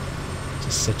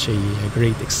 Just such a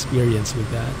great experience with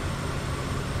that.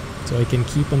 So I can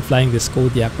keep on flying this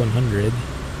Kodiak 100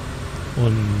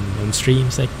 on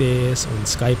streams like this, on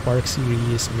Sky Park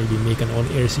series, maybe make an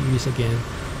OnAir series again.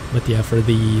 But yeah, for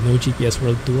the No GPS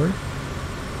World Tour,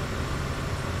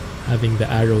 having the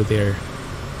Arrow there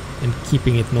and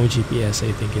keeping it no GPS,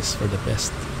 I think, is for the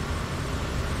best.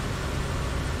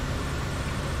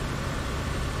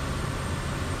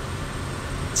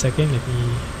 Second, let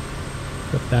me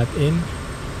put that in.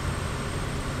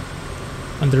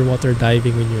 Underwater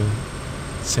diving when you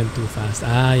send too fast.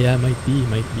 Ah, yeah, might be.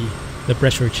 The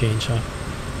pressure change, huh?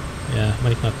 Yeah,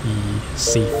 might not be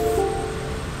safe.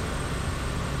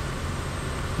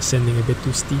 Descending a bit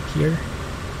too steep here.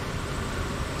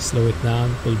 Slow it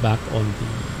down, pull back on the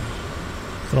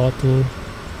throttle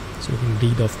so you can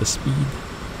read off the speed.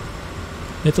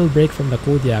 Little break from the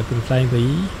Kodiak when flying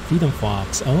the Freedom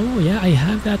Fox. Oh yeah, I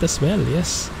have that as well,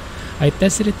 yes. I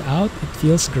tested it out, it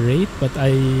feels great, but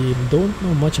I don't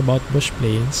know much about bush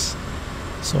planes.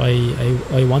 So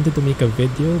I wanted to make a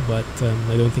video, but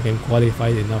I don't think I'm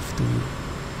qualified enough to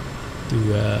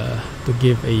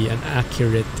give an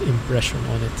accurate impression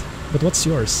on it. But what's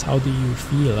yours? How do you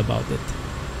feel about it?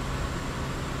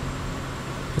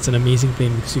 It's an amazing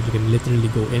plane because you can literally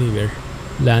go anywhere,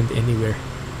 land anywhere.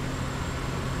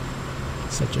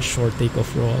 Such a short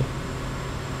takeoff roll.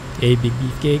 Hey, Big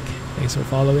Beefcake, thanks for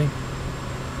following.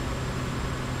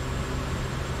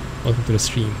 Welcome to the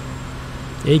stream.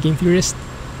 Hey, Game Theorist.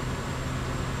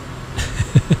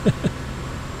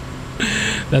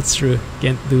 That's true.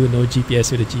 Can't do no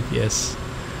GPS with a GPS.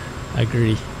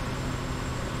 Agree.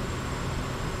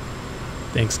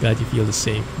 Thanks, glad you feel the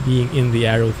same. Being in the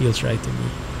Arrow feels right to me.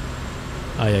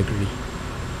 I agree.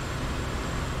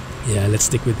 Yeah, let's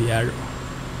stick with the Arrow.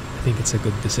 I think it's a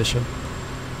good decision.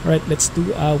 Alright, let's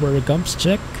do our Gumps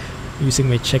check. Using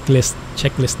my checklist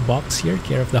box here,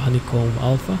 care of the Honeycomb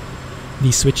Alpha.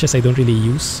 These switches I don't really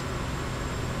use,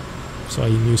 so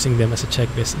I'm using them as a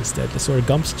checklist instead. Let's do our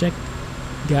Gumps check.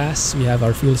 Gas, we have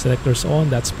our fuel selectors on,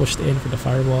 that's pushed in for the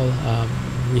firewall.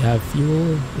 We have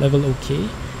fuel level okay.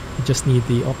 We just need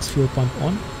the aux fuel pump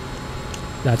on.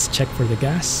 That's checked for the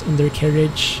gas.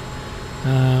 Undercarriage,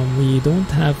 we don't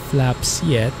have flaps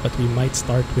yet, but we might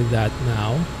start with that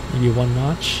now. Maybe one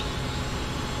notch.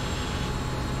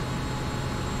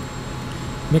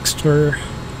 Mixture,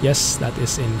 yes, that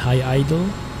is in high idle.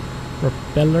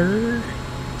 Propeller,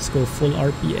 let's go full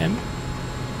RPM.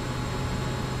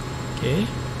 Okay.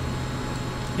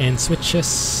 And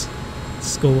switches,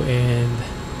 let's go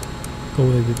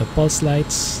with the pulse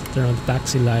lights, turn on the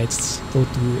taxi lights, go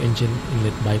to engine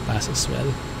inlet bypass as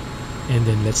well. And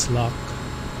then let's lock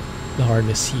the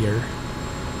harness here.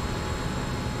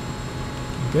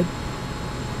 Good.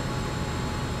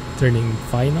 Turning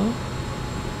final.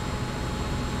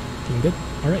 Looking good.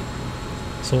 Alright.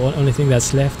 So only thing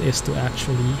that's left is to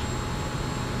actually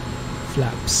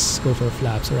flaps. Go for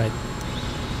flaps. Alright.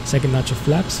 Second notch of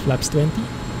flaps. Flaps 20.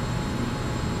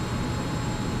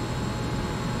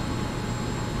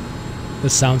 The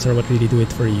sounds are what really do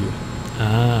it for you.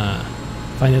 Ah.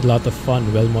 Find it a lot of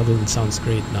fun. Well modeled. It sounds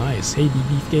great. Nice. Hey,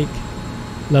 Beefcake.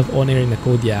 Love OnAir in the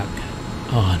Kodiak.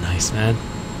 Oh, nice, man.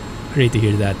 Great to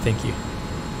hear that. Thank you.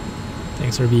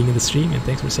 Thanks for being in the stream and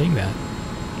thanks for saying that.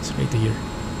 It's great to hear.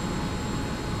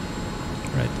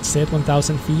 Right, stay at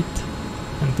 1,000 feet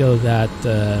until that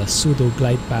pseudo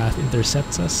glide path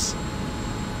intercepts us,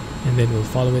 and then we'll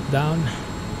follow it down.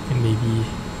 And maybe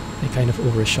I kind of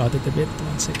overshot it a bit.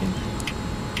 1 second.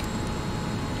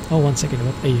 Oh, 1 second.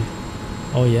 What?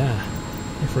 Oh yeah,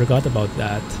 I forgot about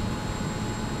that.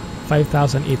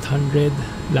 5,800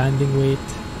 landing weight.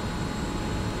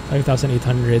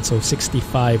 5,800, so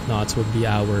 65 knots would be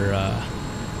our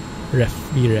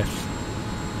VREF.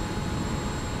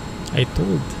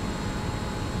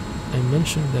 I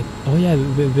mentioned that. Oh yeah,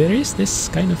 there is this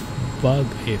kind of bug,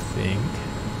 I think.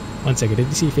 1 second, let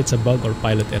me see if it's a bug or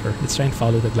pilot error. Let's try and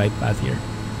follow the glide path here.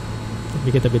 Let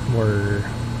me get a bit more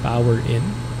power in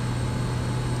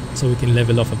so we can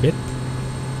level off a bit.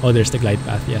 Oh, there's the glide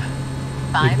path, yeah.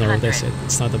 Ignore what I said,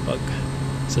 it's not a bug.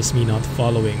 It's just me not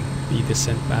following the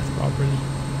descent path properly.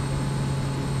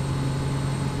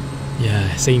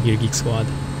 Yeah, same here, Geek Squad.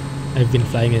 I've been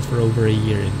flying it for over a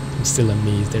year and I'm still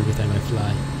amazed every time I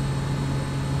fly.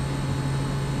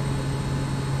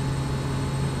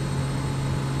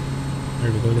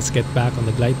 There we go. Let's get back on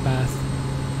the glide path.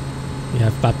 We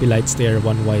have poppy lights there,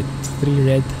 1 white, 3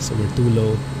 red, so we're too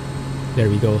low. There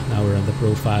we go. Now we're on the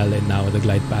profile and now the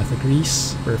glide path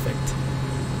agrees. Perfect.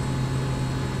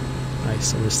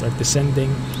 Nice. So we'll start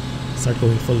descending, start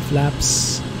going full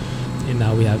flaps, and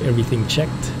now we have everything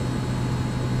checked.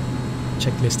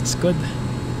 Checklist is good,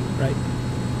 right?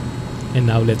 And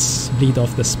now let's bleed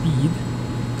off the speed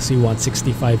because we want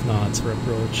 65 knots for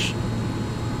approach.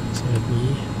 So let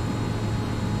me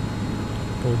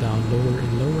go down lower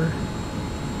and lower.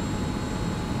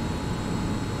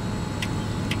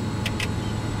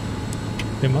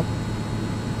 Trim up.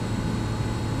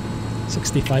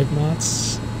 65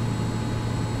 knots.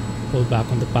 Pull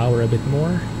back on the power a bit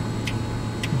more.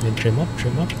 And then trim up,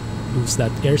 lose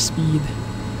that airspeed.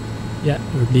 Yeah,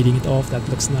 we're bleeding it off, that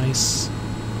looks nice.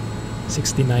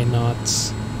 69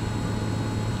 knots.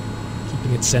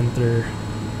 Keeping it center.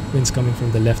 Wind's coming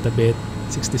from the left a bit.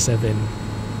 67.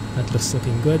 That looks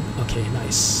looking good. Okay,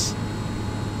 nice.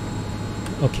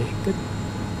 Okay, good.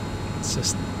 Let's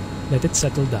just let it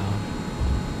settle down.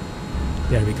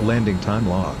 There we go. Landing time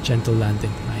log. Gentle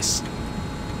landing, nice.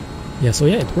 Yeah, so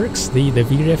yeah, it works. The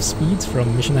VREF speeds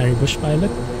from Missionary Bush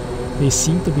Pilot, they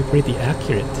seem to be pretty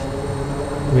accurate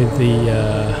with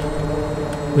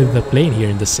the plane here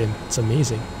in the sim. It's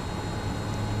amazing.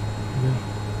 Yeah.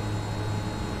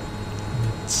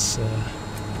 Let's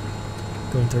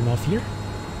go and turn off here.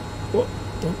 Oh,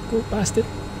 don't go past it.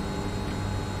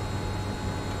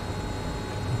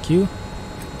 Thank you.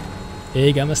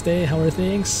 Hey, Gamaste, how are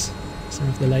things? Turn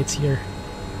off the lights here.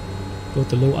 Go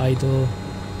to low idle.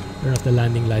 Turn off the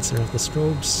landing lights, turn off the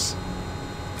strobes.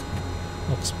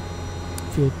 Oops.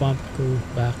 Fuel pump, go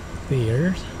back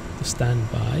there to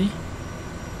standby.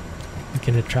 We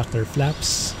can retract our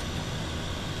flaps.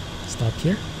 Stop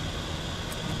here.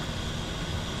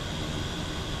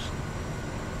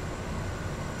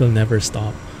 They'll never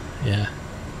stop. Yeah.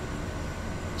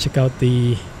 Check out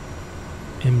the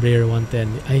Embraer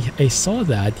 110. I saw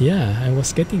that, yeah. I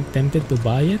was getting tempted to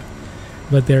buy it,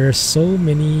 but there are so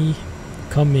many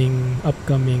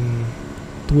upcoming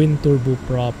twin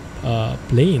turboprop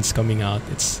planes coming out.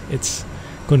 It's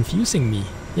confusing me.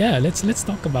 Yeah, let's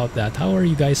talk about that. How are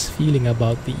you guys feeling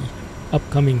about the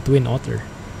upcoming Twin Otter?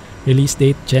 Release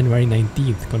date January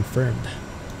 19th, confirmed.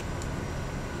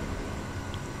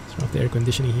 Let's turn off the air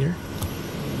conditioning here.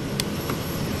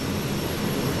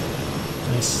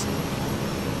 Nice.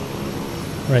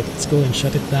 Alright, let's go and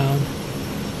shut it down.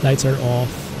 Lights are off.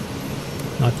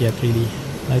 Not yet really.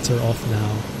 Lights are off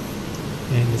now.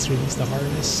 And let's release the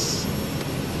harness.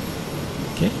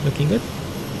 Okay, looking good.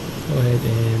 Go ahead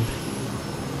and...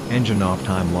 Engine off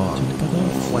time log.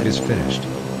 Flight is finished.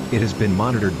 It has been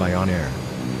monitored by OnAir.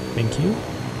 Thank you.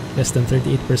 Less than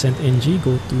 38% NG.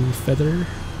 Go to feather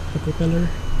the propeller.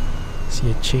 See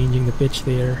it changing the pitch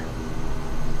there.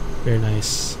 Very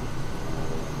nice.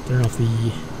 Turn off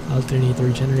the alternator,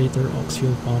 generator, aux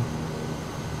fuel pump.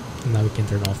 And now we can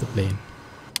turn off the plane.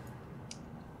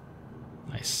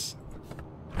 Nice.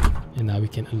 And now we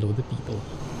can unload the people.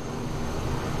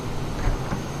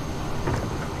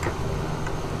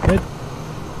 Good.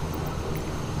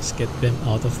 Let's get them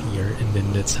out of here and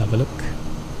then let's have a look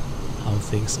how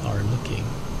things are looking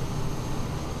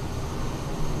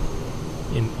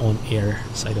in OnAir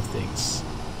side of things.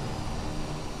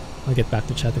 I'll get back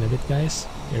to chat in a bit, guys.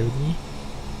 Bear with me.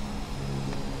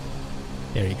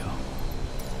 There you go.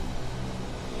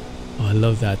 Oh, I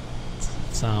love that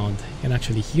sound. You can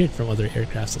actually hear it from other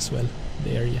aircrafts as well in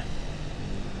the area.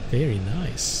 Very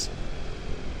nice.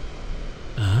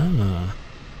 Ah,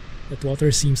 that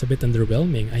water seems a bit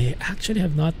underwhelming. I actually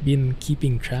have not been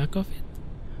keeping track of it.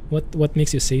 What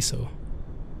makes you say so?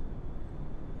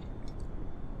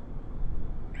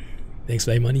 Thanks,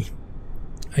 Fly Money.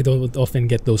 I don't often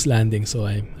get those landings, so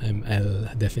I'm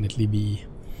definitely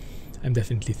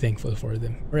thankful for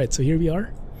them. Alright, so here we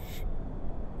are.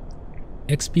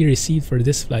 XP received for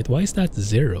this flight. Why is that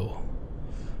 0?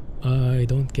 I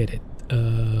don't get it.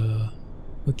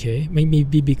 Okay,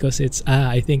 maybe because it's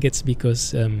I think it's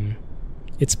because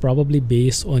it's probably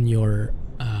based on your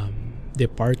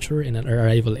departure and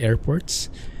arrival airports,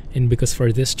 and because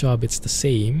for this job it's the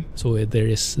same, so there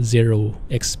is 0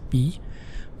 XP,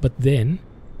 but then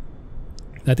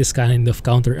that is kind of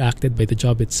counteracted by the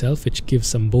job itself, which gives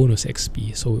some bonus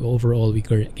XP. So overall we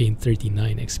gain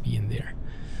 39 XP in there.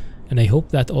 And I hope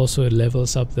that also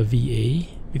levels up the VA,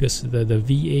 because the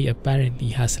VA apparently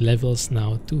has levels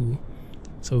now too.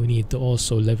 So we need to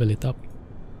also level it up.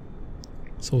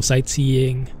 So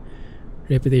sightseeing,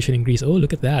 reputation increase. Oh,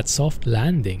 look at that. Soft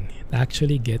landing. It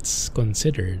actually gets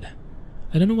considered.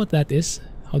 I don't know what that is.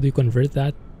 How do you convert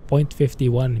that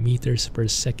 0.51 meters per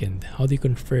second. How do you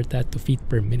convert that to feet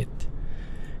per minute?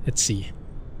 Let's see.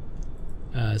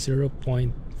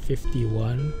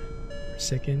 0.51 per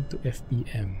second to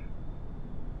FPM.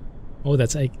 Oh,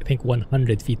 that's, I think,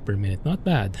 100 feet per minute. Not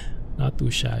bad. Not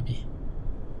too shabby.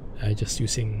 Just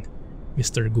using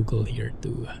Mr. Google here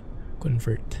to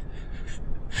convert.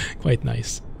 Quite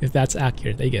nice. If that's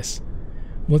accurate, I guess.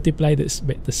 Multiply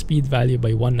the speed value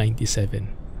by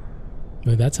 197.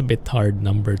 Well, that's a bit hard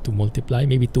number to multiply.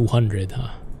 Maybe 200,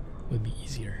 huh? Would be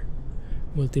easier.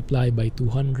 Multiply by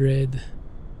 200.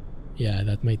 Yeah,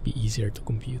 that might be easier to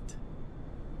compute.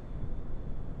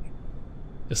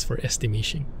 Just for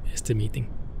estimating.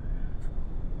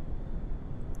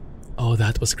 Oh,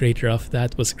 that was great, Ruff.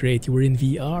 That was great. You were in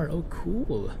VR. Oh,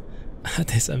 cool.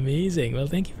 That is amazing. Well,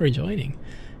 thank you for joining.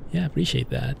 Yeah, appreciate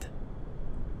that.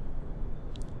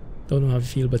 Don't know how I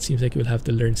feel, but seems like you'll have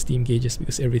to learn Steam gauges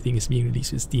because everything is being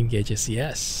released with Steam gauges.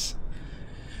 Yes.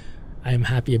 I'm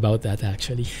happy about that,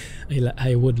 actually.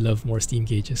 I would love more Steam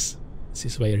gauges. This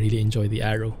is why I really enjoy the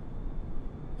Arrow.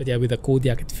 But yeah, with the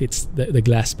Kodiak, it fits, the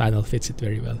glass panel fits it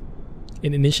very well.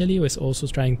 And initially, I was also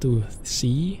trying to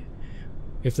see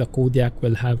if the Kodiak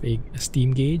will have a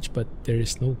Steam gauge, but there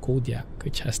is no Kodiak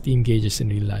which has Steam gauges in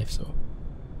real life, so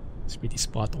it's pretty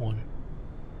spot on.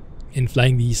 In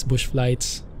flying these bush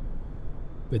flights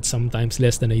with sometimes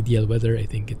less than ideal weather, I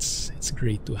think it's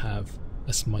great to have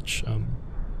as much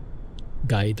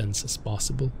guidance as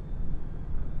possible.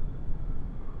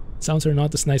 Sounds are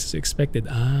not as nice as you expected.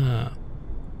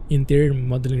 Interior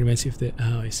modeling reminds you of the...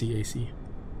 I see.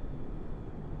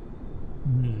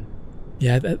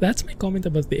 Yeah, that's my comment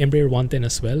about the Embraer 110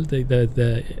 as well.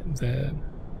 The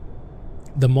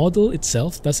model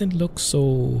itself doesn't look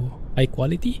so high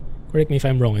quality. Correct me if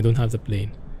I'm wrong, I don't have the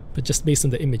plane. But just based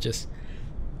on the images,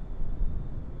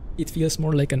 it feels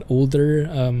more like an older...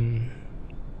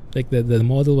 like the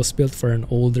model was built for an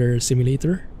older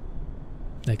simulator.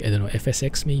 Like, I don't know,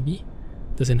 FSX maybe.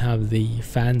 Doesn't have the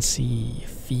fancy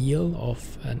feel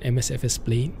of an MSFS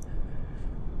plane.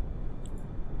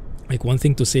 Like, one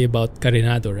thing to say about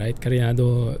Carenado, right?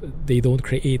 Carenado, they don't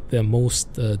create the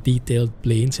most detailed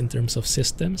planes in terms of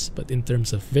systems, but in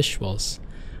terms of visuals,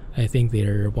 I think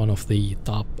they're one of the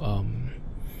top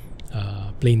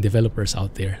plane developers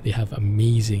out there. They have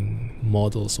amazing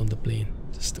models on the plane.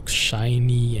 Just looks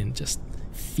shiny and just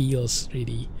feels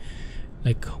really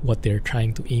like what they're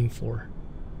trying to aim for.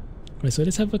 Right, so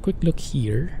let's have a quick look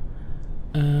here.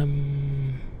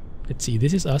 Let's see,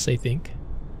 this is us, I think.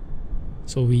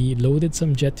 So we loaded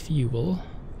some jet fuel.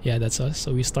 Yeah, that's us.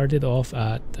 So we started off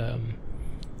at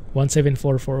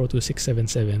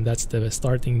 174,402,677. That's the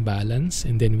starting balance.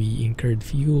 And then we incurred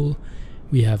fuel.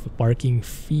 We have a parking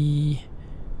fee.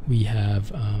 We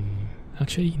have...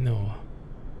 actually, no.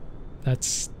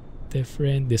 That's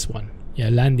different. This one. Yeah,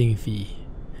 landing fee.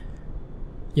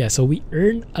 Yeah, so we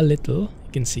earned a little.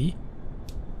 You can see.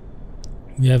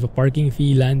 We have a parking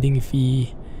fee, landing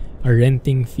fee, a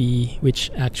renting fee,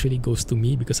 which actually goes to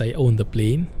me because I own the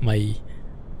plane.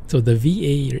 So the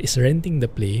VA is renting the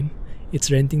plane.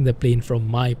 It's renting the plane from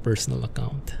my personal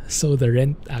account. So the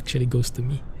rent actually goes to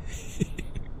me.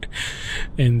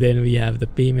 And then we have the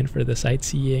payment for the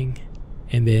sightseeing,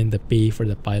 and then the pay for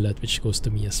the pilot, which goes to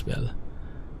me as well.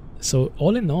 So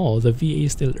all in all, the VA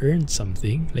still earned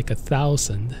something, like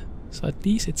 1,000. So at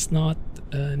least it's not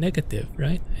negative,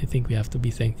 right? I think we have to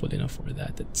be thankful enough for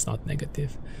that. It's not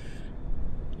negative.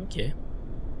 Okay.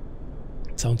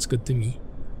 Sounds good to me.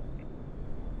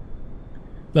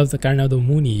 Love the Carnado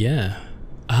Mooney, yeah.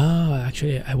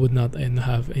 Actually, I would not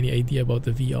have any idea about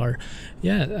the VR.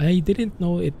 Yeah, I didn't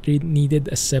know it needed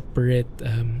a separate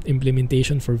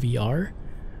implementation for VR.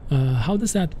 How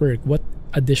does that work? What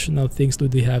additional things do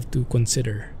they have to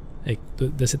consider? Like,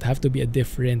 does it have to be a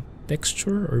different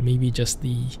texture, or maybe just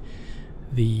the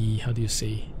how do you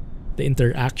say, the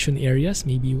interaction areas?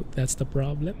 Maybe that's the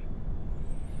problem.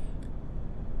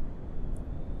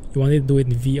 You wanted to do it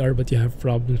in VR, but you have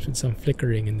problems with some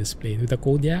flickering in this plane. With the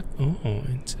Kodiak? Oh,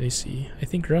 I see. I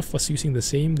think Ruff was using the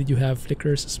same. Did you have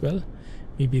flickers as well?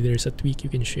 Maybe there's a tweak you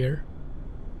can share.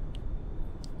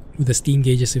 With the steam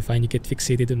gauges, you find you get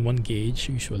fixated on one gauge,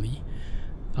 usually.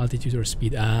 Altitude or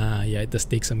speed. Yeah, it does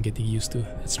take some getting used to.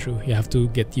 That's true. You have to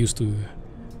get used to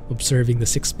observing the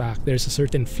six-pack. There's a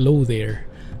certain flow there,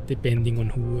 depending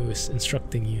on who is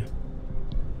instructing you.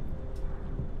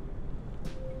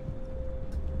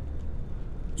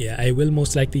 Yeah, I will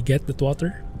most likely get the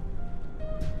twatter.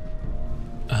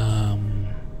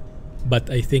 But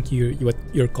I think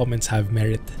your comments have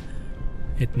merit.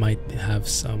 It might have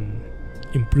some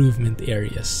improvement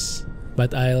areas.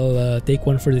 But I'll take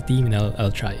one for the team and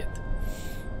I'll try it.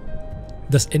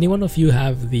 Does anyone of you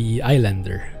have the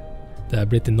Islander? The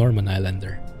Britten-Norman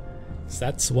Islander?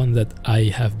 That's one that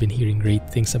I have been hearing great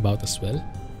things about as well.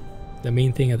 The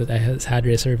main thing that I had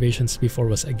reservations before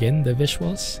was again the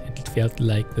visuals. It felt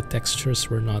like the textures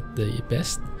were not the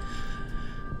best.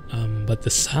 But the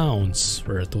sounds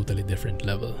were a totally different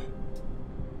level.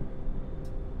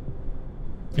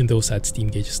 And those had steam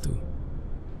gauges too.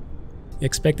 The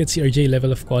expected CRJ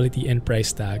level of quality and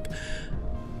price tag.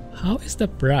 How is the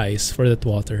price for the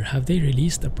Twatter? Have they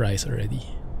released the price already?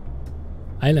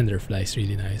 Islander flies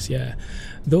really nice, yeah.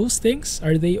 Those things,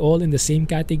 are they all in the same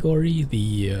category?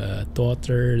 The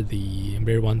Twatter, the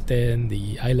Embraer 110,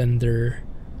 the Islander,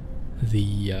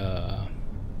 the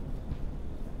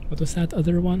what was that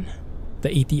other one? The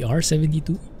ATR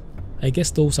 72? I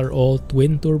guess those are all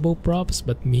twin turboprops,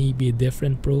 but maybe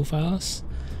different profiles.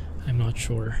 I'm not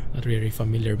sure. Not really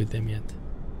familiar with them yet.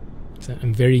 So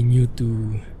I'm very new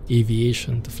to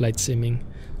aviation, to flight simming.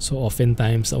 So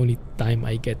oftentimes the only time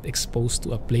I get exposed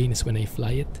to a plane is when I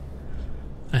fly it.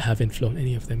 I haven't flown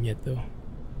any of them yet though.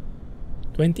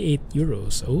 28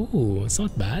 euros. Oh, it's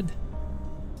not bad.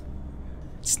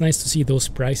 It's nice to see those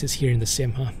prices here in the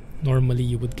sim, huh? Normally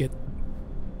you would get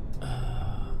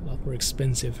a lot more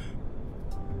expensive.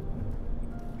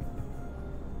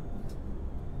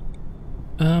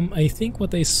 I think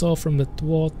what I saw from the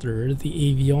Twatter, the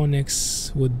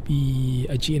avionics would be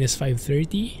a GNS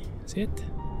 530. Is it?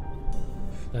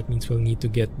 That means we'll need to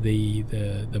get the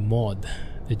mod,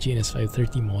 the GNS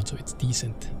 530 mod, so it's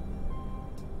decent.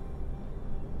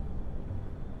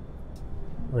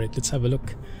 Alright, let's have a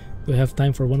look. Do I have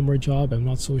time for one more job? I'm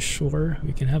not so sure.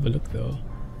 We can have a look though.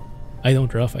 I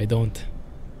don't, Ruff, I don't.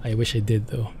 I wish I did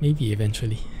though. Maybe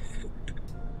eventually.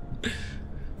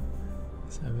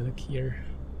 Let's have a look here.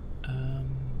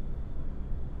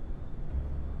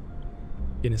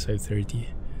 GNS 530.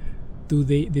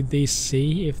 Did they say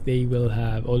if they will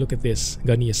have... Oh, look at this.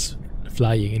 Gunny is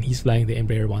flying and he's flying the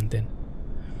Embraer 110.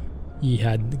 He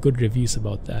had good reviews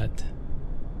about that.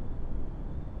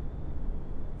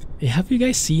 Hey, have you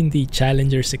guys seen the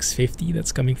Challenger 650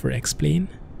 that's coming for X-Plane?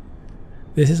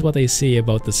 This is what I say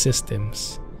about the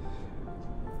systems.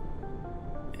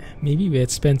 Maybe we'd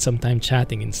spend some time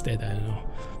chatting instead, I don't know.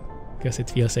 Because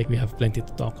it feels like we have plenty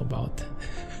to talk about.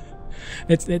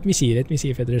 Let me see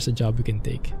if there's a job we can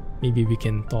take. Maybe we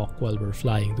can talk while we're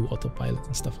flying, do autopilot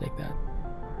and stuff like that.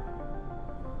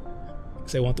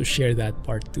 Because I want to share that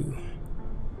part too.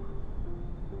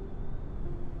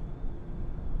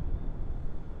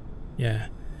 Yeah.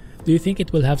 Do you think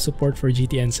it will have support for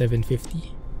GTN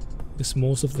 750? Because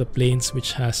most of the planes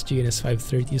which has GNS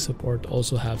 530 support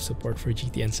also have support for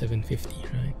GTN 750,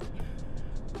 right?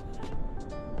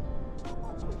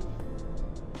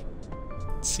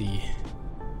 Let's see.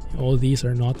 All these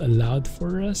are not allowed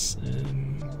for us.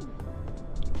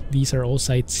 These are all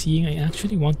sightseeing. I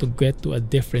actually want to get to a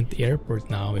different airport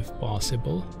now if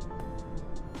possible.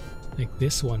 Like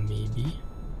this one maybe.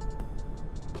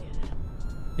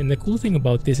 And the cool thing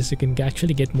about this is you can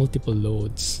actually get multiple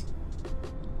loads.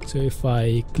 So if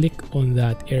I click on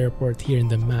that airport here in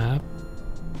the map,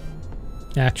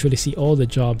 I actually see all the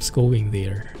jobs going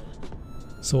there.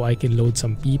 So I can load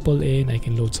some people in, I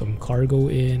can load some cargo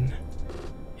in.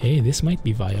 Hey, this might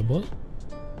be viable.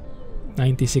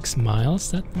 96 miles,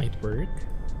 that might work.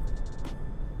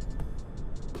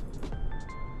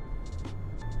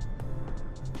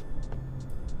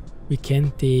 We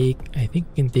can take, I think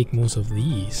we can take most of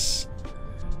these.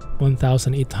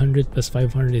 1,800 plus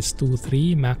 500 is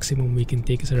 2,300. Maximum we can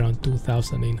take is around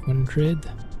 2,900.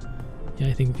 Yeah,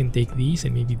 I think we can take these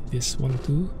and maybe this one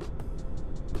too.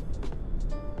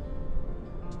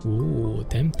 Ooh,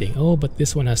 tempting. Oh, but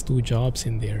this one has 2 jobs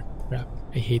in there. Crap,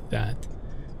 I hate that.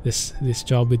 This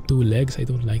job with 2 legs, I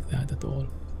don't like that at all.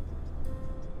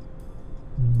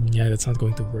 Yeah, that's not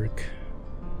going to work.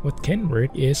 What can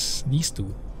work is these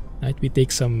 2. Right, we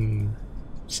take some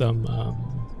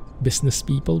business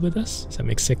people with us, some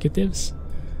executives,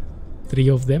 3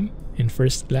 of them in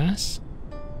first class,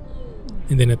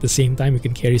 and then at the same time we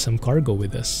can carry some cargo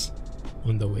with us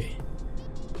on the way.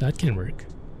 That can work.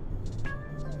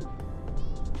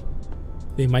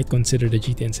 They might consider the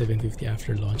GTN 750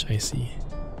 after launch, I see.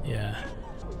 Yeah,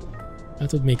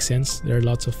 that would make sense. There are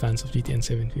lots of fans of GTN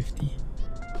 750.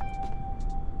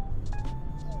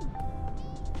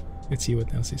 Let's see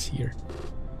what else is here.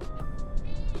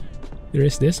 There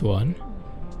is this one.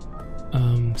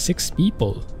 6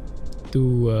 people to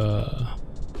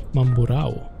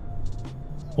Mamburao.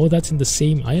 Oh, that's in the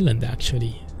same island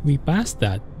actually. We passed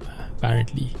that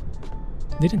apparently.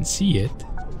 Didn't see it.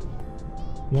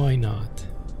 Why not?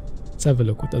 Let's have a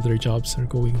look what other jobs are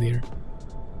going there.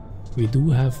 We do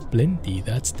have plenty.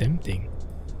 That's tempting.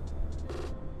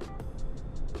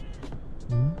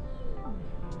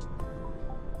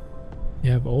 We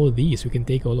have all of these. We can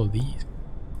take all of these.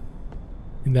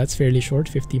 And that's fairly short,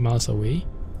 50 miles away.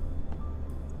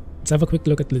 Let's have a quick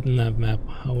look at Little Nav map,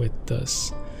 how it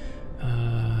does.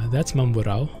 That's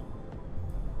Mamburao.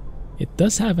 It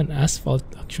does have an asphalt,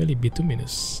 actually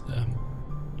bituminous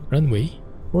runway.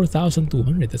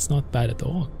 4,200, that's not bad at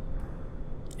all.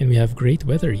 And we have great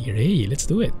weather here. Hey, let's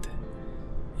do it.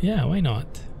 Yeah, why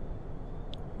not?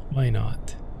 Why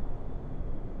not?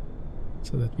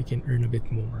 So that we can earn a bit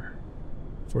more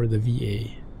for the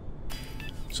VA.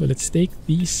 So let's take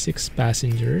these 6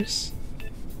 passengers.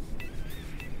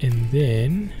 And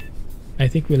then I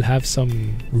think we'll have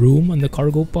some room on the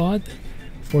cargo pod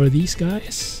for these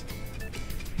guys.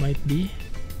 Might be.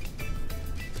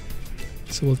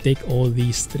 So we'll take all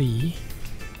these 3.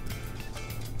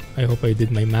 I hope I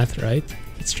did my math right.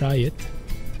 Let's try it.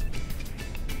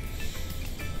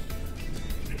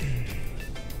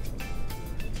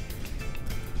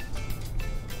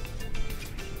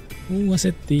 Who was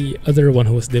it? The other one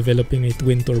who was developing a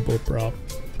twin turbo prop.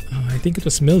 I think it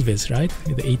was Milvis, right?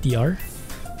 With the ATR.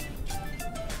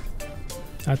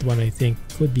 That one I think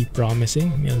could be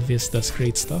promising. Milvis does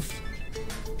great stuff.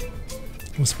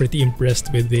 I was pretty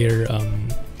impressed with their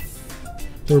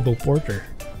turbo porter.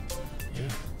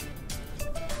 Yeah.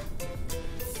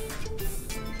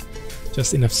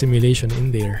 Just enough simulation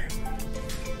in there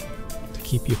to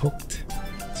keep you hooked.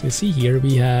 So you see here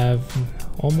we have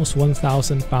almost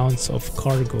 1,000 pounds of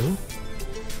cargo.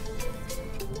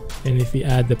 And if we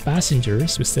add the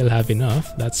passengers, we still have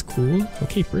enough. That's cool.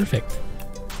 Okay, perfect.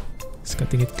 It's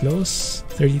cutting it close.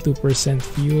 32%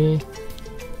 fuel.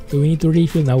 Do we need to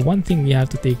refuel? Now, one thing we have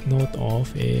to take note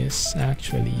of is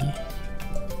actually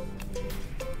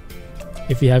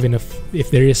if we have enough, if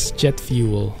there is jet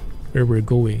fuel where we're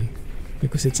going.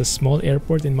 Because it's a small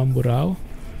airport in Mamburao.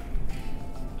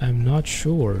 I'm not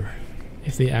sure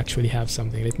if they actually have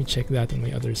something. Let me check that on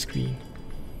my other screen.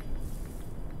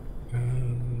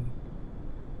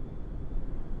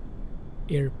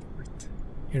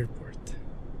 Airport.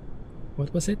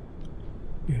 What was it?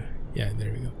 Yeah,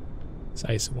 there we go.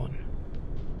 Size 1.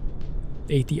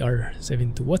 ATR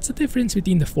 72. What's the difference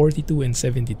between the 42 and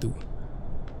 72?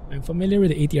 I'm familiar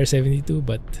with the ATR 72,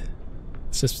 but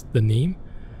it's just the name.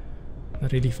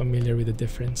 Not really familiar with the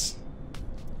difference.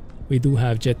 We do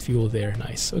have jet fuel there.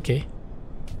 Nice. Okay.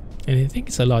 And I think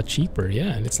it's a lot cheaper.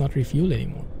 Yeah, let's not refuel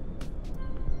anymore.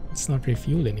 Let's not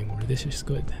refuel anymore. This is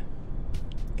good.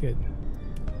 Good.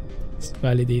 Let's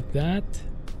validate that.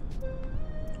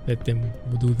 Let them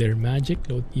do their magic.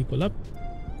 Load people up.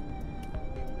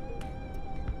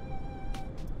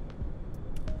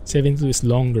 72 is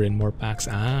longer and more packs.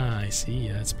 Ah, I see.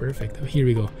 Yeah, that's perfect. Oh, here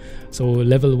we go. So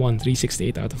level 1,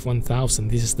 368 out of 1,000.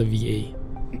 This is the VA.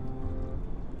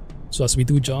 So as we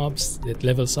do jobs, it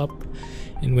levels up.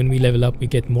 And when we level up, we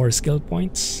get more skill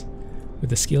points with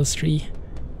the skills tree.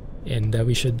 And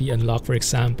we should be unlocked, for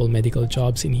example, medical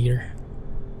jobs in here.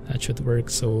 That should work.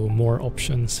 So more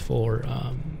options for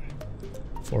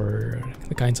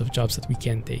the kinds of jobs that we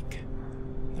can take.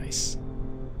 Nice.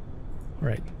 All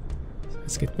right.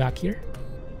 Let's get back here.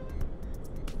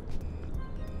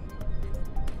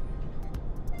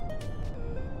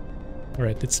 All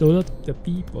right. Let's load up the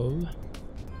people.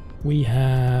 We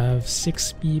have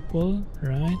 6 people,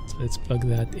 right? So let's plug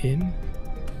that in.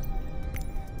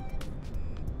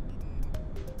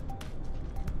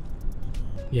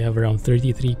 We have around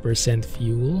 33%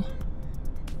 fuel.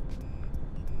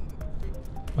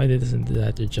 Why doesn't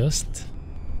that adjust?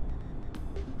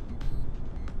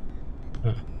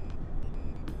 Huh.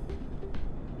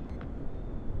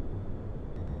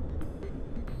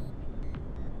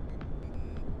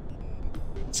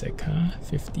 Sec, huh?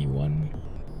 51.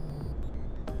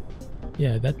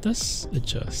 Yeah, that does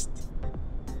adjust.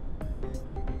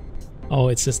 Oh,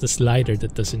 it's just the slider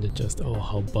that doesn't adjust. Oh,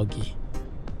 how buggy.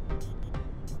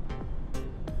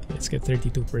 Let's get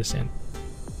 32%.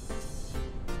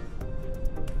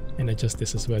 And adjust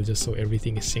this as well, just so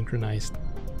everything is synchronized.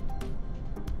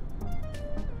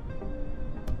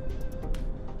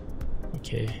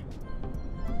 Okay.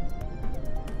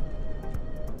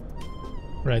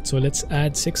 Right, so let's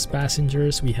add 6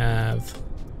 passengers. We have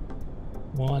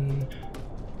 1,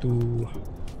 2,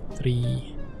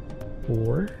 3,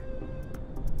 4,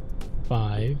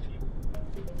 5,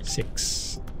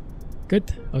 6.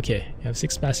 Good. Okay, you have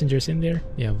 6 passengers in there.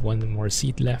 You have 1 more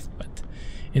seat left, but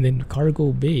and then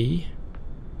cargo bay.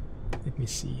 Let me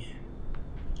see.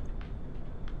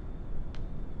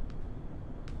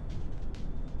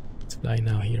 Let's fly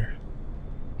now here.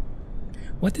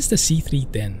 What is the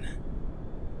C310?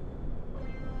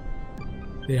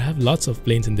 They have lots of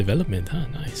planes in development, huh?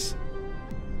 Nice.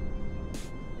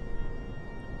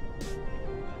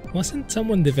 Wasn't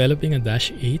someone developing a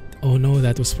Dash 8? Oh no,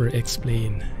 that was for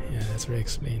X-Plane. Yeah, that's for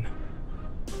X-Plane.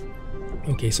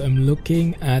 Okay, so I'm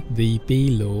looking at the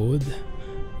payload.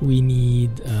 We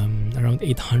need around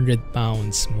 800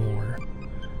 pounds more.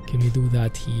 Can we do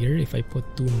that here? If I put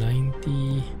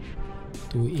 290,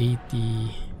 280,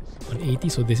 180,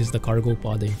 so this is the cargo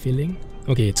pod I'm filling.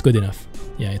 Okay, it's good enough.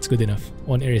 Yeah, it's good enough.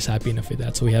 OnAir is happy enough with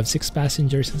that. So we have 6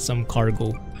 passengers and some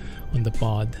cargo on the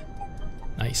pod.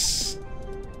 Nice.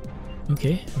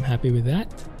 Okay, I'm happy with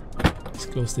that. Let's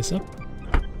close this up.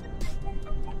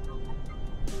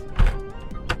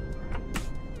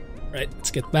 Right,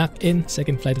 let's get back in.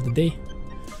 Second flight of the day.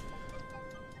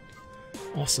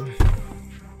 Awesome.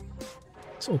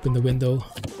 Let's open the window.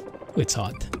 Oh, it's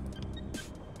hot.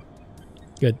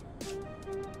 Good.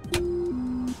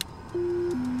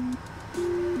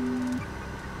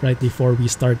 Right before we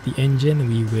start the engine,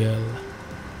 we will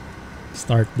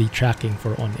start the tracking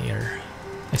for OnAir.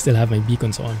 I still have my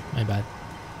beacons on, my bad.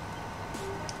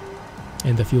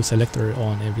 And the fuel selector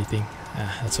on, everything.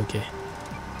 That's okay.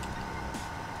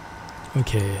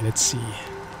 Okay, let's see.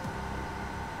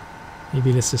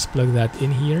 Maybe let's just plug that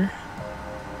in here.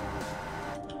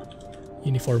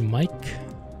 Uniform mic.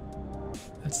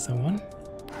 That's the one.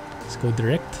 Let's go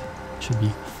direct. Should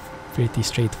be pretty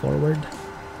straightforward.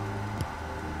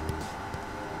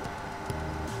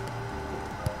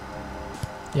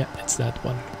 Yeah, it's that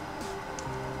one.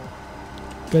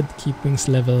 Good, keep wings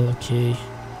level, okay.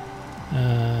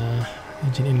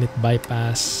 Engine inlet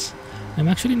bypass. I'm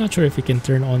actually not sure if we can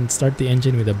start the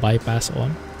engine with a bypass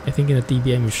on. I think in the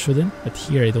TBM you shouldn't, but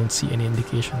here I don't see any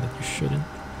indication that you shouldn't.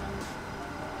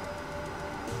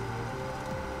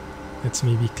 Let's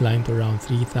maybe climb to around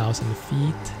 3,000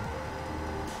 feet.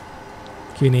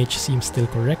 QNH seems still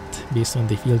correct based on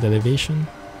the field elevation.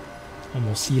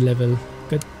 Almost sea level,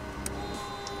 good.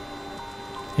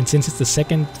 And since it's the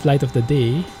second flight of the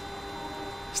day,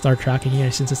 start tracking here.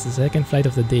 Since it's the second flight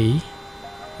of the day,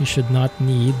 you should not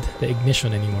need the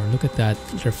ignition anymore. Look at that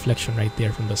reflection right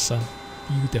there from the sun.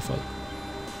 Beautiful.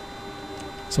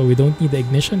 So we don't need the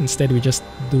ignition. Instead, we just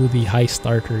do the high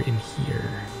starter in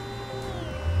here.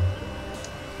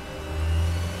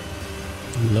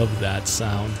 Love that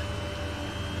sound.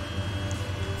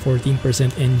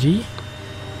 14% NG.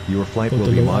 Your flight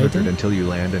will be monitored until you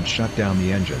land and shut down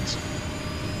the engines.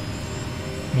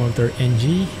 Monitor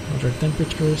NG, monitor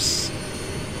temperatures.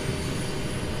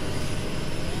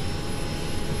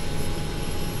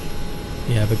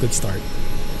 You have a good start.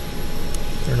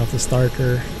 Turn off the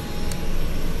starter.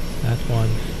 That one.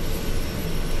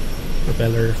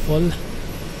 Propeller full.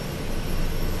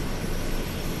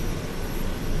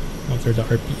 Monitor the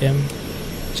RPM.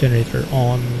 Generator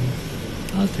on.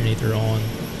 Alternator on.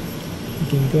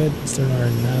 Looking good. Let's turn on our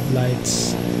nav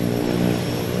lights.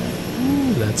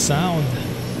 Ooh, that sound.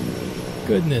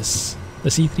 Goodness. The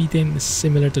C310 is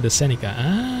similar to the Seneca.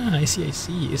 Ah, I see, I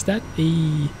see. Is that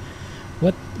a...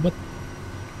 What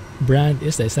brand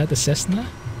is that? Is that a Cessna?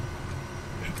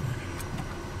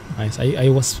 Nice. I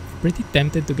was pretty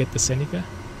tempted to get the Seneca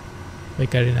by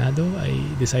Carinado. I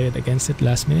decided against it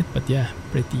last minute, but yeah,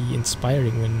 pretty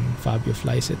inspiring when Fabio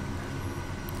flies it.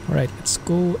 Alright, let's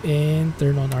go and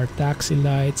turn on our taxi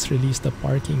lights, release the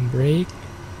parking brake.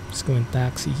 Let's go and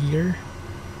taxi here.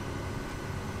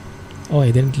 Oh,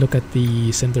 I didn't look at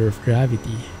the center of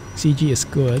gravity. CG is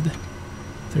good.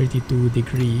 32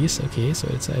 degrees. Okay, so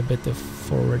it's a bit of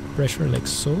forward pressure like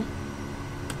so.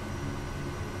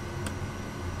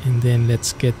 And then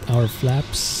let's get our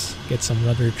flaps. Get some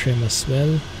rudder trim as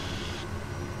well.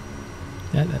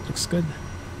 Yeah, that looks good.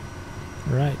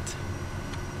 Alright.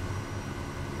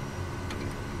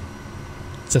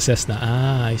 It's a Cessna.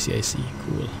 Ah, I see, I see.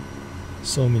 Cool.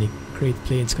 So many great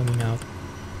planes coming out.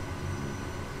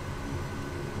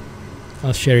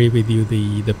 I'll share with you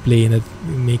the plane that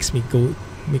makes me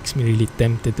really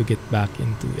tempted to get back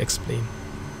into X-Plane.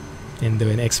 And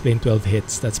when X-Plane 12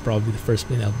 hits, that's probably the first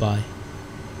plane I'll buy.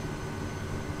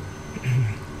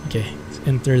 Okay, let's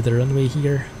enter the runway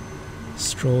here.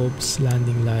 Strobes,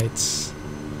 landing lights,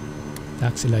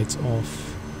 taxi lights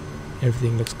off.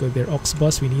 Everything looks good there. Aux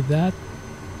bus, we need that.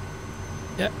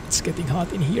 Yeah, it's getting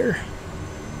hot in here.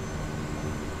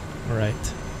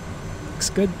 Alright, looks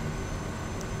good.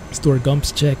 Let's do our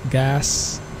gumps check.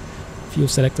 Gas, fuel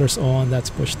selectors on, that's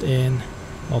pushed in.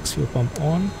 Aux fuel pump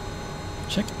on,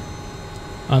 check.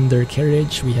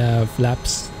 Undercarriage, we have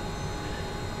flaps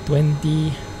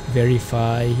 20.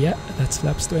 Verify, yeah, that's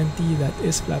flaps 20. That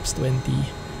is flaps 20.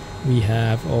 We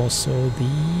have also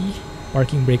the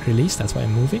parking brake release, that's why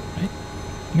I'm moving, right?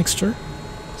 Mixture,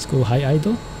 Let's go high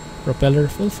idle. Propeller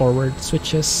full forward.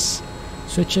 Switches.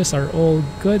 Switches are all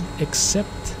good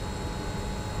except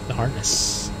the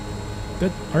harness.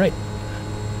 Good. Alright.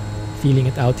 Feeling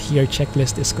it out here.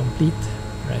 Checklist is complete.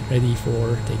 Right, ready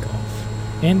for takeoff.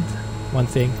 And one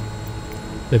thing,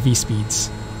 the V speeds.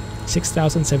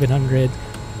 6,700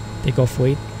 takeoff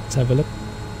weight. Let's have a look.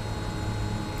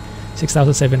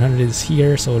 6,700 is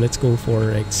here, so let's go for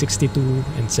like 62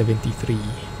 and 73.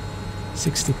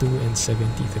 62 and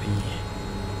 73.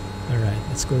 Alright,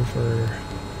 let's go for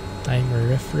timer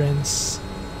reference.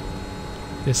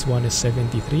 This one is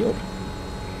 73. Oh.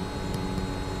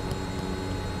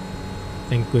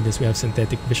 Thank goodness we have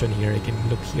synthetic vision here. I can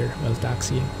look here while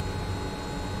taxiing.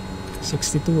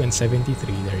 62 and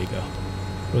 73. There you go.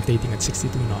 Rotating at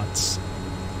 62 knots.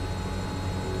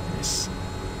 Nice.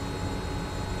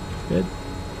 Good.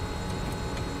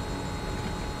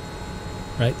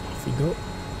 Right, off we go.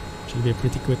 Should be a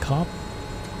pretty quick hop.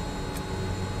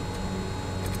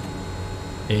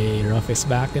 Hey, Ruff is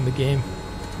back in the game.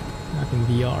 Back in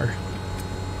VR.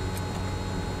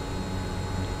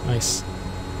 Nice.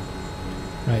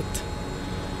 Right.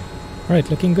 Alright,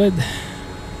 looking good.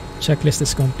 Checklist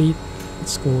is complete.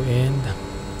 Let's go and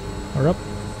power up.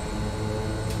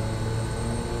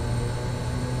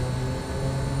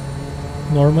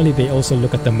 Normally they also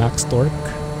look at the max torque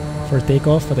for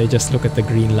takeoff, but I just look at the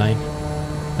green line.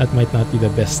 That might not be the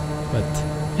best, but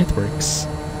it works.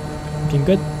 Looking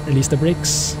good. Release the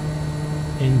brakes.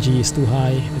 NG is too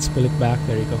high. Let's pull it back.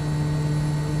 There you go.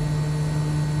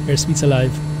 Airspeed's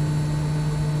alive.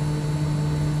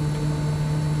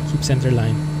 Keep center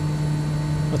line.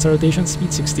 What's our rotation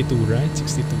speed? 62, right?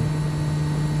 62.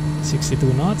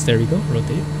 62 knots. There we go.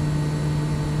 Rotate.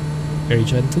 Very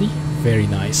gently. Very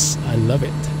nice. I love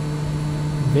it.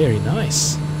 Very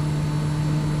nice.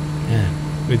 Man,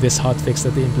 with this hotfix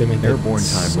that they implemented, Airborne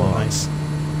time so log. nice.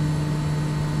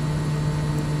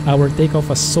 Our takeoff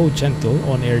was so gentle,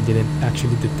 OnAir didn't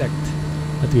actually detect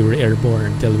that we were airborne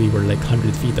until we were like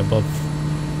 100 feet above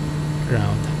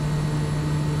ground.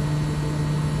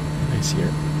 Nice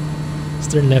here. Let's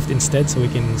turn left instead so we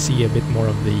can see a bit more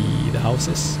of the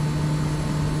houses.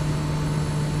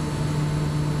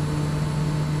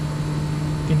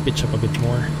 We can pitch up a bit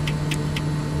more.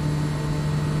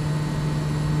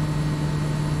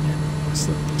 Yeah,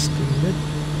 so it's doing good.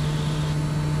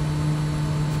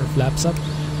 For flaps up.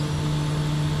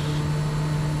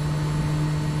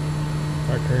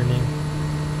 Start turning.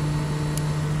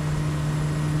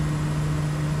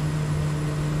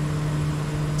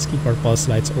 Let's keep our pulse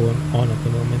lights on at the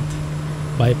moment.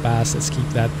 Bypass, let's keep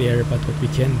that there, but what we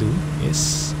can do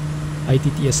is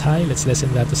ITT is high, let's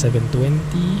lessen that to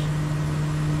 720.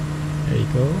 There you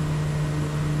go.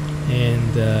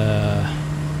 And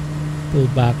pull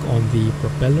back on the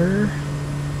propeller.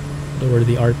 Lower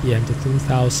the RPM to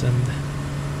 2000.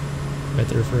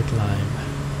 Better for climb.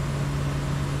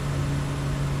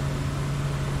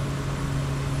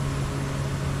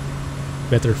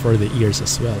 Better for the ears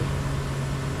as well.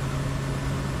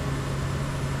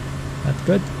 That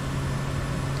good?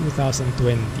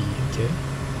 2020, okay.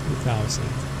 2000.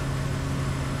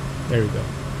 There we go.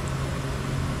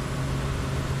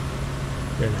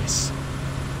 Very nice.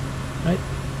 Right.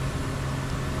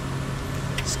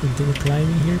 Let's continue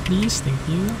climbing here, please. Thank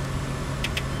you.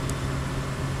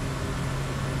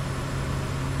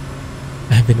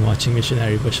 I've been watching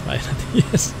Missionary Bush Pilot.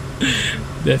 Yes.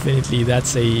 Definitely,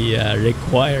 that's a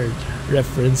required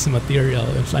reference material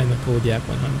when flying the Kodiak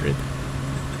 100.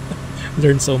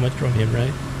 Learned so much from him,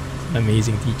 right? An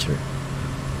amazing teacher.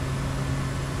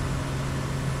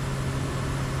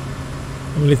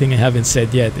 The only thing I haven't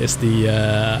said yet is the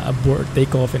abort,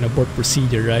 takeoff and abort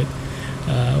procedure, right?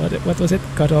 What was it?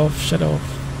 Cut off, shut off.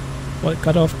 What?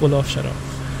 Cut off, pull off, shut off.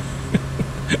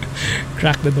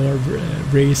 Crack the door,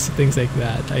 brace, things like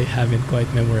that. I haven't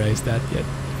quite memorized that yet.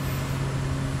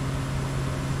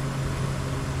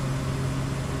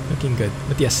 Looking good.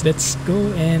 But yes, let's go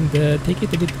and take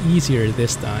it a bit easier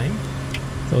this time.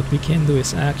 So what we can do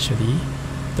is actually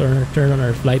turn on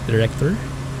our flight director.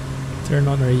 Turn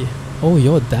on our... Oh,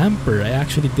 yo, damper. I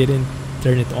actually didn't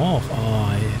turn it off. Oh,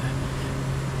 I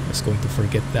was going to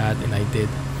forget that, and I did.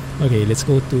 Okay, let's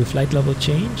go to flight level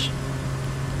change,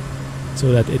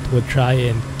 so that it would try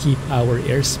and keep our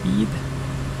airspeed,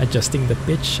 adjusting the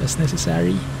pitch as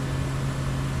necessary.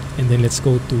 And then let's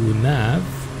go to nav.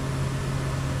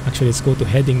 Actually, let's go to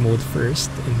heading mode first,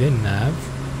 and then nav.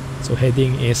 So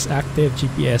heading is active,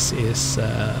 GPS is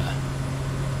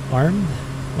armed.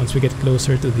 Once we get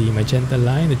closer to the magenta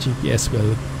line, the GPS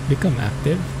will become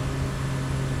active.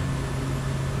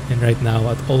 And right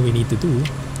now, all we need to do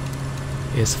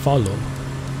is follow.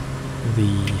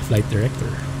 the flight director.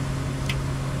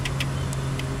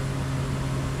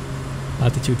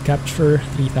 Altitude capture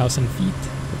 3,000 feet,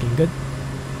 looking good.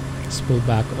 Let's pull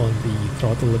back on the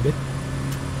throttle a bit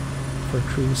for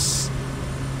cruise.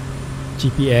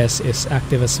 GPS is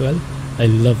active as well. I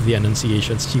love the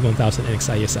annunciations. G1000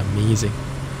 NXI is amazing.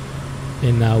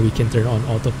 And now we can turn on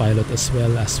autopilot as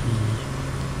well as we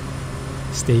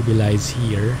stabilize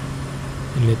here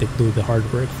and let it do the hard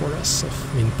work for us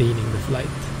of maintaining the flight.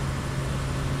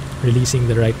 Releasing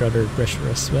the right rudder pressure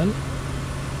as well.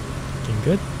 Looking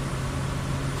good.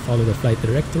 Follow the flight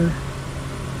director.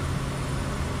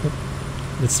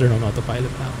 Let's turn on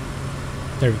autopilot now.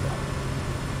 There we go.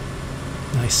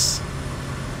 Nice.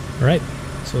 Alright,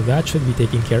 so that should be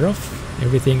taken care of.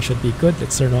 Everything should be good.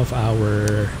 Let's turn off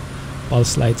our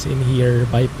pulse lights in here.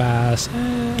 Bypass.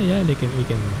 Yeah, we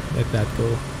can let that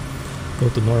go. Go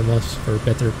to normals for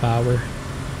better power.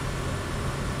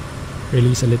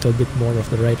 Release a little bit more of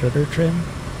the right rudder trim.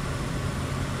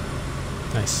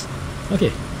 Nice.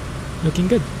 Okay, looking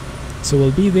good. So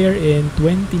we'll be there in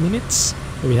 20 minutes.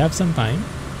 So we have some time.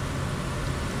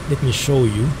 Let me show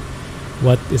you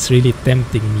what is really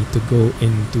tempting me to go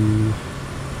into.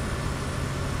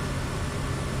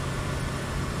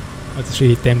 What's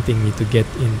really tempting me to get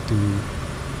into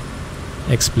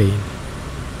X-Plane.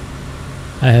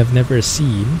 I have never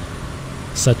seen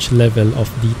such level of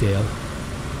detail.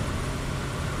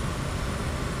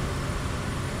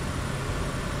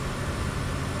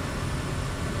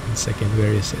 One second,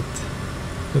 where is it?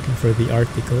 Looking for the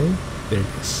article. There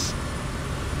it is.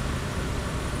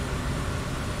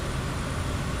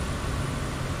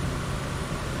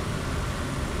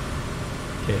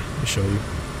 Okay, I'll show you.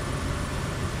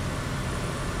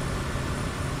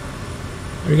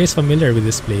 Are you guys familiar with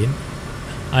this plane?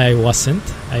 I wasn't.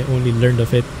 I only learned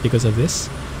of it because of this.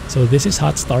 So this is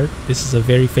Hot Start. This is a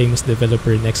very famous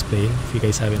developer in X-Plane, if you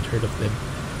guys haven't heard of them.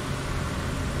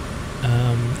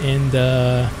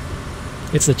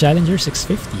 It's the Challenger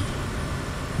 650.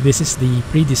 This is the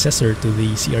predecessor to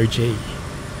the CRJ.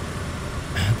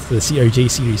 The CRJ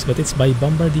series, but it's by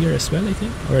Bombardier as well, I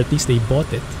think, or at least they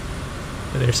bought it.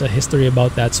 There's a history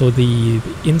about that. So the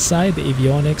inside, the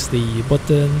avionics, the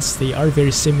buttons, they are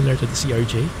very similar to the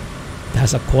CRJ. It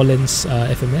has a Collins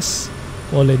FMS.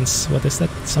 Collins, what is that?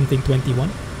 Something 21.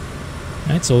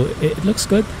 Right, so it looks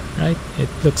good, right? It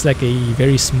looks like a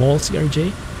very small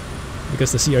CRJ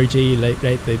because the CRJ, like,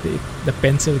 right, the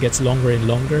pencil gets longer and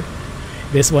longer.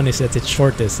 This one is at its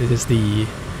shortest. It is the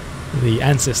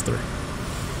ancestor.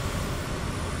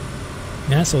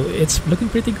 Yeah, so it's looking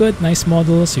pretty good. Nice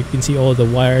models. You can see all the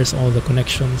wires, all the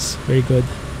connections. Very good.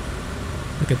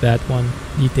 Look at that one.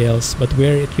 Details. But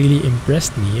where it really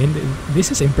impressed me, and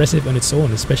this is impressive on its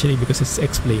own, especially because it's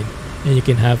X-Plane, and you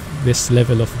can have this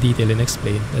level of detail in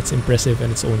X-Plane. That's impressive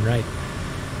in its own right.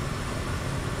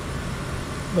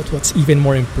 But what's even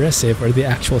more impressive are the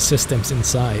actual systems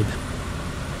inside.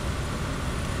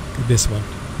 Look at this one.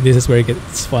 This is where it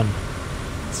gets fun.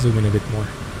 Let's zoom in a bit more.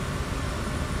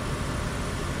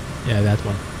 Yeah, that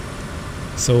one.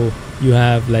 So you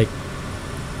have like,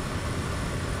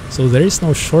 so there is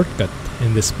no shortcut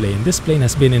in this plane. This plane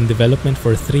has been in development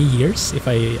for 3 years, if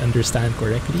I understand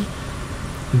correctly.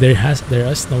 There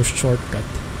is no shortcut.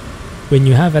 When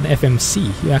you have an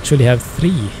FMC, you actually have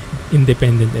 3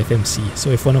 independent FMC. So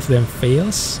if one of them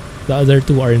fails, the other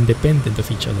 2 are independent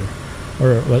of each other,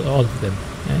 or well, all of them.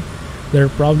 Okay? There are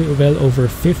probably well over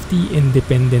 50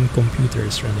 independent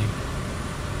computers running.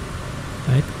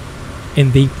 Right?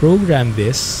 And they program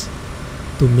this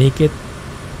to make it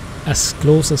as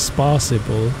close as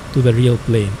possible to the real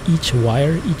plane. Each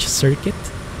wire, each circuit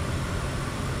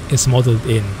is modeled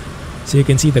in. So you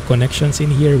can see the connections in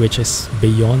here, which is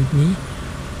beyond me.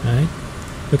 Right?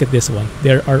 Look at this one.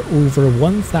 There are over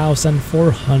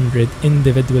 1,400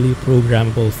 individually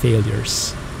programmable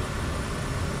failures.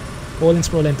 Collins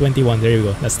ProLine 21, there you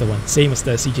go. That's the one. Same as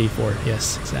the CJ4.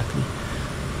 Yes, exactly.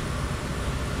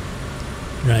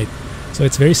 Right. So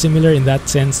it's very similar in that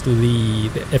sense to the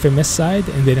FMS side,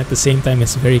 and then at the same time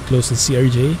it's very close to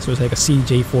CRJ. So it's like a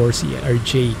CJ4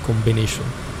 CRJ combination.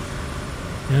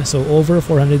 Yeah. So over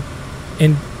 400,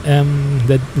 and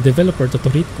the developer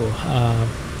Totoriko,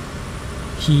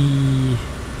 he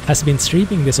has been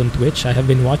streaming this on Twitch. I have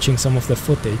been watching some of the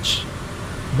footage.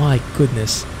 My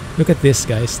goodness. Look at this,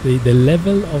 guys. The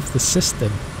level of the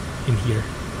system in here.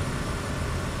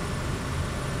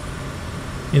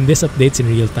 And this updates in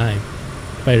real time,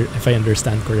 if I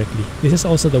understand correctly. This is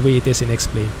also the way it is in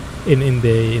X-Plane, in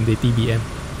the TBM.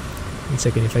 One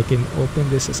second, if I can open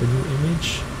this as a new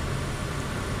image.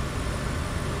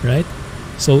 Right?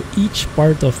 So each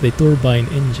part of the turbine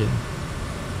engine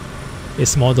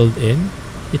is modeled in.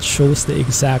 It shows the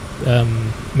exact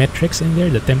metrics in there,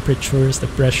 the temperatures, the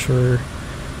pressure.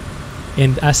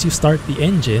 And as you start the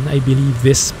engine, I believe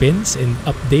this spins and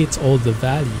updates all the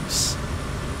values.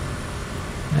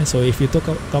 And so if you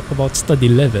talk about study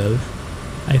level,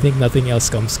 I think nothing else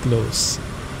comes close.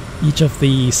 Each of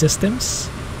the systems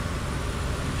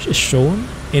is shown,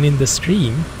 and in the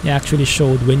stream, it actually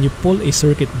showed when you pull a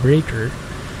circuit breaker.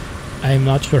 I'm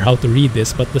not sure how to read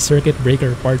this, but the circuit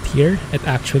breaker part here, it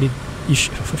actually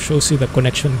shows you the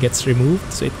connection gets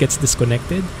removed, so it gets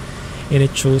disconnected, and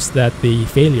it shows that the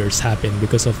failures happen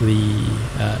because of the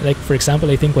like for example,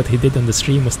 I think what he did on the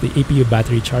stream was the APU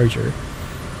battery charger.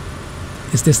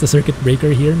 Is this the circuit breaker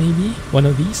here? Maybe one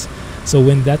of these. So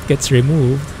when that gets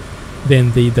removed,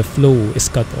 then the flow is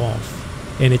cut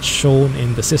off, and it's shown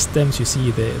in the systems. You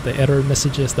see the error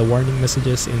messages, the warning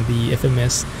messages in the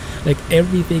FMS. Like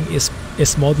everything is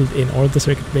modeled in, all the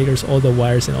circuit breakers, all the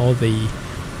wires, and all the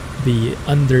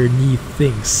underneath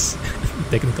things.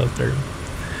 Technical term.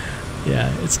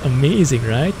 Yeah, it's amazing,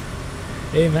 right?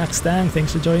 Hey Max Tang,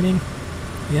 thanks for joining.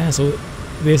 Yeah, so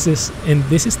this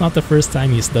is not the first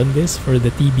time he's done this for the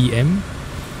TBM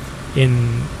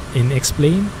in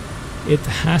Explain. It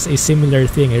has a similar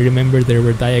thing. I remember there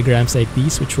were diagrams like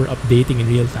these which were updating in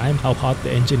real time how hot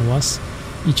the engine was,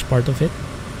 each part of it.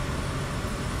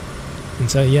 And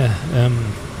so yeah,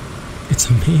 it's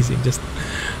amazing just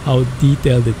how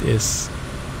detailed it is.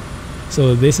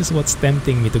 So this is what's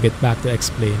tempting me to get back to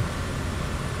Explain.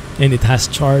 And it has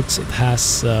charts, it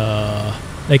has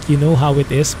like, you know how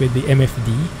it is with the MFD,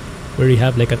 where you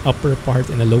have like an upper part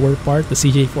and a lower part. The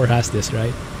CJ4 has this,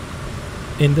 right?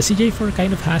 And the CJ4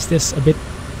 kind of has this a bit,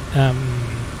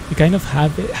 you kind of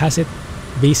has it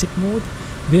basic mode.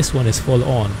 This one is full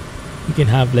on. You can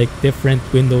have like different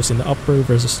windows in the upper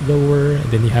versus lower, and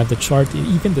then you have the chart.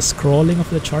 Even the scrolling of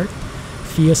the chart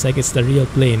feels like it's the real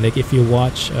plane. Like if you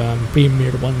watch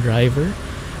Premier One Driver,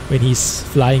 when he's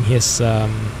flying his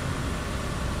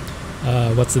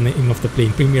what's the name of the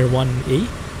plane? Premier 1A,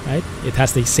 right? It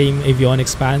has the same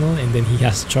avionics panel, and then he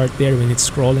has chart there. When it's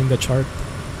scrolling the chart,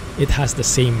 it has the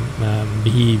same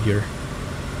behavior.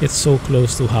 It's so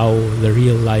close to how the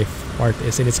real life part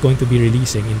is, and it's going to be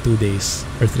releasing in 2 days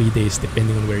or 3 days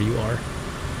depending on where you are.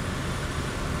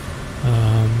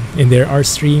 And there are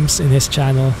streams in his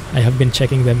channel. I have been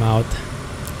checking them out.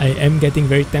 I am getting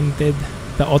very tempted.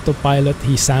 The autopilot,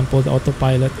 he sampled the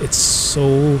autopilot. It's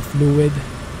so fluid,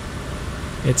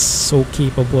 it's so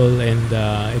capable, and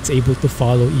it's able to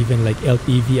follow even like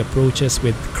LPV approaches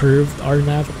with curved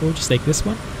RNAV approaches like this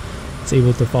one. It's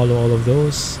able to follow all of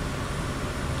those.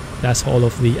 That's all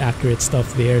of the accurate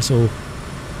stuff there. So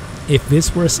if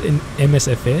this was in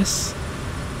MSFS,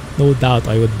 no doubt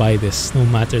I would buy this no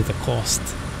matter the cost.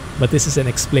 But this is an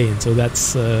Explain, so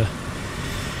that's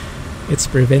it's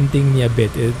preventing me a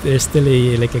bit. There's still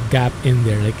a gap in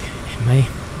there. Like,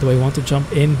 do I want to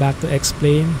jump in back to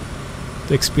Explain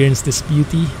to experience this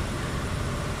beauty?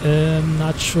 I'm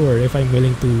not sure if I'm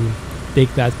willing to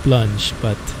take that plunge,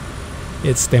 but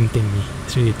it's tempting me.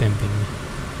 It's really tempting me.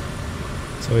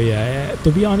 So yeah,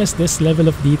 to be honest, this level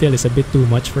of detail is a bit too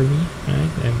much for me,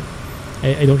 right? And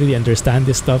I don't really understand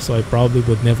this stuff, so I probably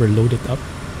would never load it up.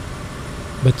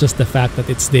 But just the fact that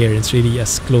it's there, it's really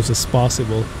as close as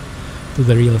possible to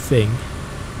the real thing,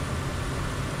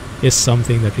 is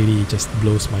something that really just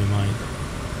blows my mind.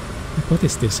 What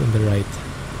is this on the right?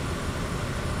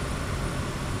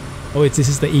 Oh, this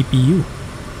is the APU.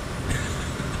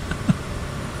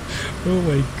 Oh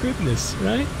my goodness,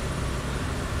 right?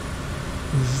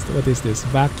 What is this?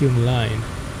 Vacuum line.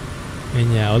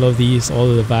 And yeah, all of the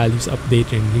values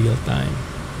update in real time.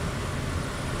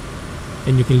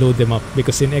 And you can load them up,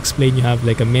 because in Explain you have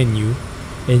like a menu,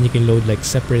 and you can load like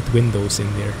separate windows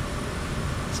in there.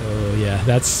 So yeah,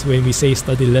 that's when we say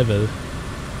study level.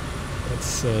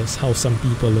 That's how some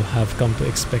people have come to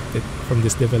expect it from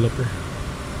this developer.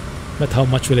 But how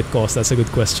much will it cost? That's a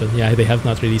good question. Yeah, they have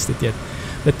not released it yet.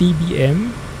 The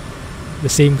TBM, the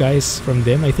same guys from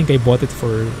them, I think I bought it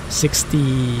for 60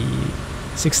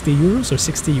 euros or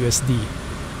 60 USD.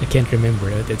 I can't remember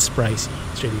it. It's pricey.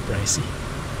 It's really pricey.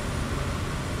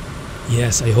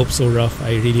 Yes, I hope so, Rough.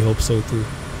 I really hope so too.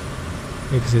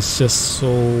 Because it's just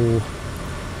so...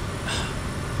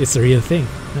 It's the real thing,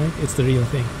 right? It's the real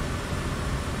thing.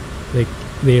 Like,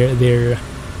 they're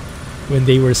when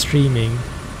they were streaming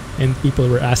and people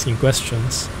were asking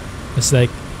questions, it's like,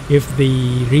 if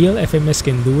the real FMS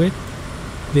can do it,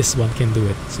 this one can do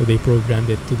it. So they programmed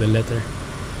it to the letter.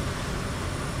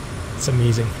 It's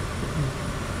amazing.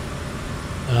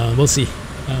 We'll see.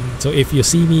 So if you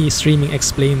see me streaming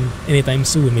Explain anytime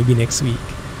soon, maybe next week,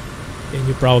 then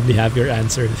you probably have your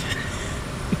answer.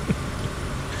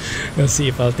 We'll see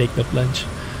if I'll take the plunge.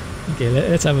 Okay,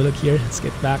 let's have a look here. Let's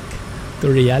get back to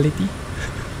reality.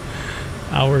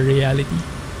 Our reality.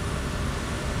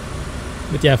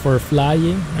 But yeah, for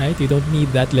flying, right, you don't need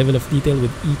that level of detail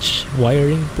with each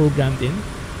wiring programmed in.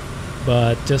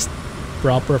 But just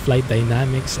proper flight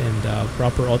dynamics and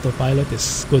proper autopilot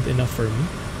is good enough for me.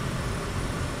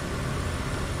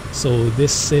 So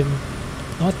this sim,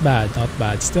 not bad, not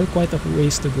bad. Still quite a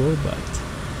ways to go, but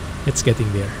it's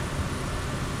getting there.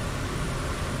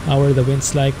 How are the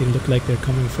winds like? They look like they're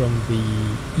coming from the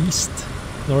east,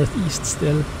 northeast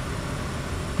still.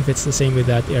 If it's the same with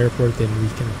that airport, then we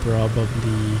can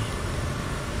probably,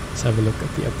 let's have a look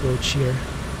at the approach here.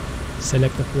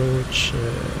 Select approach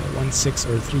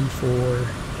 16 or 34.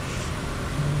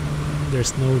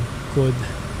 There's no good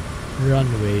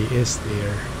runway, is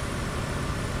there?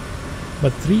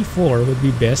 But 34 would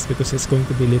be best because it's going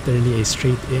to be literally a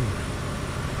straight in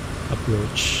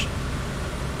approach.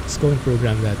 Let's go and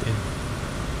program that in.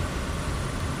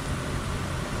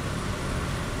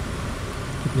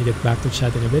 Let me get back to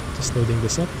chat in a bit, just loading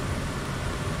this up.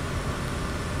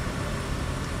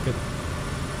 Good.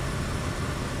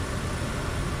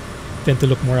 Tend to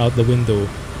look more out the window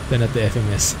than at the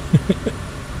FMS.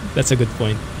 That's a good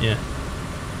point, yeah.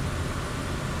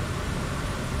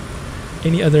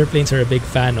 Any other planes are a big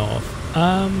fan of?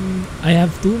 I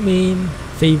have two main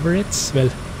favorites. Well,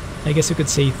 I guess you could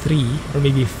say 3 or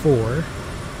maybe 4.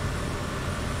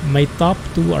 My top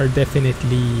 2 are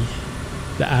definitely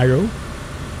the Arrow.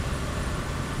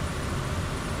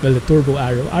 Well, the Turbo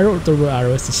Arrow. Arrow or Turbo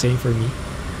Arrow is the same for me.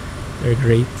 They're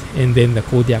great. And then the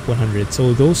Kodiak 100.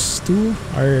 So those two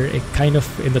are kind of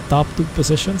in the top 2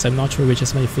 positions. I'm not sure which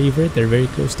is my favorite. They're very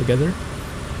close together.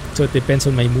 So it depends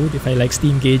on my mood. If I like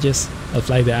steam gauges, I'll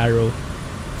fly the Arrow.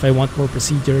 If I want more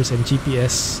procedures and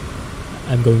GPS,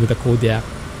 I'm going with the Kodiak.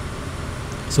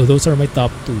 So those are my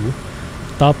top 2.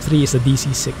 Top 3 is the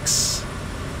DC-6.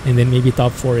 And then maybe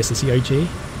top 4 is the CRJ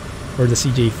or the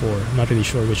CJ4. I'm not really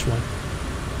sure which one.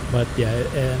 But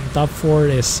yeah, top 4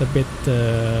 is a bit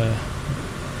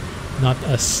not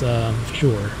as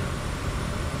sure.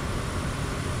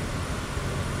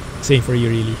 Same for you,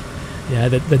 really. Yeah,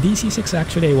 the DC-6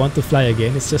 actually I want to fly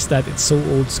again. It's just that it's so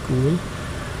old school.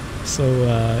 So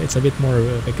it's a bit more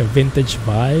like a vintage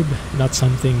vibe, not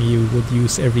something you would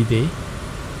use every day.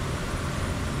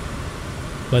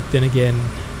 But then again,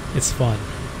 it's fun.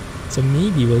 So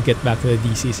maybe we'll get back to the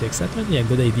DC-6. That might be a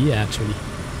good idea, actually.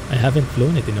 I haven't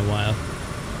flown it in a while.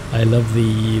 I love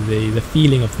the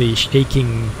feeling of the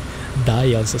shaking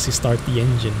dials as you start the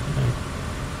engine. Right?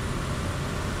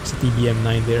 It's a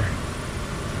TBM-9 there.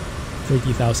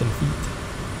 30,000 feet.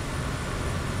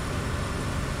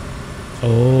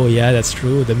 Oh yeah, that's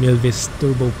true. The Milvis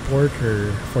Turbo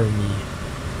Porter for me.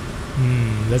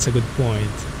 That's a good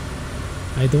point.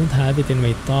 I don't have it in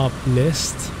my top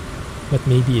list, but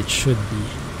maybe it should be.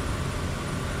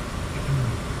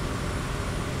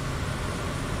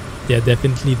 Yeah,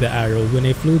 definitely the Arrow. When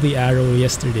I flew the Arrow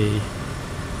yesterday,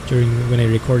 when I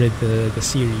recorded the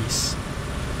series,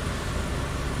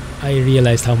 I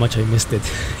realized how much I missed it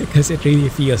because it really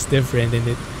feels different, and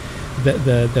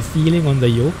the feeling on the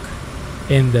yoke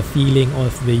and the feeling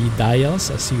of the dials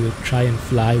as you try and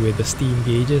fly with the steam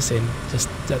gauges and just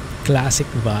that classic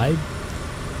vibe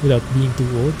without being too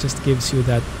old just gives you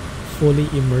that fully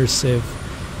immersive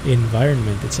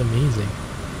environment. It's amazing.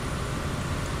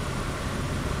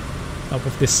 Top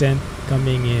of descent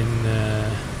coming in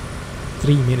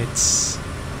 3 minutes,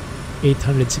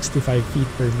 865 feet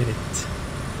per minute.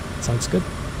 Sounds good.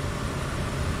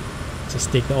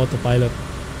 Just take the autopilot.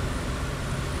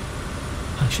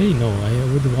 Actually, no,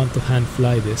 I would want to hand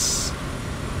fly this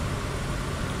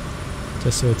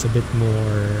just so it's a bit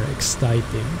more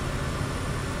exciting.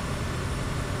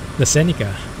 The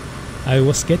Seneca. I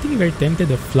was getting very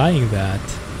tempted of flying that,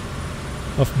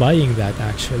 of buying that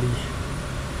actually.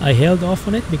 I held off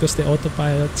on it because the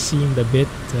autopilot seemed a bit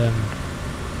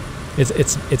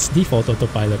it's default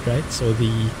autopilot, right? So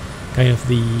the kind of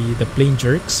the plane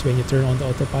jerks when you turn on the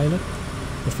autopilot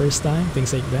the first time,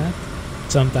 things like that.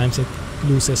 Sometimes it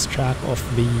loses track of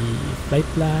the flight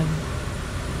plan.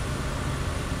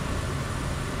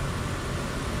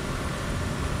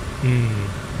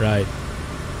 Right.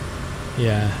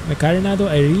 Yeah, the Carenado,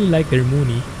 I really like their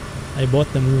Mooney. I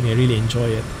bought the Mooney, I really enjoy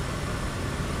it.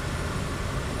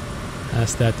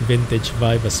 Has that vintage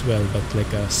vibe as well, but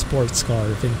like a sports car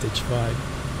vintage vibe.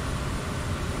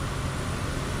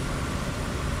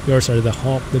 Yours are the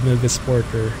Hawk, the Milvis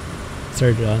Porter.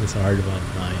 Third one is a hard one.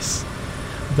 Nice.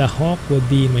 The Hawk would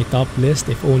be in my top list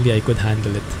if only I could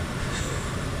handle it.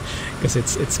 Because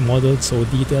it's modeled so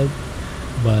detailed.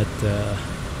 But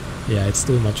Yeah, it's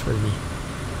too much for me.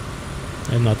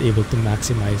 I'm not able to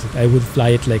maximize it. I would fly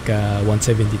it like a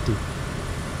 172.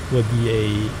 Would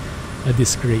be a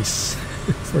disgrace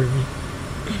for me.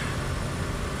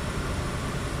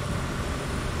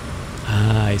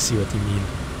 Ah, I see what you mean.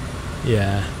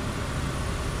 Yeah.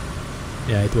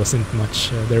 Yeah, it wasn't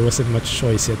much, there wasn't much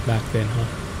choice yet back then, huh?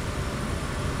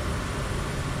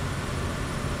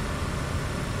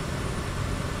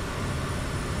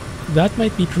 That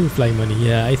might be true, Fly Money.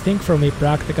 Yeah, I think from a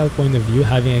practical point of view,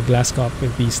 having a glass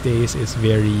cockpit these days is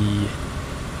very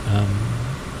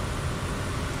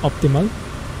optimal,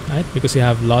 right? Because you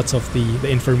have lots of the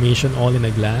information all in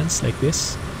a glance like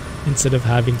this, instead of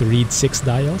having to read 6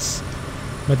 dials.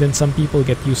 But then some people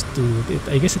get used to it.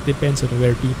 I guess it depends on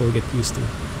where people get used to.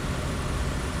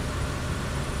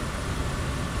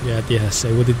 Yeah, yes,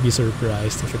 I wouldn't be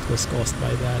surprised if it was caused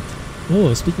by that.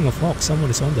 Oh, speaking of Hawk,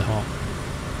 someone is on the Hawk.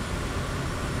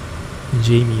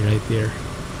 Jamie right there.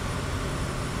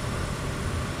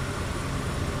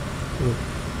 Oh.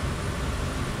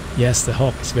 Yes, the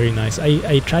Hawk is very nice.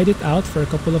 I tried it out for a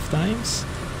couple of times.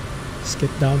 Let's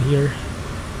get down here.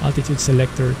 Altitude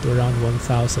selector to around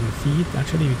 1,000 feet.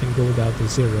 Actually, we can go down to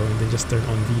 0 and then just turn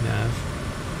on VNAV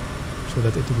so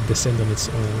that it will descend on its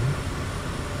own.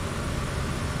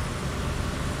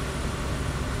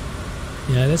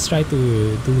 Yeah, let's try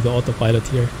to do the autopilot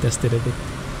here, test it a bit,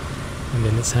 and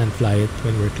then let's hand fly it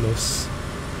when we're close.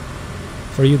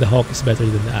 For you, the Hawk is better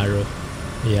than the Arrow.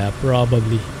 Yeah,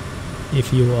 probably.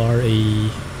 If you're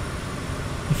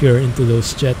into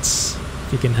those jets,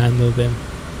 if you can handle them,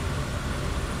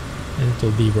 and it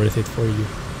will be worth it for you.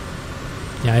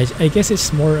 Yeah, I guess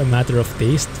it's more a matter of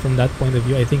taste from that point of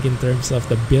view. I think in terms of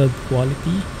the build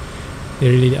quality,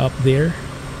 they're really up there.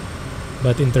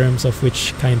 But in terms of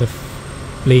which kind of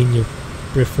plane you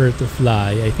prefer to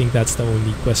fly, I think that's the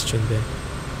only question then.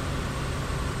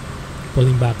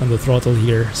 Pulling back on the throttle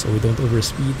here so we don't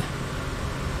overspeed.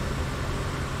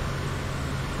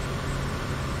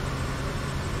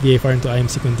 VFR into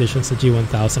IMC conditions, the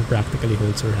G1000 practically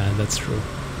holds her hand. That's true.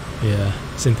 Yeah,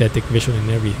 synthetic vision and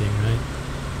everything, right?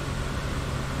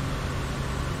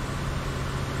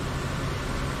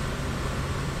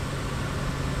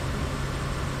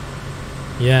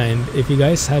 Yeah, and if you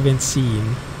guys haven't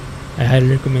seen, I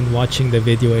highly recommend watching the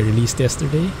video I released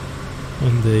yesterday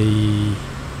on the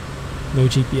No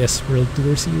GPS World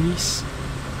Tour series.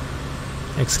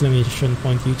 Exclamation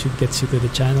point YouTube gets you to the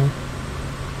channel.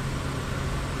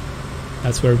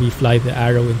 That's where we fly the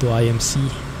Arrow into IMC.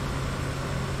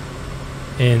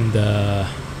 And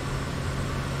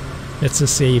let's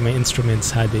just say my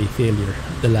instruments had a failure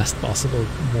at the last possible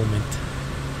moment.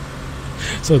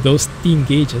 So those steam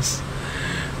gauges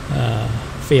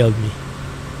failed me.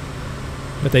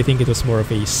 But I think it was more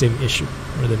of a sim issue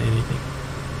more than anything.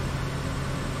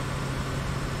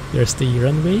 There's the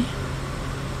runway.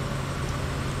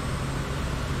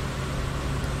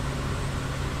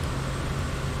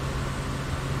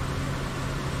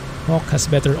 Hawk has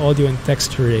better audio and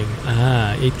texturing.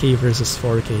 Ah, 8K versus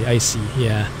 4K. I see.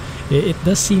 Yeah, it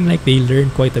does seem like they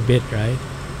learned quite a bit, right?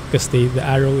 Because the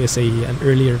Arrow is an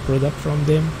earlier product from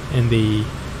them, and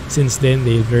since then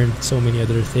they learned so many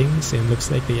other things, and looks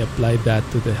like they applied that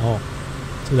to the Hawk.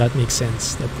 So that makes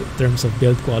sense. That in terms of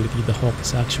build quality, the Hawk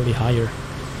is actually higher.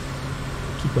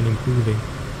 Keep on improving.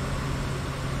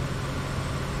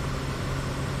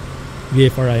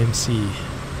 VFR IMC,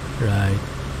 right?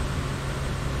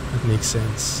 That makes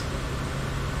sense.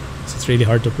 So it's really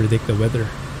hard to predict the weather.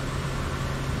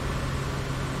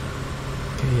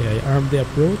 Okay, I armed the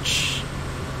approach.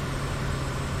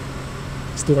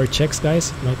 Let's do our checks,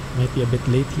 guys. It might be a bit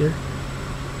late here.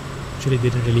 Actually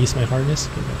didn't release my harness.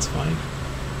 Okay, that's fine.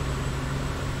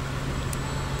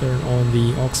 Turn on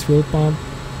the aux fuel pump.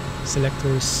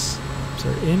 Selectors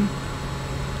are in.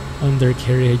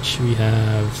 Undercarriage, we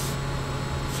have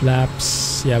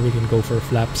flaps. Yeah, we can go for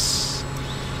flaps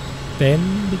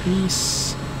 10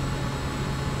 degrees.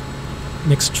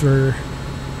 Mixture,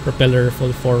 propeller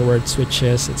full forward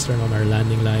switches. Let's turn on our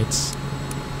landing lights.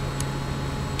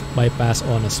 Bypass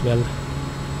on as well.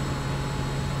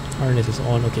 Harness is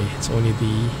on. Okay, it's only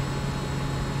the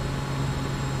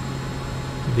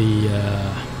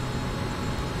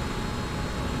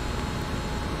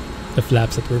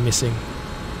flaps that we're missing.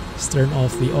 Let's turn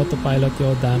off the autopilot,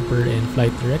 yaw damper, and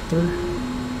flight director.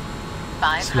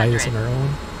 Fly this on our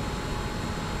own.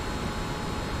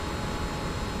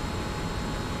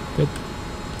 Good.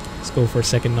 Let's go for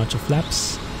second notch of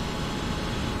flaps.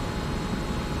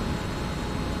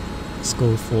 Let's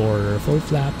go for full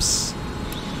flaps.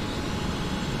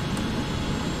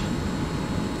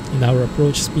 And our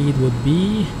approach speed would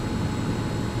be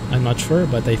I'm not sure,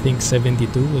 but I think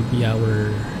 72 will be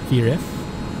our VREF.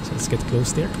 So let's get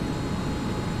close there.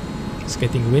 It's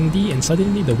getting windy, and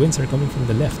suddenly the winds are coming from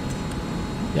the left.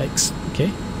 Yikes.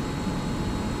 Okay.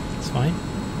 It's fine.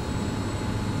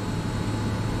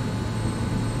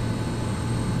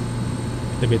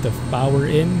 A bit of power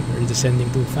in. We're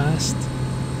descending too fast.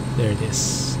 There it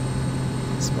is.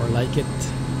 It's more like it.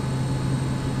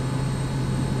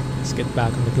 Let's get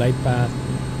back on the glide path.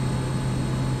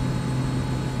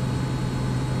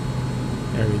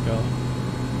 There we go.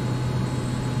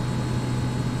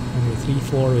 Only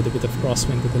 3-4 with a bit of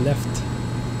crosswind to the left.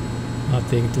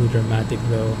 Nothing too dramatic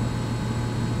though.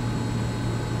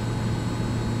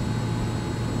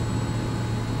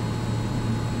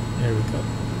 There we go.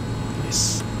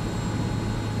 Nice.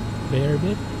 Flare a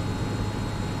bit.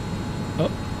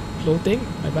 Oh, floating.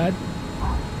 My bad.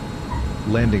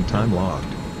 Landing time logged.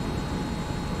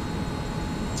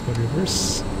 Let's go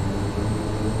reverse.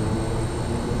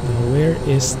 Now where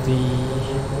is the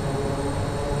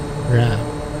ramp?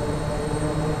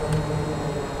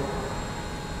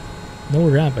 No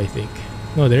ramp, I think.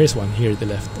 No, there is one here at the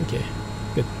left. Okay,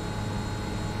 good.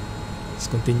 Let's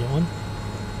continue on.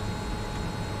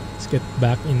 Let's get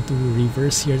back into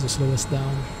reverse here to slow us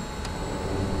down.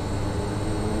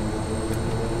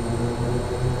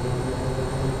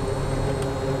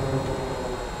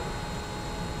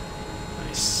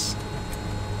 Nice.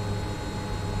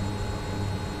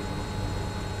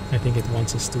 I think it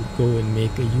wants us to go and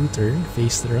make a U-turn,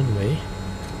 face the runway.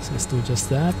 So let's do just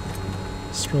that.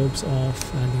 Strobes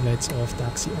off, landing lights off,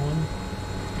 taxi on.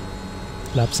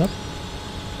 Flaps up.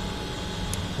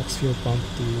 Ox fuel pump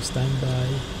to standby.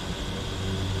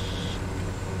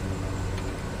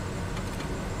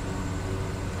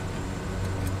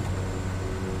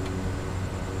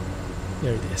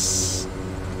 There it is.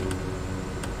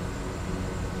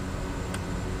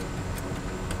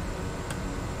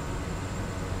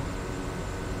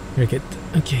 Very good.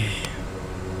 Okay.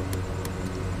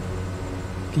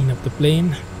 Clean up the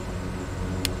plane. I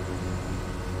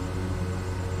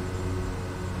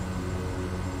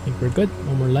think we're good.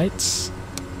 No more lights.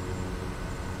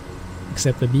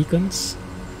 Except the beacons.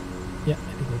 Yeah,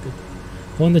 I think we're good.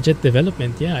 On the jet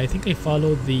development, yeah, I think I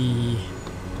followed the...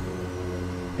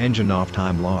 Engine off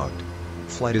time logged.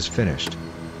 Flight is finished.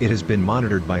 It has been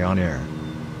monitored by OnAir.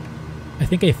 I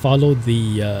think I followed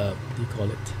the, what do you call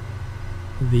it?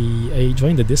 I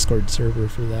joined the Discord server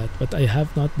for that, but I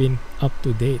have not been up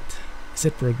to date. Is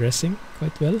it progressing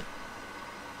quite well?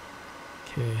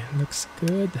 Okay, looks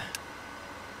good.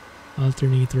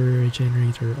 Alternator,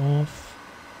 generator off.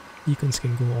 Beacons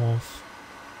can go off.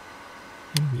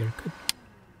 And we are good.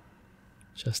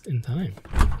 Just in time.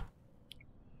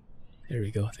 There we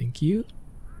go, thank you.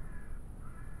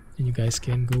 And you guys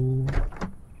can go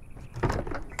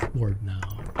board now.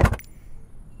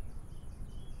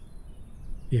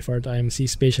 VFR to IMC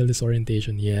spatial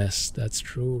disorientation. Yes, that's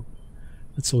true.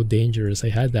 That's so dangerous. I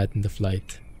had that in the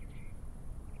flight.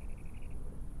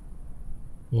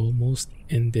 Almost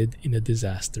ended in a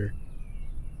disaster.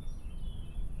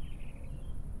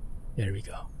 There we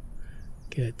go.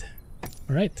 Good.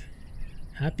 Alright.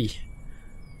 Happy.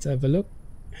 Let's have a look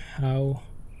how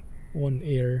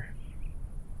OnAir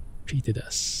treated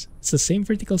us. It's the same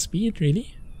vertical speed,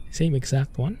 really? Same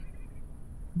exact one?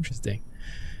 Interesting.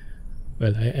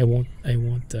 Well, I won't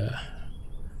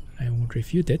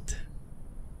refute it.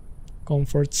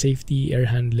 Comfort, safety, air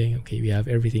handling. Okay, we have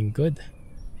everything good.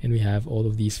 And we have all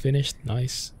of these finished.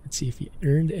 Nice. Let's see if we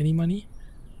earned any money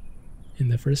in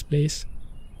the first place.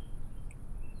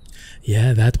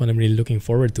 Yeah, that one I'm really looking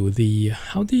forward to. The,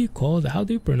 how do you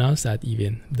pronounce that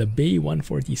even? The Bay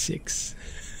 146.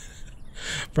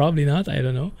 Probably not, I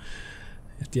don't know.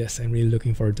 But yes, I'm really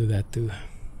looking forward to that too.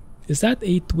 Is that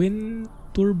a twin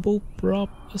turboprop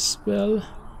as well?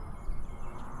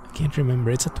 I can't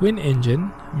remember. It's a twin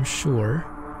engine, I'm sure.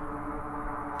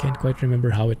 Can't quite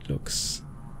remember how it looks.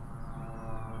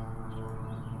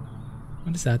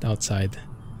 What is that outside?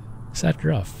 Is that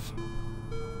rough?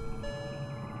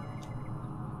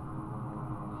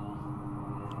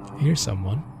 Here's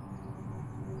someone.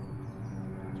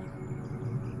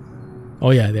 Oh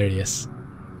yeah, there he is.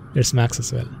 There's Max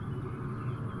as well.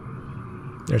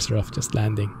 There's Ruff just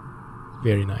landing.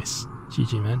 Very nice.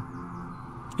 GG, man.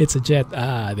 It's a jet.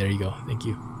 Ah, there you go. Thank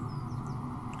you.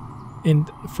 And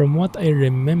from what I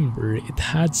remember, it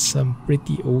had some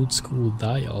pretty old school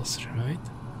dials, right?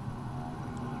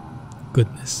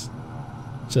 Goodness.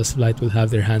 Just Flight will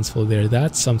have their hands full there.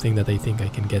 That's something that I think I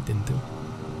can get into.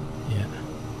 Yeah.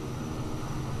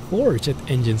 4 jet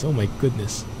engines. Oh my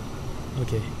goodness.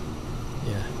 Okay.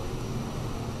 Yeah.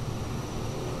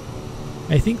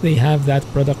 I think they have that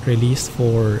product released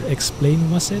for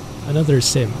Explain, was it? Another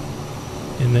sim.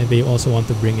 And then they also want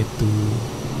to bring it to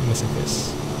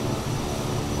MSFS.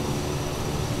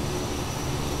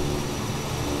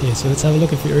 Okay, so let's have a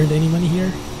look if we earned any money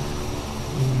here.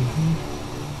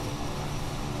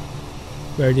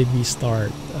 Where did we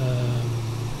start?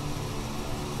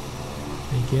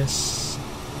 I guess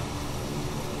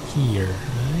here,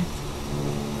 right?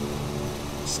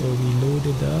 So we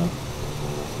loaded up.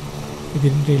 We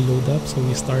didn't really load up, so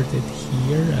we started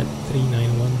here at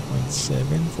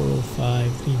 391.7,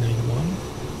 405,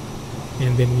 391.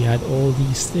 And then we had all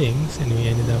these things, and we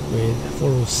ended up with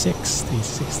 406,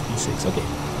 3636. Okay.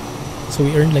 So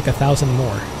we earned like 1,000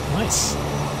 more. Nice.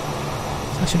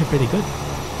 It's actually pretty good.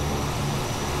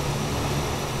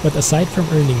 But aside from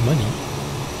earning money,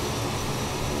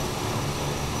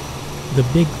 the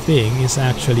big thing is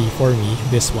actually for me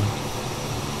this one,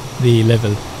 the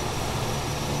level.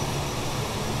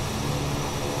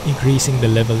 Increasing the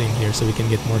level in here so we can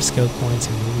get more skill points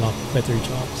and unlock better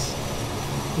jobs.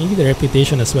 Maybe the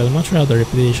reputation as well. I'm not sure how the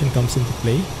reputation comes into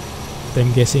play, but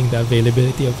I'm guessing the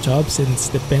availability of jobs is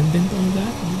dependent on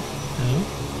that. I don't know.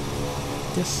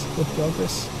 Yes, good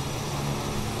progress.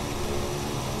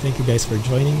 Thank you guys for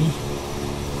joining me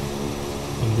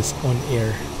on this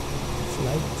on-air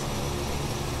flight.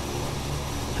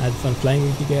 Had fun flying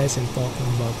with you guys and talking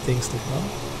about things to come.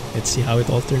 Let's see how it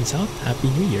all turns out. Happy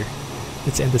New Year.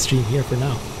 Let's end the stream here for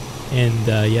now. And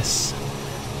yes,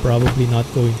 probably not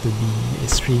going to be a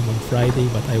stream on Friday,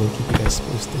 but I will keep you guys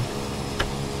posted.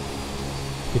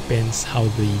 Depends how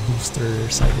the booster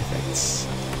side effects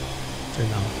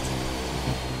turn out.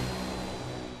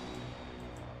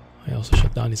 I also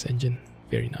shut down his engine.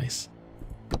 Very nice.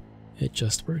 It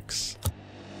just works.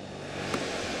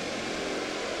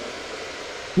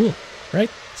 Cool, right?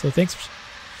 So thanks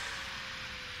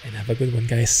and have a good one,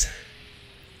 guys.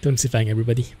 Clumsy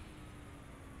everybody.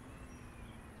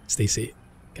 Stay safe.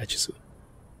 Catch you soon.